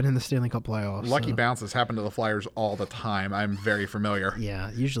stuff happen in the Stanley Cup playoffs. Lucky bounces happen to the Flyers all the time. I'm very familiar. Yeah,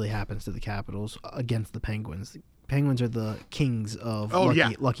 it usually happens to the Capitals against the Penguins. The Penguins are the kings of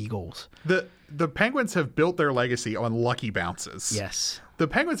lucky goals. The Penguins have built their legacy on lucky bounces. Yes. The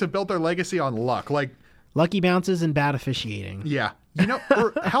Penguins have built their legacy on luck. Like lucky bounces and bad officiating. Yeah. You know,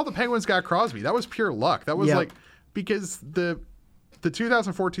 or how the Penguins got Crosby. That was pure luck. That was because the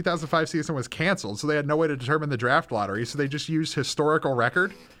 2004-2005 season was canceled, so they had no way to determine the draft lottery, so they just used historical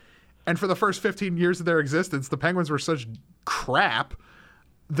record. And for the first 15 years of their existence, the Penguins were such crap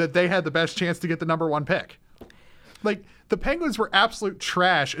that they had the best chance to get the number 1 pick. Like, the Penguins were absolute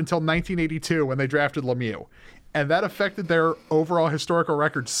trash until 1982 when they drafted Lemieux. And that affected their overall historical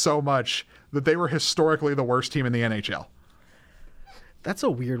record so much that they were historically the worst team in the NHL. That's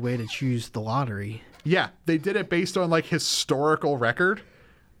a weird way to choose the lottery. Yeah, they did it based on like historical record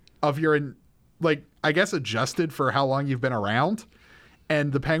of your, like, I guess adjusted for how long you've been around.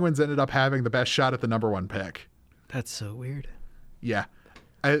 And the Penguins ended up having the best shot at the number 1 pick. That's so weird. Yeah.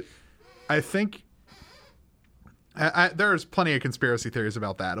 I think there's plenty of conspiracy theories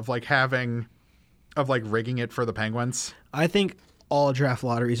about that of rigging it for the Penguins. I think all draft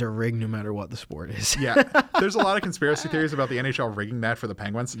lotteries are rigged no matter what the sport is. Yeah. There's a lot of conspiracy theories about the NHL rigging that for the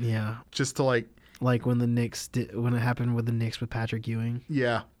Penguins. Yeah. Just to like when the Knicks when it happened with the Knicks with Patrick Ewing.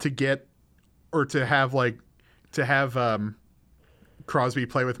 Yeah, to have Crosby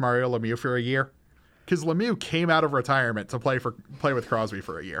play with Mario Lemieux for a year, because Lemieux came out of retirement to play with Crosby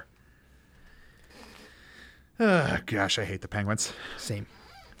for a year. Gosh, I hate the Penguins. Same.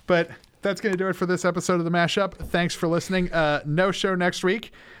 But that's going to do it for this episode of the Mashup. Thanks for listening. No show next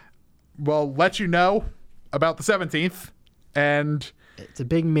week. We'll let you know about the 17th, and it's a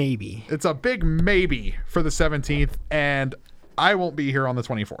big maybe. It's a big maybe for the 17th, and I won't be here on the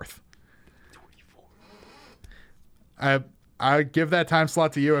 24th. I give that time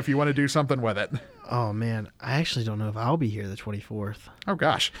slot to you if you want to do something with it. Oh man, I actually don't know if I'll be here the 24th. Oh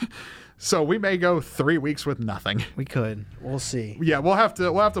gosh. So we may go 3 weeks with nothing. We could. We'll see. Yeah, we'll have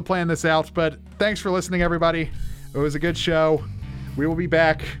to plan this out, but thanks for listening, everybody. It was a good show. We will be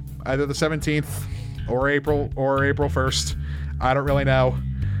back either the 17th or April 1st. I don't really know.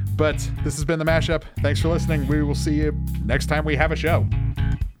 But this has been the Mashup. Thanks for listening. We will see you next time we have a show.